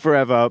Taking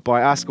Forever by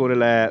Ascot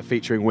Hilaire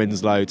featuring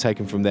Winslow,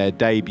 taken from their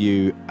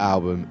debut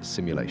album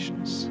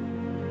Simulations.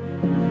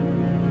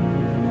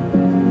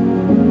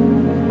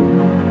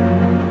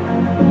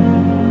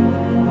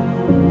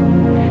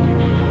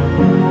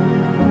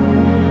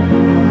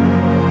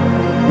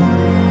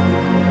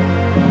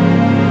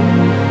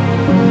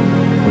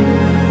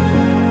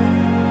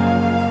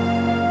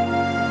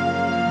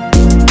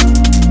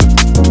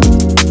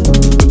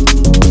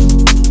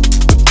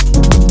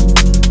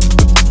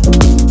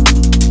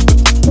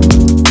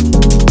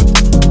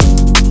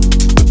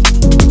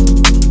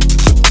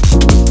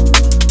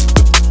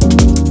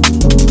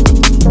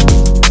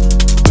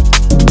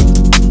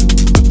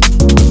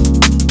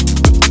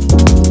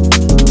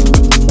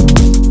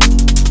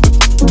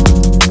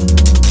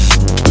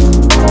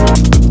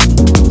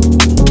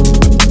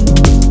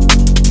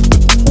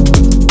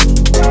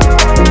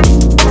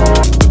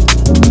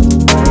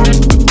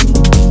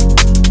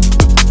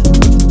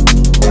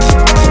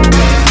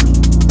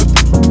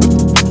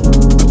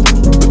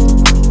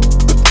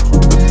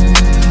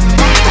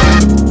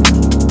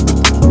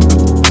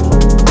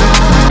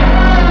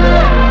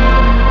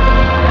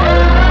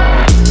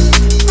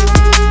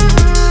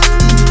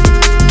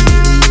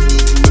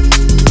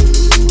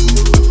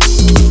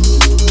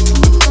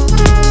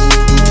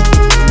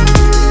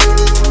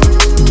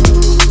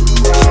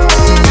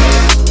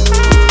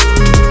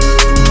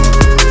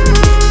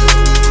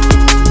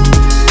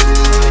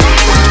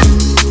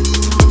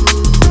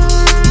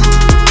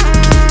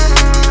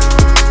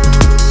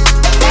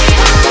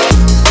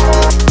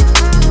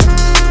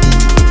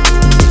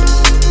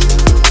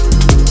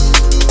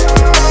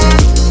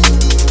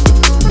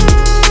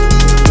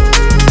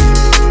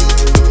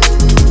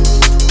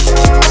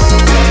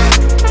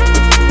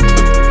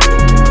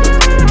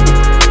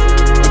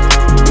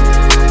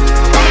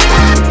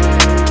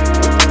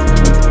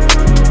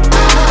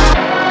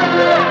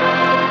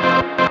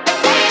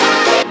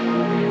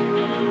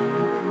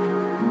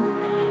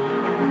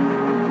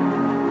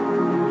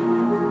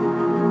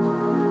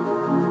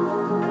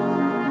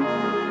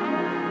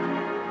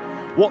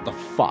 What the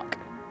fuck?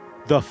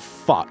 The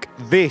fuck?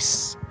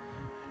 This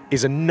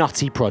is a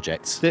nutty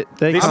project. They I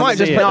can't might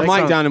just see put it. the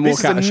mic down and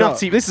walk out a shot.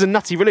 This is a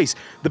nutty release.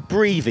 The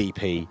Breathe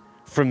EP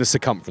from the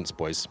Circumference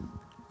Boys.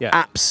 Yeah.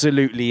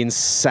 Absolutely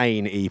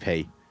insane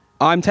EP.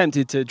 I'm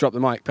tempted to drop the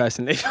mic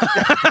personally.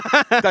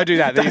 Don't do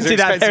that. Don't These do are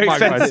that. They're expensive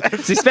microphones. expensive.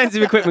 It's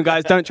expensive equipment,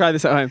 guys. Don't try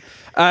this at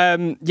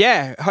home.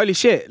 Yeah, holy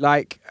shit.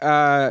 Like,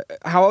 how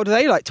old are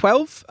they? Like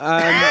 12?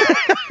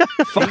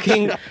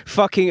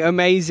 Fucking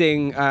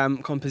amazing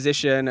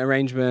composition,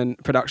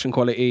 arrangement, production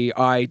quality.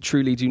 I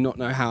truly do not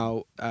know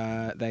how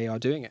they are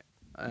doing it.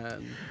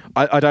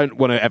 I don't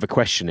want to ever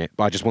question it,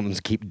 but I just want them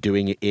to keep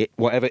doing it.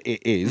 Whatever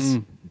it is,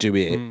 do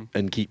it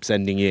and keep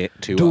sending it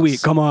to us. Do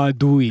it. Come on,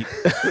 do it.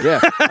 Yeah,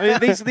 I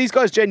mean, these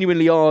guys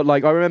genuinely are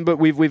like. I remember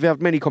we've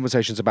had many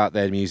conversations about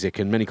their music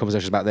and many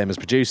conversations about them as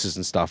producers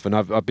and stuff. And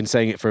I've been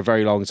saying it for a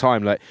very long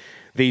time. Like,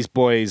 these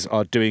boys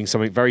are doing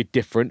something very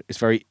different. It's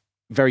very,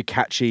 very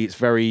catchy.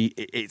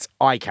 It's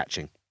eye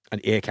catching and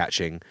ear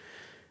catching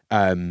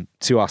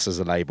to us as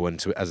a label and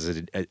to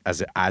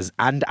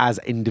as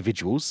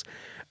individuals.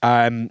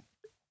 And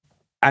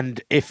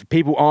if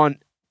people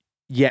aren't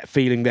yet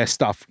feeling their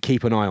stuff,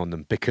 keep an eye on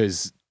them,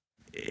 because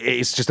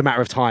it's just a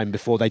matter of time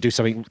before they do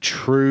something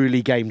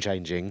truly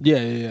game-changing.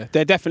 Yeah.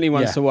 They're definitely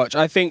ones Yeah. to watch.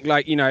 I think,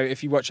 like, you know,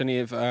 if you watch any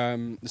of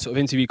the sort of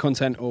interview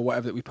content or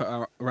whatever that we put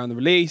out around the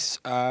release,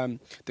 the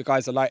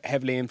guys are like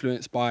heavily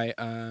influenced by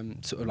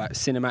sort of like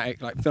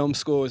cinematic, like film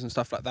scores and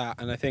stuff like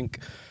that. And I think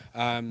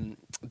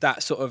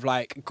that sort of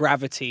like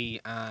gravity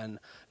and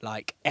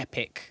like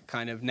epic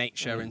kind of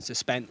nature and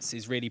suspense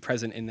is really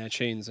present in their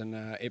tunes, and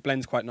it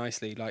blends quite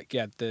nicely. Like,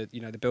 yeah, the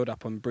build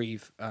up on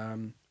Breathe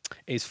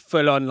is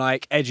full on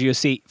like edge of your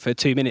seat for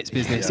 2 minutes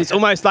business. It's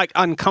almost like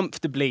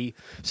uncomfortably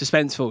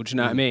suspenseful. Do you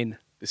know what I mean?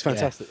 It's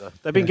fantastic, though.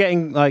 They've been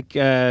getting like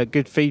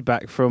good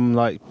feedback from,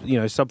 like, you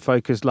know,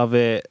 Subfocus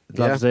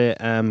loves it.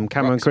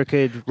 Cameron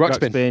Crooked,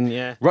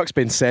 Ruxpin.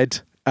 Ruxpin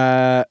said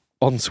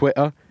on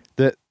Twitter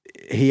that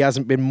he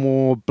hasn't been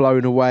more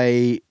blown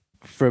away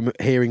from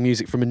hearing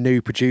music from a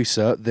new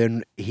producer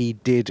than he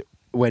did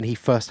when he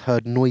first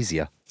heard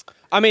Noisia.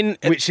 I mean,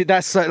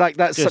 that's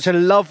such a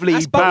lovely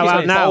That's Bow bucket out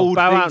list. now. bold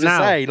Bow thing out to now.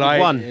 say. You've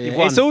Like, won. You've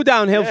won. it's all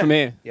downhill from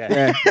here.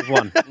 Yeah, you've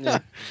won. Yeah.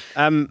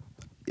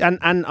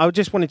 And I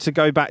just wanted to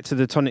go back to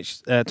the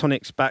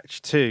Tonics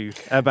batch 2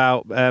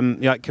 about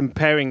like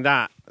comparing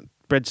that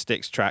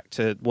Breadsticks track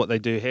to what they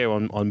do here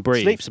on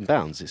Breathe. Leaps and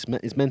bounds.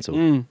 It's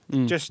mental.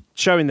 Just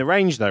showing the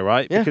range though,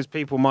 right? Yeah. Because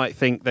people might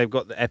think they've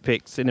got the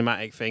epic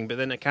cinematic thing, but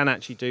then they can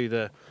actually do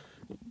the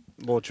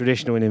more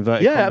traditional and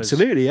inverted Yeah, commas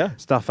absolutely. Yeah.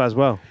 stuff as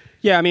well.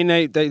 Yeah, I mean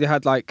they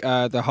had like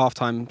the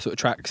halftime sort of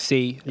track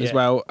C as Yeah.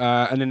 well,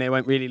 and then they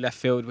went really left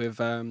field with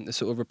the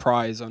sort of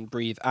reprise on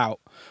Breathe Out.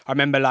 I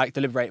remember like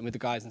deliberating with the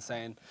guys and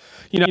saying,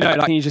 like,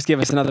 can you just give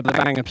us another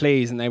banger,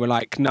 please? And they were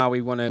like, no, we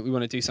want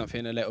to do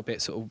something a little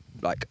bit sort of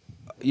like,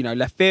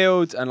 left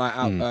field and like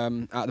out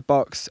of the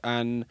box.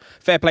 And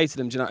fair play to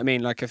them. Do you know what I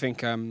mean? Like I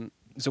think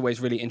there's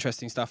always really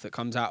interesting stuff that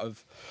comes out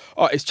of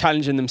artists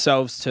challenging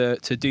themselves to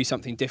do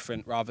something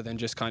different rather than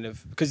just kind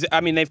of, because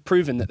I mean they've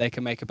proven that they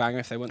can make a banger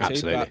if they want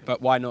Absolutely. to,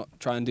 but why not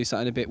try and do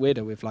something a bit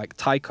weirder with like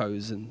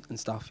taikos and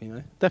stuff,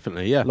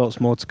 Definitely. Yeah. Lots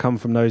more to come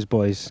from those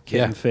boys, Kit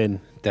Yeah. and Finn,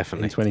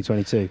 Definitely. in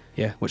 2022.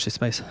 Yeah, watch this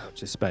space.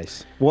 Which is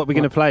space. What are we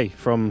going to play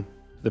from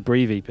the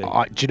Breathe EP?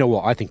 Do you know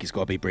what? I think it's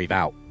got to be Breathe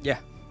Out. Yeah.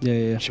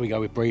 Should we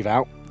go with Breathe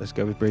Out? Let's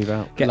go with Breathe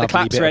Out. Get the Lovely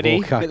claps bit of ready.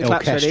 Get the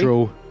claps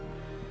ready.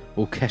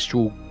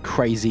 orchestral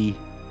crazy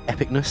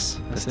epicness.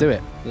 Let's do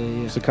it.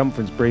 Yeah.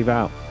 Circumference, Breathe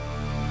Out.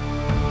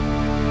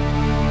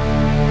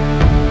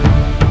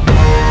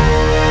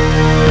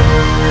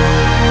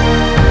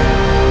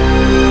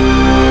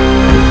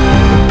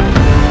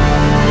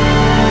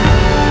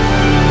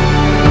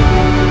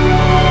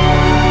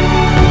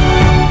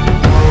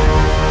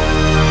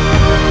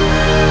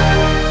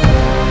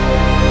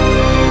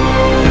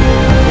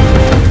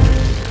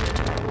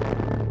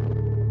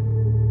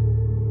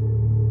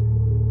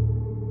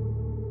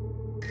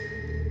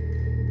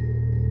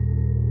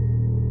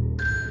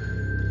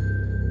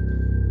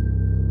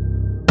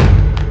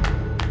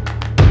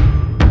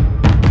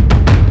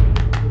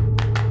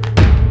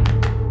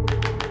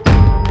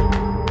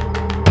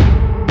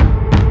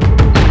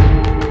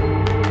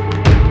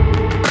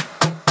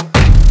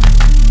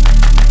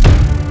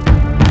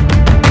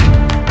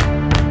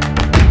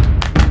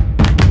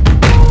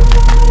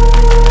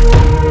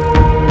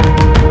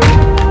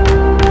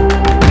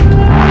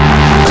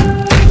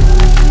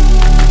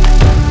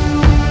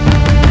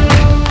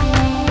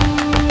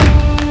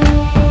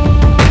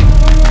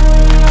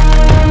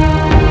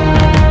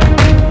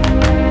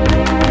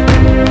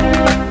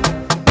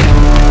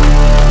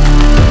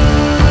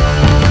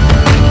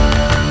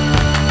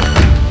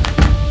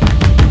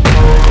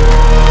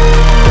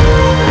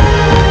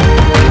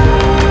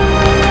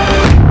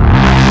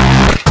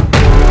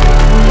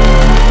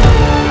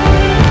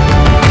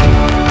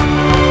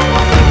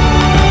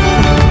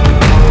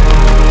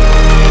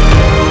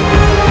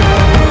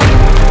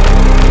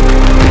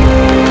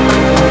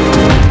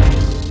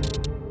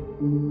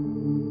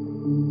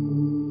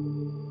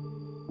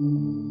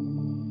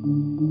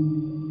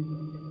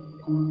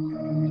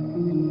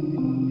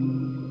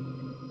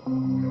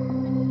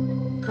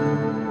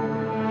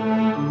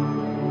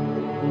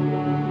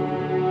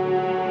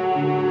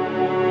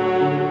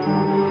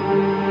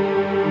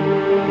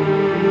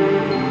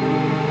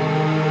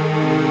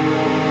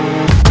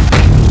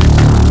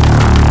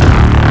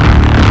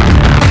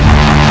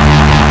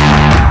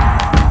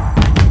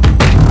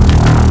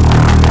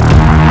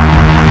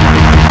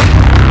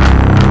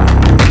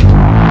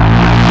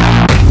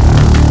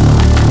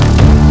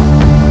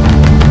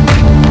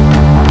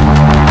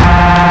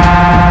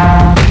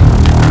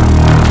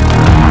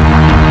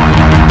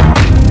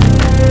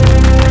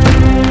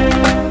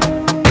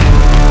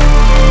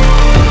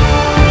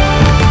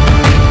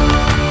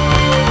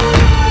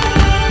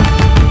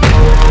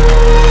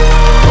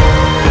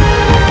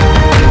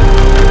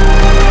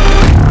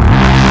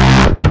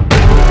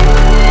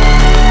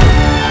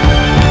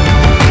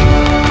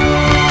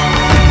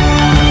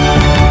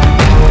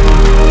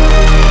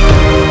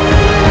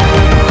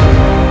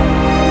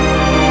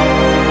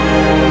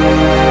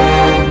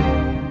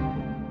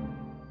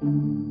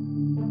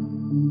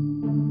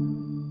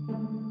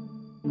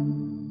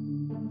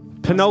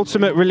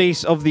 Penultimate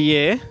release of the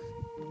year.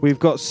 We've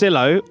got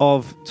Silo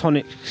of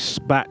Tonic's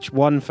Batch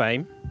 1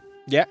 fame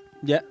Yeah.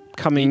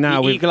 coming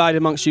now with Eagle-eyed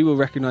amongst you will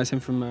recognise him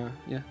from,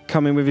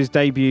 coming with his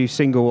debut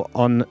single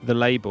on the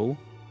label.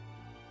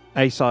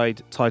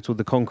 A-side titled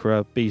The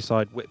Conqueror,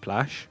 B-side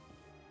Whiplash.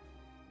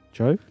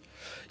 Joe?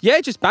 Yeah,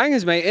 just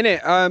bangers, mate,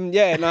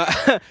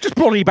 innit? Just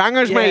bloody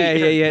bangers,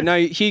 mate. Yeah. No,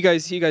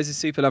 Hugo's a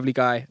super lovely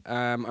guy.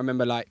 I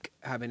remember like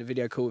having a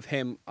video call with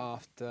him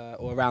after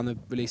or around the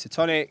release of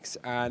Tonics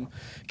and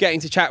getting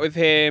to chat with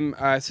him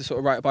to sort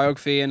of write a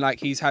biography. And like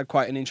he's had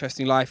quite an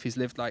interesting life. He's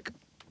lived like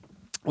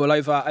all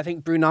over. I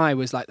think Brunei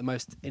was like the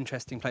most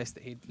interesting place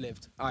that he'd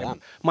lived.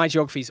 My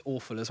geography's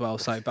awful as well,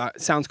 but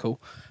it sounds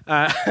cool.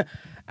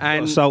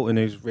 And Sultan,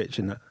 who's rich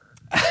in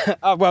that.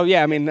 Oh, well,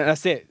 yeah, I mean,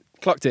 that's it.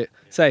 Clocked it.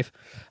 Safe.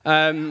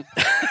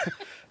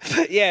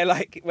 But yeah,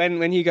 like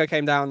when Hugo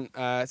came down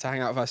to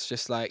hang out with us,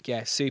 just like,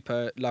 yeah,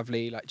 super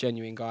lovely, like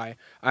genuine guy.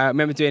 I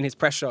remember doing his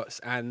press shots,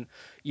 and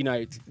you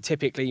know,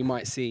 typically you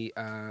might see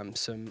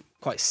some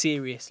quite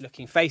serious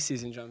looking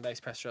faces in drum and bass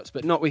press shots,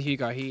 but not with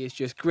Hugo. He is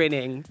just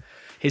grinning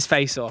his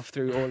face off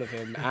through all of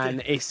him,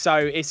 and it's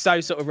so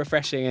sort of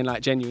refreshing and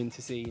like genuine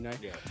to see, you know.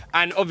 Yeah.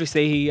 And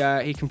obviously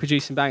he can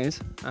produce some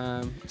bangers.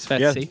 It's fair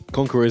to see.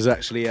 Conqueror is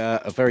actually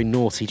a very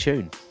naughty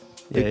tune.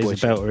 Yeah,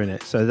 it's a belter in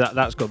it. So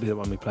that's got to be the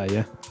one we play,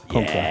 yeah?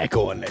 Conqueror. Yeah,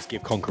 go on, let's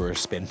give Conqueror a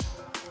spin.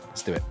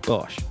 Let's do it.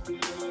 Bosh.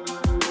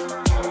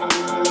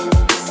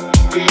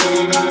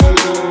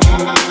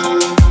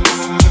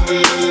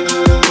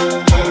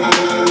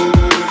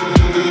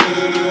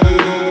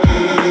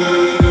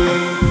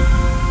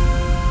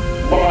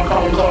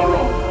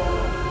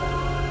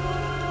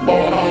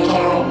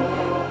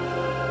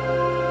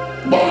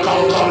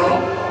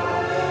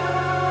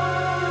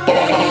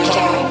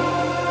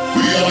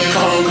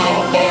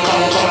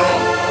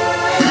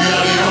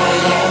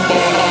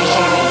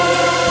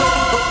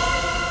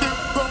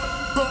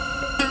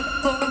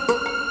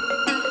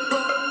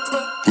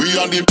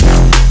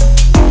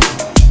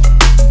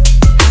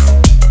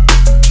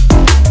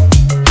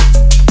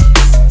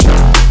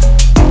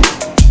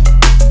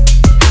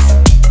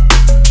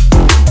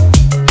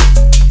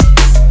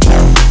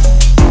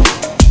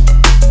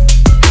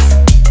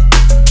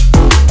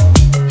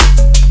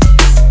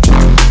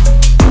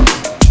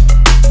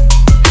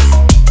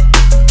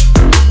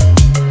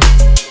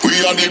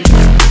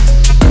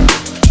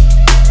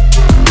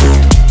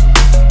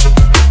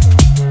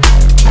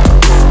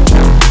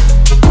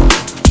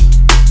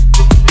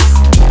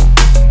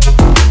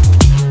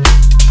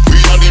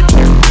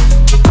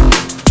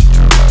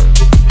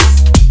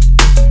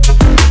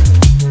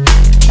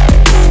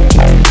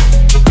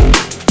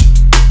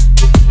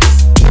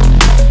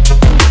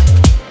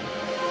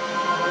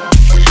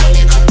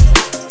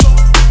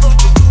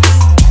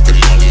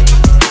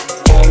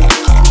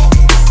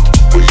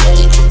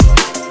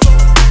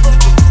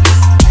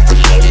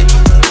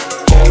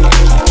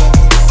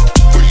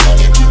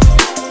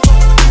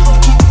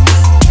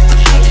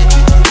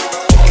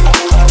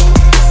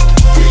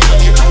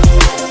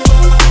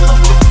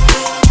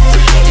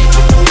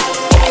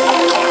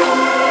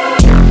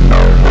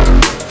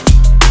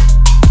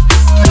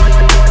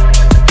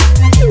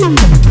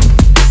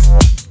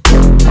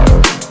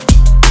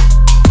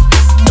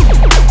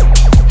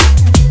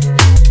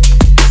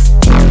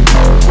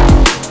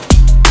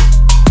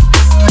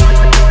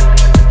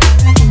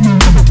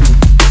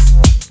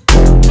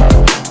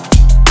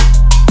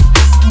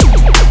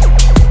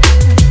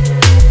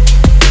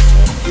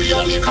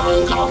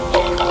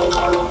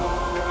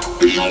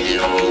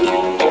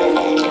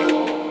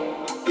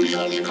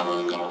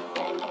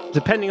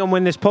 Depending on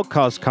when this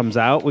podcast comes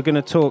out, we're going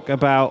to talk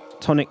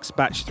about Tonic's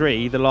Batch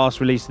 3, the last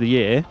release of the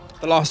year.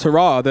 The last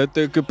hurrah,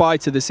 the goodbye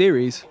to the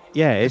series.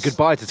 Yeah, it's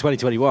goodbye to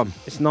 2021.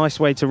 It's a nice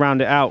way to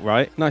round it out,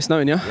 right? Nice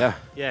knowing you. Yeah.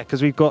 Yeah,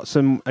 because we've got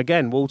some,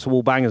 again,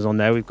 wall-to-wall bangers on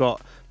there. We've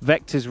got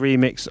Vector's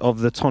remix of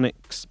the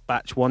Tonic's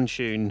Batch 1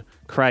 tune,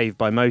 Crave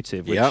by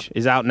Motive, which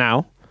is out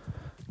now.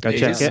 Go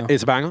check it.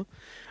 It's a banger.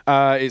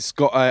 It's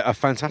got a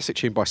fantastic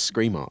tune by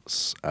Scream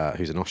Arts,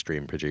 who's an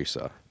Austrian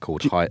producer,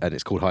 and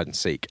it's called Hide and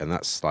Seek, and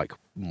that's like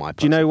my.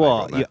 Do you know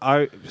what?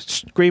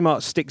 Scream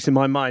Arts sticks in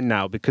my mind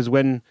now because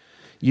when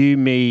you,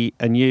 me,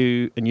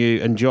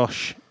 and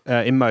Josh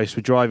in Most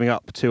were driving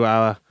up to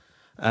our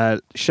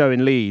show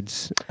in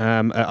Leeds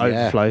at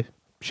Overflow.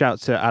 Shout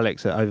to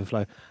Alex at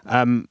Overflow.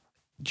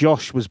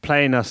 Josh was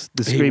playing us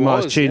the Scream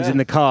Arts tunes in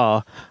the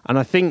car, and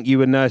I think you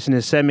were nursing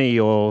a semi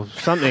or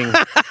something.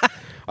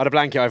 I had a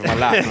blanket over my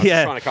lap and I was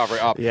trying to cover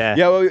it up. Yeah,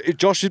 well,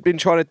 Josh had been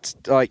trying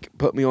to like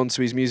put me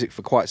onto his music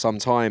for quite some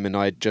time, and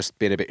I'd just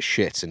been a bit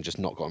shit and just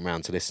not gotten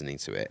around to listening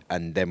to it.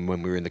 And then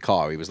when we were in the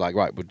car, he was like,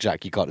 "Right, well,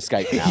 Jack, you can't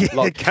escape now.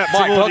 Mike,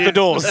 lock the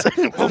doors.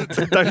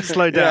 Don't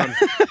slow down.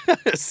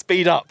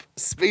 Speed up.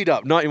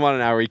 91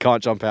 an hour, he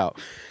can't jump out."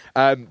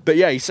 But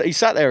yeah, he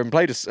sat there and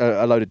played us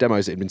a load of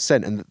demos that had been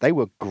sent, and they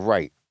were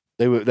great.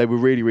 They were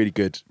really, really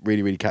good,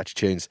 really, really catchy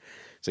tunes.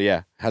 So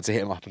yeah, had to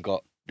hit him up and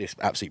got this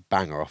absolute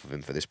banger off of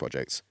him for this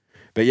project.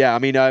 But yeah, I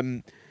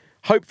mean,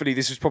 hopefully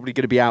this is probably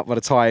going to be out by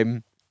the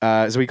time,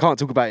 so we can't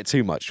talk about it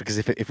too much, because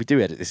if we do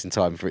edit this in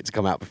time for it to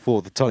come out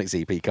before the Tonics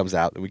EP comes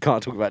out, then we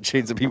can't talk about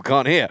tunes that people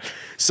can't hear.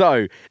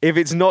 So if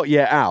it's not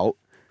yet out,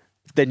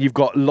 then you've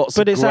got lots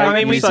of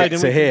great music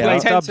to hear. We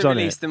tend to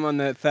release them on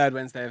the third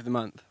Wednesday of the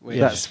month.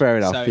 That's fair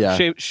enough, so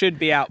yeah. Should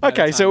be out.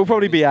 Okay, so it'll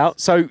probably be out.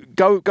 So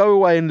go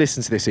away and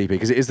listen to this EP,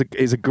 because it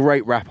is a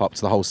great wrap-up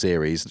to the whole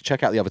series.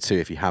 Check out the other two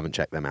if you haven't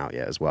checked them out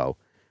yet as well.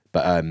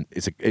 But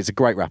it's a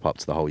great wrap-up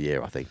to the whole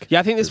year, I think. Yeah,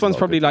 I think this one's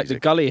probably like the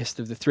gulliest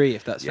of the three,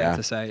 if that's fair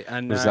to say.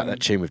 And there's that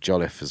tune with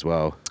Jolliffe as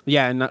well.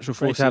 Yeah, and Natural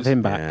Forces. To have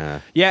him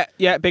back.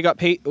 Yeah. Big up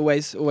Pete,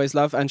 always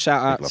love, and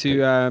shout out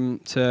to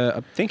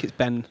I think it's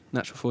Ben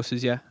Natural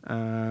Forces. Yeah.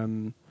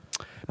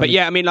 But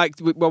yeah, I mean, like,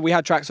 we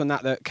had tracks on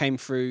that came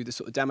through the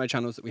sort of demo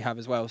channels that we have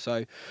as well.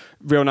 So,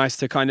 real nice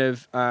to kind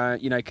of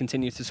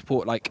continue to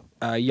support like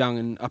young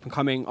and up and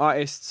coming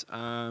artists.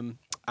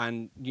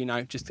 and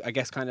just I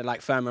guess kind of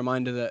like firm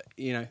reminder that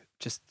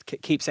just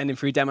keep sending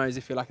through demos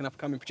if you're like an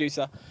upcoming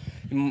producer.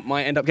 You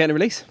might end up getting a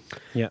release.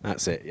 Yeah,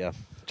 that's it. Yeah,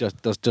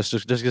 just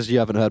because you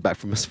haven't heard back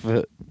from us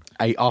for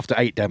after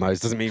 8 demos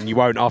doesn't mean you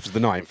won't after the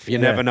 9th. You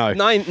never know.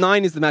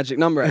 9 is the magic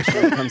number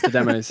actually when it comes to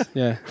demos.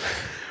 Yeah.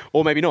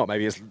 Or maybe not.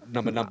 Maybe it's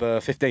number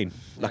 15.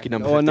 Lucky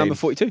number 15. Or number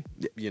 42.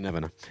 You never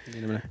know.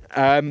 You never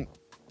know.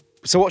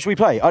 So what should we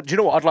play? Do you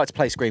know what? I'd like to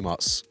play Scream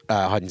Arts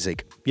Hide and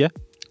Seek. Yeah.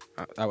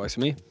 That works for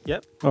me.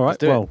 Yep. All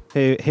right. Well,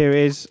 here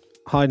is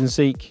Hide and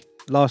Seek.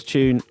 Last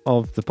tune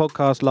of the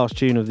podcast. Last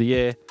tune of the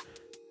year.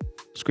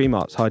 Scream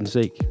Arts Hide and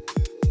Seek.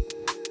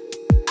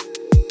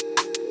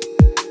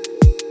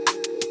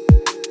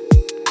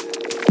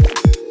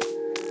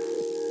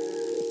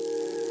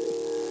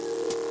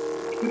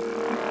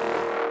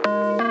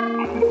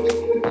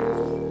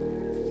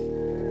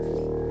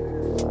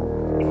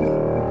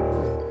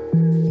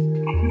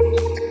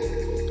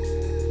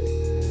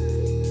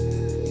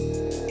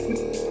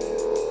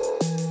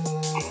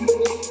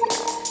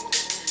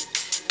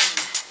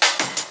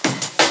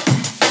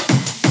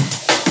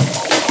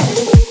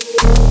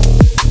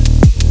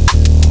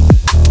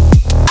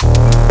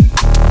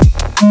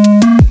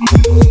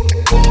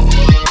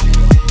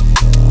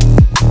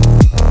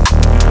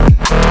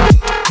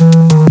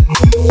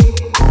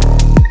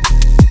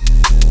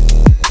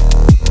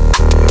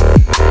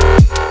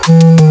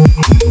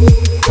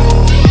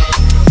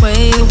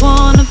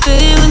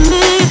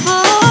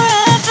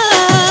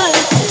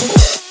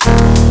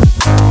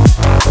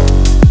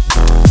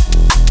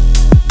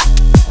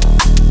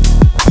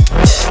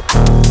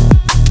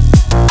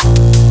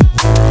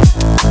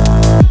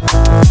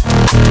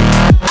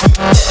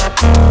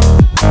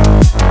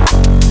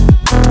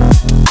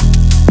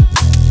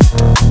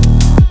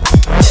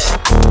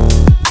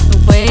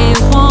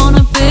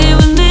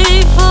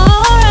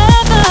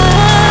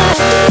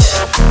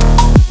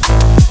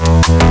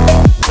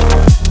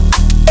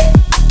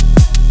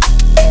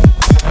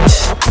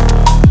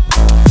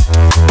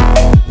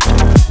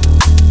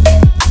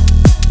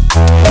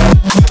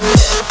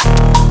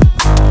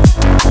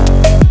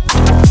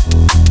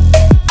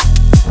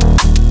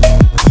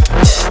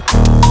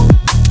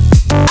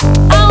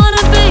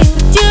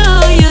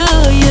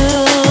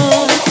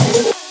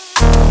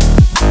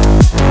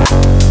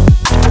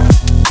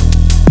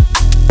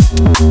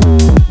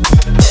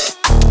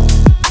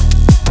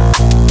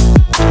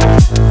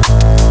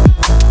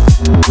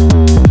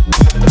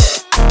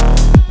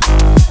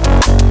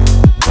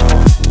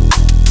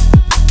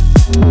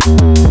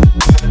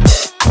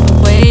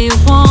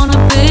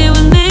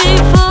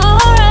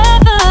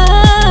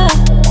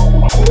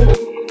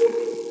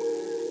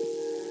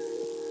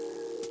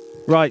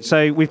 Right,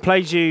 so we've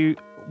played you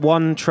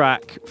one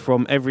track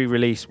from every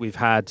release we've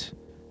had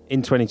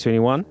in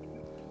 2021,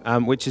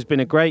 which has been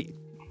a great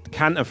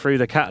canter through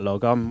the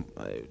catalogue. I'm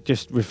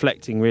just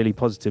reflecting really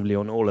positively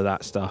on all of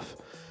that stuff,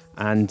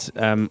 and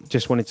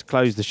just wanted to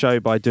close the show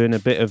by doing a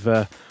bit of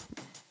a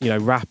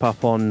wrap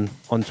up on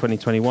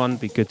 2021.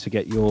 Be good to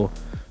get your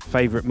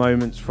favourite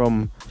moments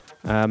from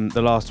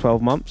the last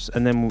 12 months,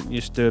 and then we'll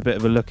just do a bit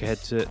of a look ahead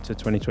to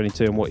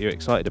 2022 and what you're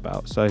excited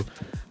about. So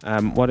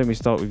why don't we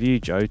start with you,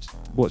 Joe?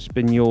 What's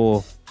been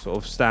your sort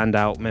of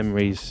standout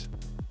memories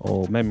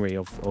or memory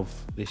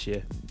of this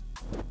year?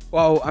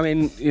 Well, I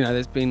mean,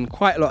 there's been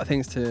quite a lot of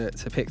things to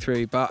pick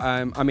through, but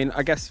I mean,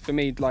 I guess for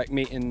me, like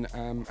meeting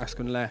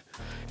Askun Lair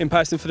in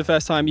person for the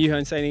first time, Yuho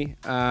and Saini,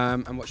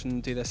 and watching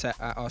them do their set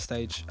at our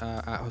stage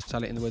at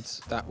Hospitality in the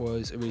Woods, that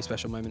was a really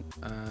special moment,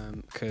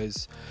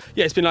 because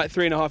it's been like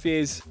 3.5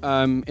 years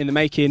in the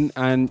making,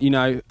 and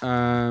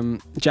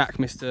Jack,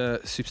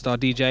 Mr. Superstar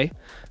DJ,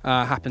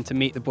 happened to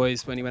meet the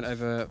boys when he went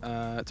over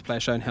to play a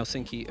show in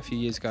Helsinki a few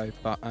years ago,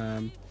 but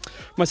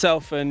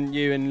myself and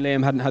you and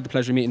Liam hadn't had the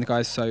pleasure of meeting the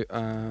guys, so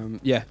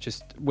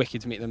just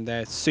wicked to meet them.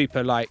 They're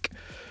super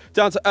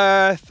down to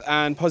earth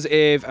and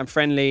positive and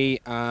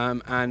friendly,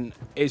 and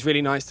it's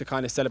really nice to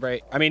kind of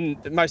celebrate. I mean,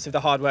 most of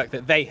the hard work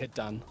that they had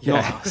done,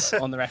 not us,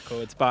 on the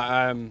records, but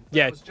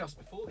That was just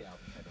before the album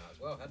came out as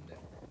well, hadn't it?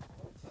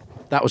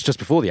 That was just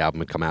before the album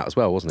had come out as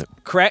well, wasn't it?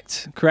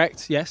 Correct.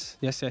 Yes.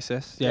 Yeah,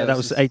 that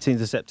was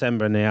 18th of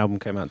September, and the album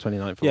came out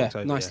 29th of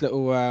October. Nice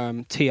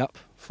little tee up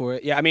for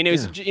it. Yeah, I mean, it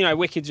was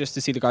wicked just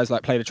to see the guys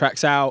play the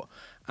tracks out,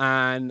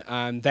 and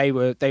they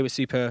were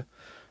super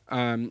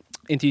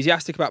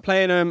enthusiastic about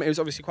playing them. It was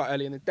obviously quite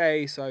early in the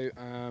day, so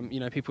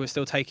people were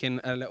still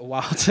taking a little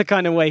while to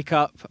kind of wake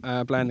up,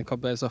 blowing the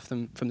cobwebs off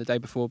them from the day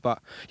before.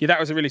 But that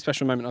was a really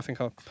special moment. I think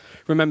I'll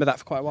remember that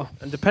for quite a while.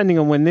 And depending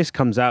on when this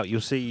comes out,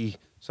 you'll see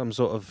some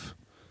sort of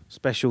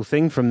special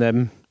thing from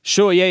them.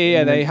 Sure,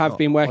 yeah. They have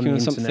been working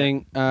on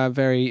something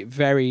very,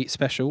 very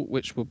special,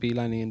 which will be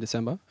landing in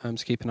December. So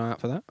keep an eye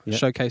out for that. Yep.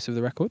 Showcase of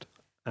the record.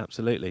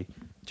 Absolutely.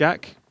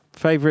 Jack,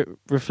 favourite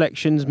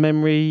reflections,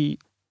 memory,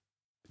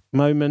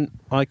 moment,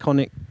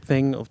 iconic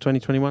thing of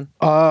 2021?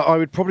 I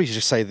would probably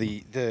just say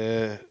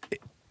the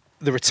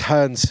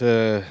return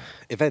to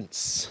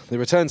events, the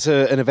return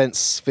to an event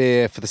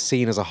sphere for the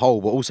scene as a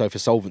whole, but also for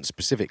Soulvent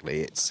specifically.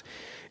 It's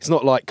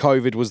not like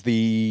COVID was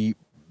the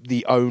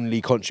the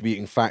only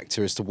contributing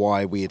factor as to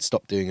why we had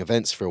stopped doing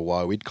events for a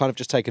while. We'd kind of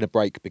just taken a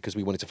break because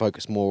we wanted to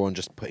focus more on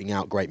just putting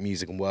out great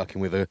music and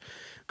working with a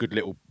good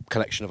little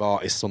collection of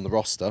artists on the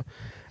roster.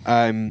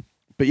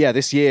 But yeah,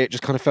 this year it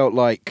just kind of felt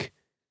like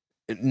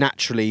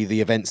naturally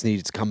the events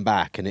needed to come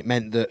back, and it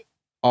meant that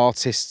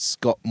artists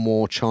got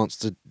more chance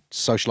to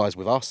socialise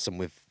with us and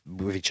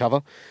with each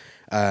other,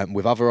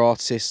 with other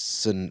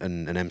artists and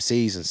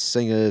MCs and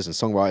singers and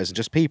songwriters and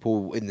just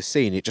people in the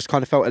scene. It just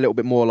kind of felt a little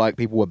bit more like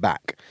people were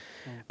back.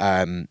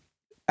 And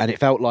it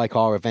felt like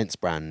our events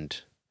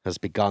brand has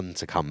begun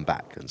to come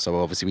back. And so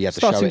obviously we had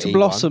the show at Starting to E1.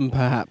 blossom,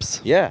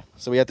 perhaps. Yeah,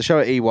 so we had the show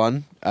at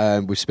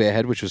E1 with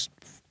Spearhead, which was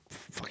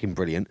fucking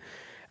brilliant.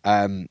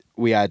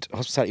 We had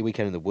Hospitality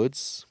Weekend in the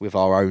Woods with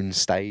our own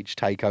stage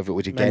takeover,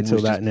 which again Mental,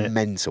 was just that, innit?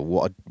 mental.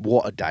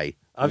 What a day!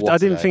 I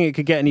didn't think it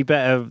could get any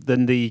better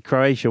than the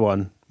Croatia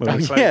one. when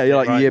we closed Yeah, it,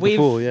 like the right? year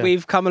before. Yeah,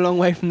 We've come a long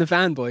way from the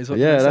van boys. What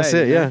yeah, can I that's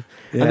say, it. you know?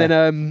 Yeah. And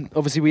then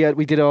obviously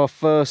we did our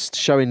first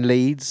show in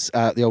Leeds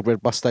at the old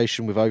Red Bus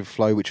Station with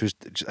Overflow, which was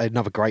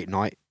another great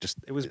night. Just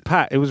It was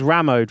packed. It was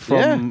rammed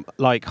from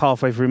like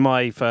halfway through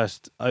my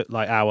first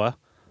like hour.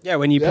 Yeah,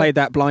 when you played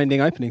that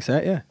blinding opening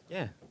set, yeah.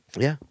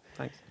 yeah.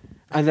 Thanks.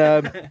 And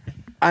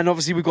and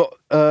obviously we've got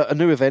a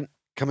new event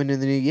coming in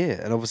the new year,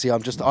 and obviously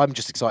I'm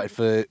just excited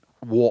for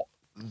what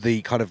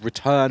the kind of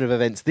return of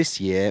events this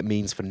year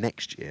means for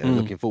next year.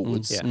 Looking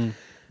forwards,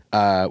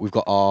 we've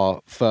got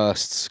our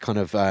first kind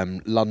of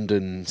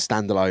London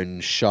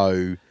standalone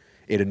show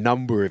in a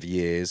number of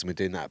years, and we're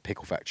doing that at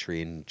Pickle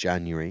Factory in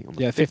January. On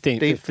the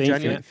 15th of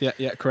January.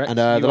 Yeah, correct. And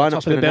You the on lineup's top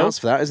of been the bill?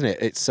 announced for that, isn't it?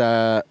 It's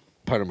Pola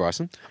and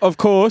Bryson. Of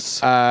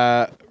course.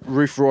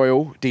 Roof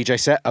Royal DJ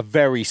set, a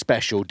very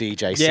special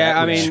DJ set. Yeah,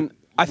 I which mean,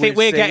 I think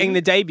we've we're getting seen.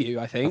 the debut,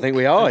 I I think. think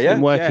we are, Been yeah.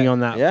 working on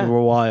that Yeah. for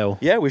a while.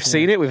 Yeah, we've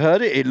seen it, we've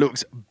heard it. It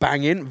looks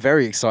banging.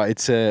 Very excited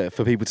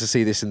for people to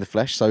see this in the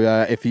flesh. So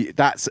if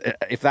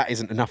that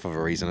isn't enough of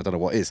a reason, I don't know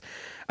what is.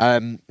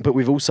 But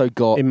we've also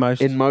got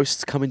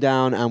Inmost coming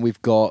down, and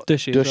we've got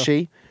Dushy as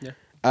Dushy.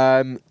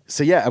 well.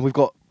 And we've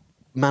got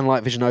Man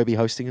Like Visionobi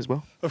hosting as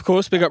well. Of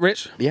course, big up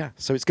Rich. Yeah,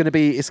 so it's going to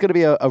be a It's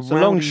a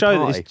long rowdy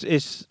show. pie.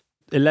 It's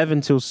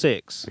 11 till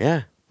 6.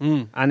 Yeah,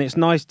 And it's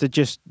nice to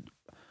just,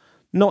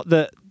 not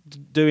that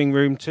doing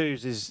room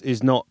twos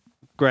is not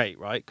great,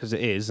 right? Because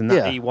it is. And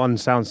that Yeah. E1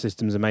 sound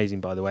system's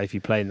amazing, by the way, if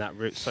you play in that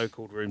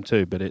so-called room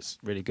two, but it's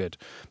really good.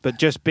 But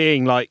just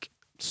being like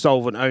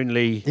Soulvent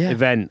only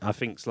event, I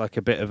think is like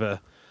a bit of a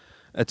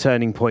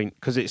turning point,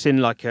 because it's in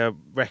like a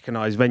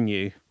recognised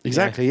venue.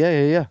 exactly.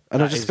 Yeah.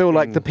 And I That just is feel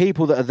like being- the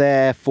people that are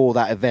there for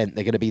that event,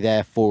 they're going to be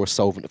there for a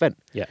Soulvent event.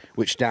 Yeah.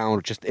 Which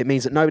it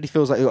means that nobody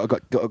feels like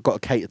they've got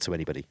to cater to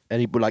anybody.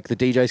 Like the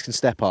DJs can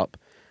step up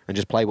and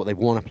just play what they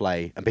want to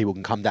play, and people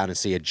can come down and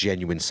see a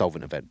genuine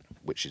Soulvent event,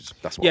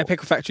 that's what. Yeah,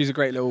 Pickle Factory is a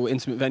great little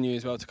intimate venue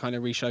as well to kind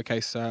of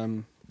re-showcase,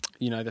 the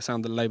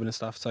sound of the label and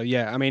stuff. So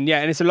yeah, I mean,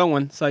 and it's a long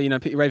one. So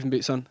put your Raven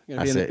boots on. You're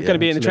going to be in the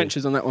absolutely.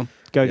 trenches on that one.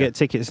 Go get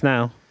tickets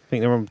now. I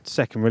think they're on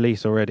second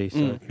release already.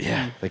 So.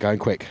 Yeah, they're going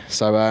quick.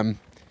 So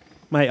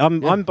Mate,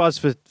 I'm buzzed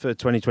for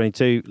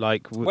 2022.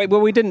 Like, Wait, well,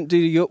 we didn't do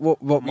your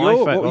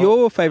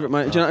favourite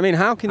moment. Do you know what I mean?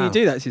 How can you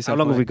do that to yourself?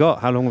 How long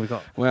have we mate?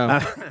 got?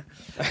 Well,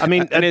 I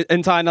mean, an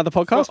entire another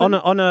podcast.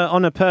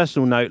 on a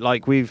personal note,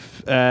 like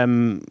we've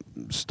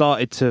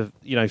started to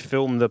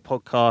film the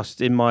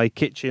podcast in my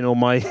kitchen or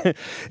my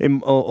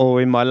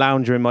in my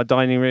lounge or in my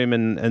dining room,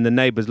 and the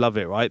neighbours love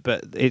it, right?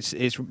 But it's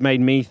made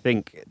me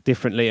think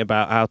differently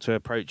about how to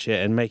approach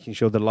it and making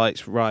sure the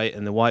light's right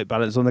and the white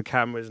balance on the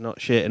camera is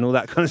not shit and all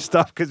that kind of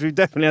stuff, because we've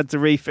definitely had to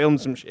refilm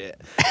some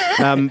shit.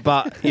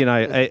 But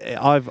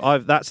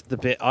I've that's the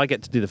bit I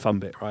get to do, the fun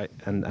bit, right?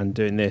 And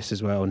doing this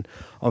as well, and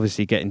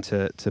obviously getting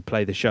to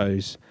play the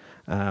shows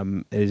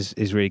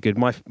is really good.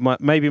 My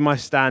maybe my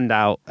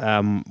standout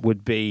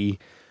would be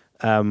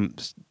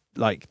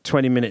like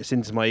 20 minutes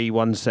into my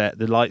E1 set,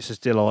 the lights are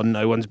still on,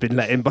 no one's been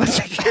let in, but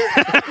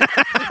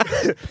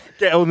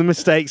get all the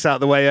mistakes out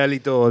of the way early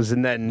doors,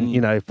 and then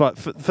but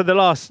for the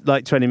last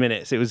like 20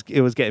 minutes it was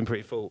getting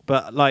pretty full.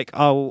 But like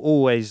I'll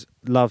always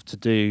love to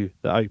do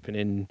the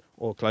opening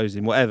or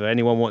closing, whatever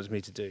anyone wants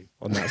me to do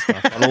on that stuff.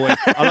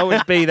 I'll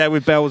always be there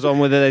with bells on,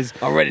 whether there's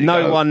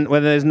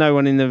no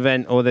one in the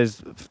event or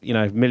there's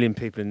a million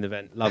people in the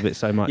event. Love it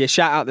so much. Yeah,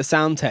 shout out the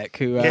sound tech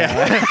who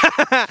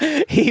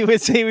he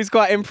was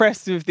quite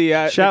impressed with the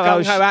shout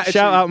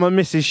attitude. out my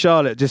Mrs.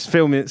 Charlotte, just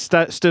filming,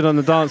 stood on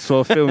the dance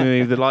floor filming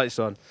me with the lights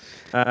on.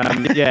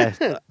 And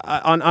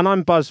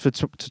I'm buzzed for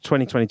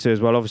 2022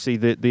 as well. Obviously,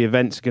 the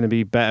event's going to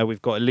be better.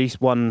 We've got at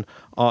least one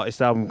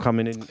artist album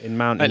coming in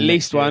Mountain. At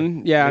least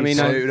one, yeah. I mean,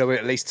 we're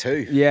at least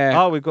two. Yeah.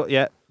 Oh, we've got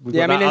that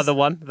other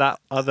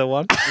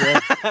one.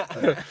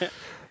 Yeah.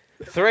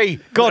 Three.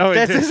 God,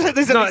 there's at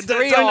least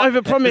three. Don't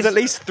overpromise. There's at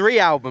least 3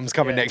 albums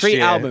coming next year.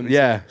 3 albums.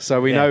 Yeah.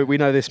 So we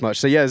know this much.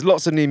 So yeah, there's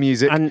lots of new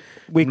music, and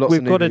we've got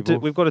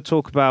to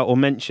talk about or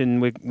mention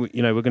we're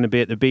going to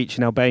be at the beach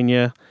in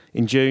Albania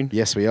in June.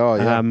 Yes, we are.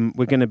 Yeah.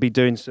 We're going to be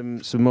doing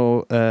some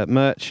more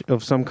merch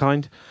of some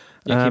kind.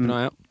 Yeah, keep an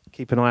eye out.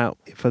 Keep an eye out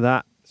for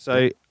that.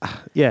 So,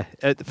 yeah,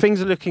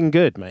 things are looking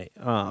good, mate.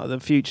 The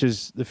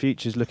future's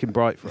looking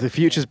bright for us. The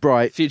future's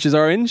bright. Future's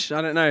orange.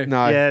 I don't know.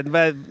 No. Yeah,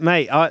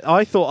 mate.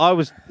 I thought I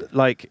was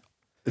like,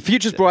 The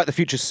future's bright. The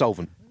future's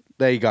solvent.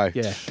 There you go.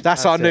 Yeah,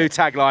 that's our new it.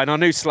 tagline, our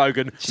new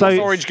slogan. So- What's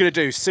Orange going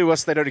to do? Sue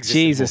us? They don't exist.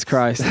 Jesus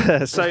anymore.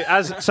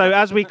 Christ. so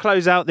as we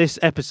close out this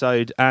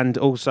episode and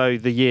also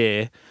the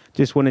year,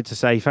 just wanted to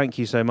say thank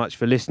you so much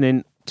for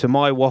listening to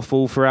my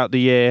waffle throughout the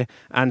year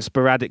and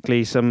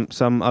sporadically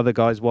some other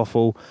guys'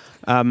 waffle.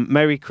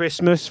 Merry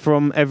Christmas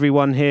from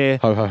everyone here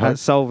Ho, ho, ho. at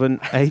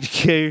Soulvent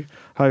HQ.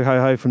 Ho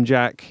ho ho from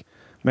Jack.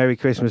 Merry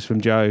Christmas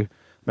from Joe.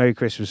 Merry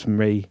Christmas from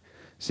me.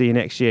 See you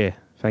next year.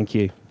 Thank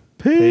you.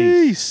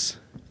 Peace.